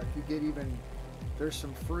 If you get even, there's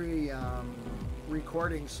some free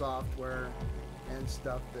recording software and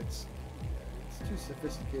stuff that's. It's too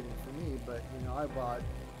sophisticated for me, but you know, I bought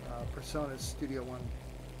Persona Studio One,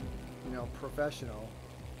 you know, Professional,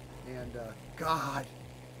 and God,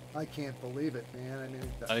 I can't believe it, man.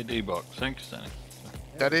 I mean, AD box. Thanks, Danny.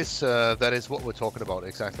 That is what we're talking about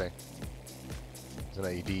exactly. It's an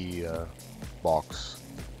AD box.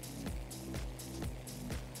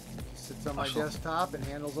 it sits on my Awesome. desktop and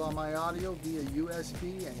handles all my audio via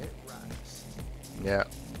USB, and it rocks. Yeah.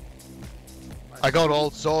 I got all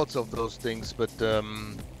sorts of those things, but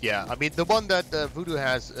yeah, I mean the one that Voodoo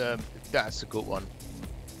has, that's a good one.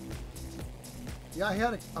 Yeah, I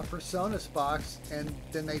had a Personas box, and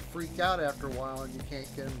then they freak out after a while, and you can't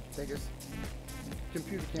get them. They just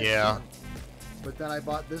computer can't. Yeah. see 'em. But then I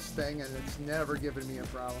bought this thing, and it's never given me a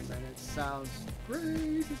problem, and it sounds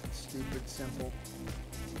great. Stupid, simple.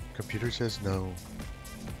 Computer says no.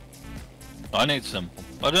 I need simple.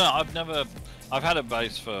 I don't know. I've had a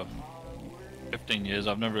bass for 15 years.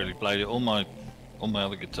 I've never really played it. All my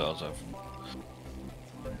other guitars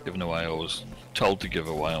I've given away. I was told to give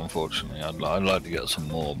away. Unfortunately, I'd like to get some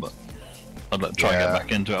more, but I'd like to try and get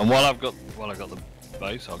back into it. And while I got the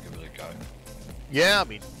bass, I'll give it a go. Yeah, I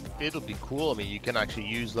mean it'll be cool. I mean you can actually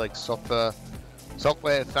use like software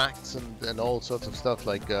effects and all sorts of stuff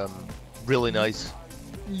like really nice.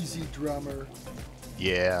 Easy drummer.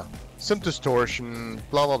 Yeah, some distortion,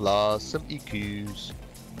 blah blah blah, some EQs.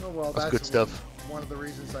 Oh well, That's good stuff. One of the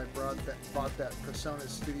reasons I bought that Persona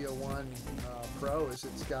Studio One Pro is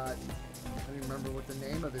it's got. I don't remember what the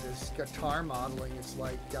name of it is. Guitar modeling. It's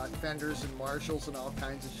like got Fenders and Marshalls and all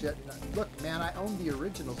kinds of shit. And look, man, I own the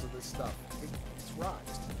originals of this stuff. It's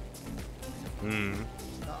rocked.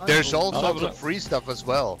 There's all Unbelievable. sorts of free stuff as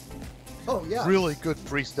well. Oh yeah. Really good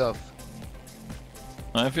free stuff.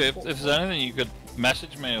 If there's anything you could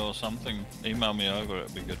message me or something. Email me over.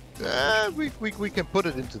 It'd be good. We can put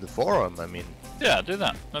it into the forum. I mean. Yeah, do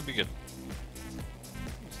that. That'd be good.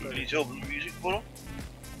 Please open the music forum.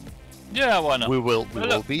 Yeah, why not? We will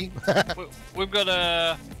be. We've got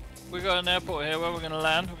an airport here where we're going to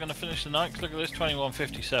land. We're going to finish the night. 'Cause look at this,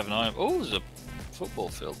 21:57. Oh, there's a football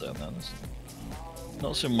field down there.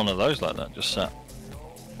 Not seen one of those like that. Just sat.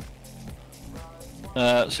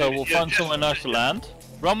 So we'll find somewhere nice to land.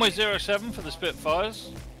 Runway 07 for the Spitfires.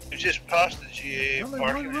 We just passed the GA Only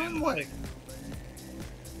parking. one runway.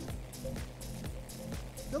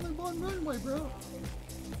 Only one runway, bro.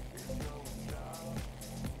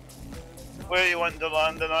 Where are you wanting to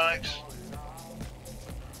land in, Alex?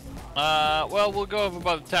 Well, we'll go over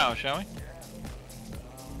by the tower, shall we?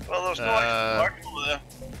 Well, there's no actual parking over there.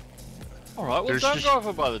 Alright, well, don't go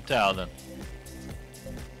over by the tower then.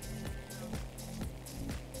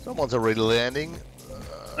 Someone's already landing.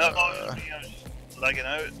 No, I'm just lagging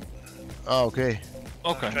out. Oh, okay.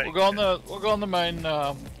 Okay, we'll go on the main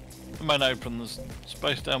apron. There's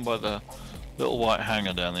space down by the little white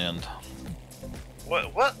hangar down the end.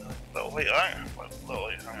 What? Little white hangar? What little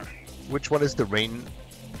white hangar? Which one is the rain?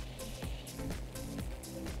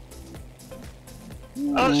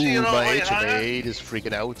 Oh, see, you know, my white hangar? HMA is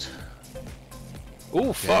freaking out.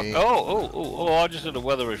 Oh fuck! Oh! I just did a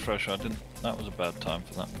weather refresher. I didn't. That was a bad time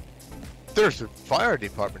for that. There's a fire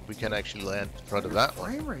department. We can actually land in front of that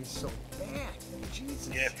one. Frame rate's so bad. Jesus.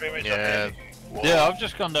 Yeah, frame rate's Yeah. up there. Yeah, I've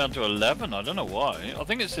just gone down to 11. I don't know why. I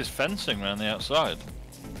think it's this fencing around the outside.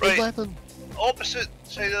 Right. 11. Opposite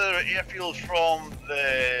side of the airfield from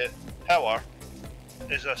the tower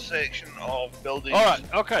is a section of buildings. All right.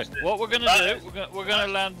 Okay. What we're gonna do? We're gonna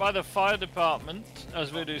land by the fire department, as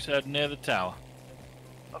Voodoo said, near the tower.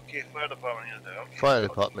 Okay, fire department near the tower. Okay. Fire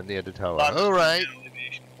department near the tower. Land All right.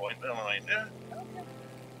 aviation point. Never mind. Yeah.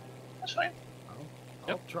 That's fine.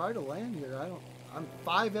 I'll try to land here. I'm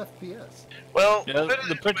 5 FPS. Well, Yeah,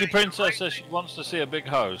 the Pritti Princess says she wants to see a big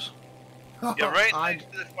hose. You're right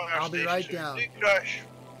next to the fire I'll be station. right So down. if you crash,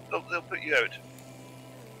 they'll put you out.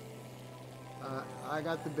 I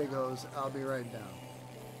got the big hose. I'll be right down.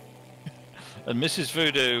 And Mrs.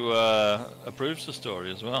 Voodoo approves the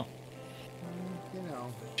story as well. You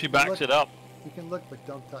know. She backs it up. You can look, but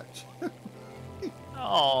don't touch.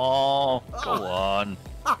 Oh, go on.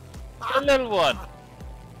 A little one.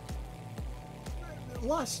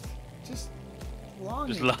 Lust. Just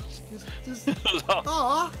longing. Just lust. Just Lust.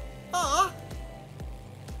 aw.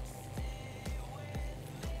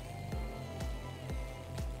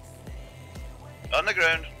 On the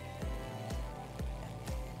ground.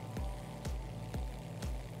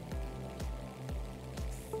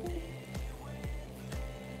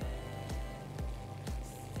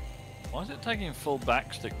 Why is it taking full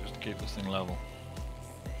backstick just to keep this thing level?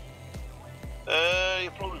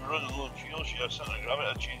 You're probably running low on fuel, so you have something to grab it,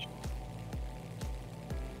 I'd change.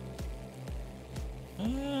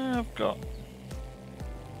 I've got.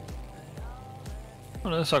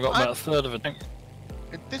 Well, this I got about a third of a tank.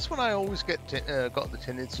 This one I always got the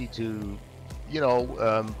tendency to,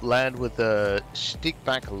 land with the stick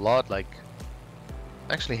back a lot, like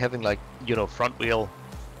actually having front wheel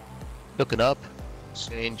looking up,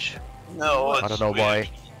 strange. No, I don't know why.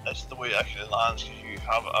 That's the way it actually lands, because you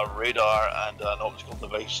have a radar and an optical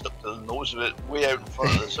device stuck to the nose of it, way out in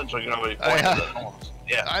front of the center of gravity point.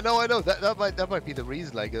 Yeah. I know. That might be the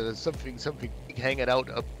reason. Like there's something big hanging out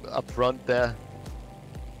up front there.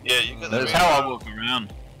 Yeah, you got the That's radar. how I walk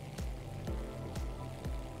around.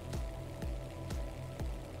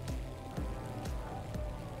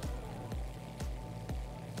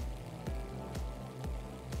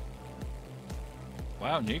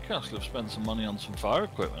 Wow, Newcastle have spent some money on some fire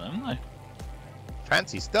equipment, haven't they?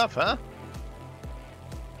 Fancy stuff, huh?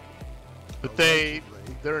 But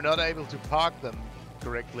they're not able to park them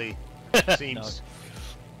correctly. Seems.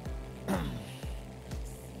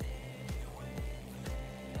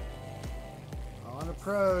 On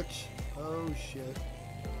approach. Oh shit.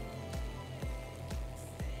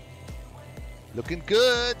 Looking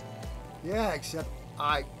good. Yeah, except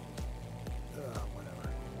whatever.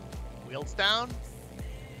 Wheels down.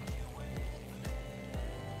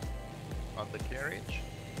 On the carriage.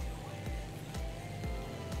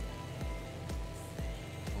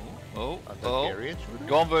 Oh, On the carriage.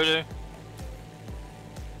 Go on, Voodoo.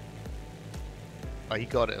 Oh, he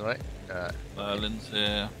got it right. Merlin's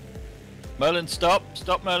here. Merlin, stop!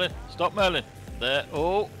 Stop, Merlin! Stop, Merlin! There.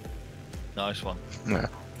 Oh, nice one. I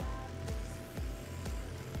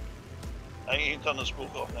think you can turn the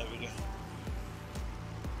smoke off now, would you?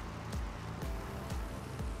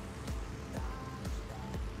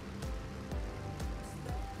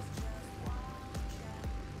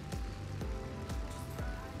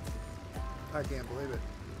 I can't believe it.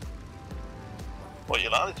 What, you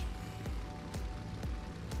landed?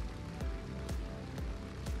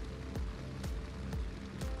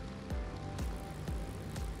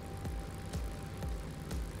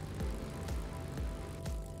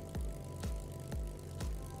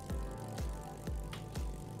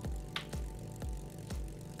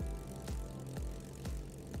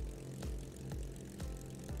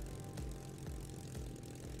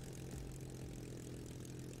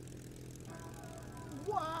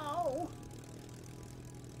 Wow!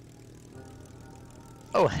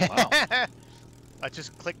 Oh, Wow. I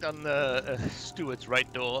just clicked on the steward's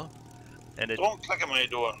right door, and Don't click on my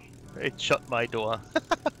door. it shut my door.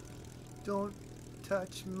 Don't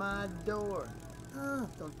touch my door.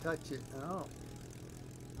 Don't touch it. No.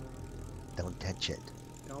 Don't touch it.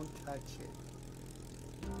 Don't touch it.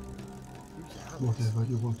 Whatever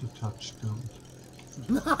you want to touch, don't.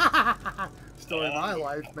 Story of my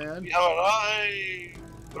life, man. Yeah, alright.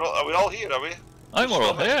 Are we all here, are we? I think we're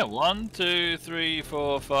all here. 1, 2, 3,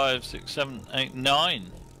 4, 5, 6, 7, 8, 9.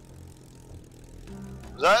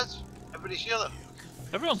 Is that it? Everybody's here then?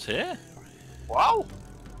 Everyone's here. Wow!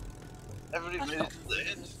 Everybody made it to the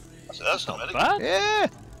end. That's not bad. Bad? Yeah.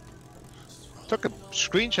 Took a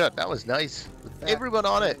screenshot. That was nice. With Fat everyone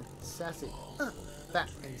on it. and Sassy. Fat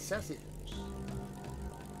and sassy.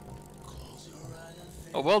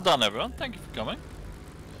 Oh, well done, everyone. Thank you for coming.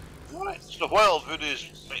 Right, so while Voodoo's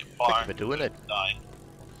right Thank bar you for doing it. dying,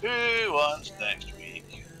 who wants next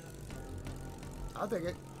week? I'll take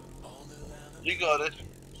it. You got it.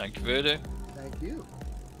 Thank you, Voodoo. Thank you.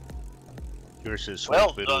 You're so sweet.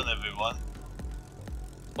 Well Voodoo. done, everyone.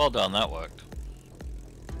 Well done, that worked.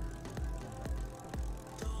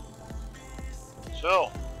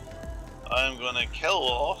 So, I'm gonna kill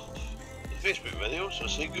off the Facebook video, so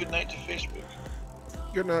say good night to Facebook.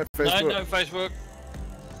 Good night, Facebook. No, Facebook.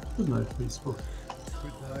 Good night, Facebook.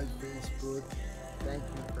 Good night, Facebook. Thank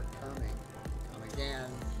you for coming. Come again.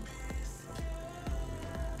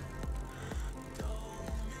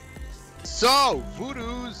 So,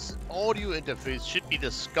 Voodoo's audio interface should be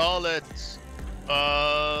the Scarlett.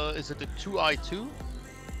 Is it the 2i2?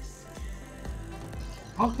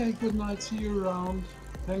 Okay, good night. See you around.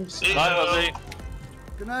 Thanks. See Bye, ya. Ozzy.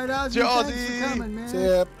 Good night, Ozzy. See ya, Thanks Ozzy. for coming, man. See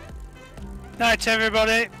ya. Night,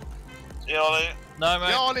 everybody. See you all. No, mate.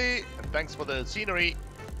 Yeah, Ollie. And thanks for the scenery.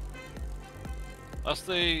 That's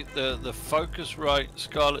the Focusrite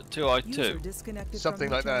Scarlett User 2i2. disconnected Something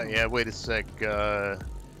from like your that. channel. Yeah, wait a sec.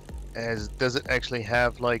 Does it actually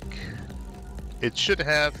have, like... It should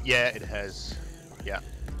have... Yeah, it has. Yeah.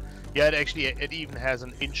 Yeah, it even has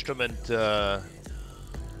an instrument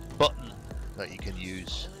button that you can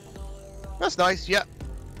use. That's nice, yeah.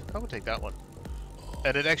 I would take that one.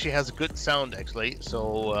 And it actually has a good sound, actually.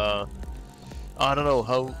 So, I don't know,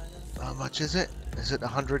 how much is it? Is it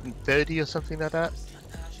 130 or something like that?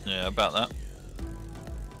 Yeah, about that.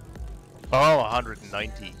 Oh,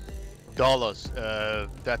 $190.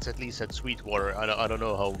 That's at least at Sweetwater. I don't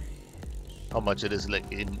know how much it is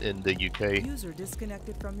like in the UK. User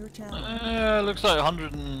disconnected from your channel. Looks like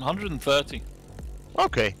 130.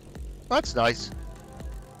 Okay, that's nice.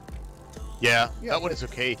 Yeah, Yeah, that one but is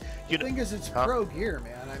okay. The thing is, it's pro gear,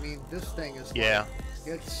 man. I mean, this thing is Yeah.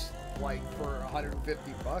 like, it's like for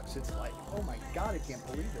 150 bucks, it's like, oh my god, I can't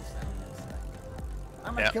believe this now.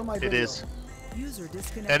 I'm gonna kill my video. it is. User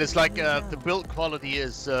disconnected. And it's like from your the channel. build quality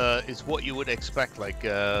is what you would expect, like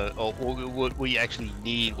or what you actually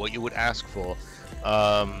need, what you would ask for.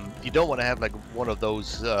 You don't want to have like one of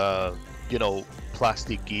those you know,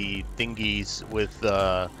 plasticky thingies with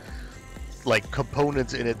like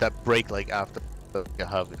components in it that break like after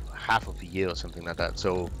half of a year or something like that.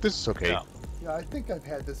 So this is okay. Yeah. Yeah, I think I've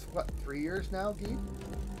had this, what, 3 years now, Geet?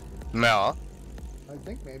 No. I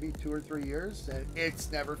think maybe 2 or 3 years, and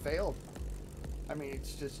it's never failed. I mean,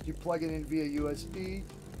 it's just, you plug it in via USB,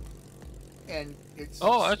 and it's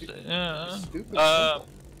Yeah. stupid simple.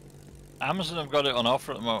 Amazon have got it on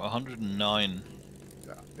offer at the moment, 109.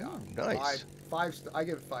 Yeah, Nice. I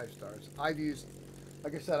give it 5 stars. I've used,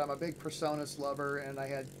 like I said, I'm a big PreSonus lover, and I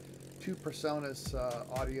had 2 PreSonus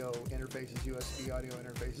audio interfaces, USB audio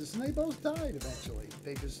interfaces, and they both died eventually.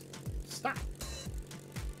 They just stopped.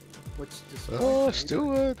 Which disappoints Oh, me,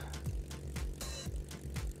 Stuart.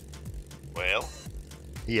 Well,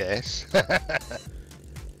 Yes.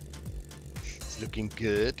 It's looking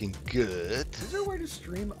good, looking good. Is there a way to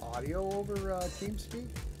stream audio over TeamSpeak?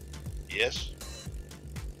 yes.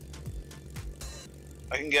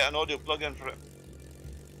 I can get an audio plug-in for it.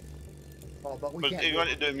 Oh, but we But can't. if you do want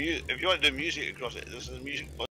it. to do music, if you want to do music across it, this is a music plug.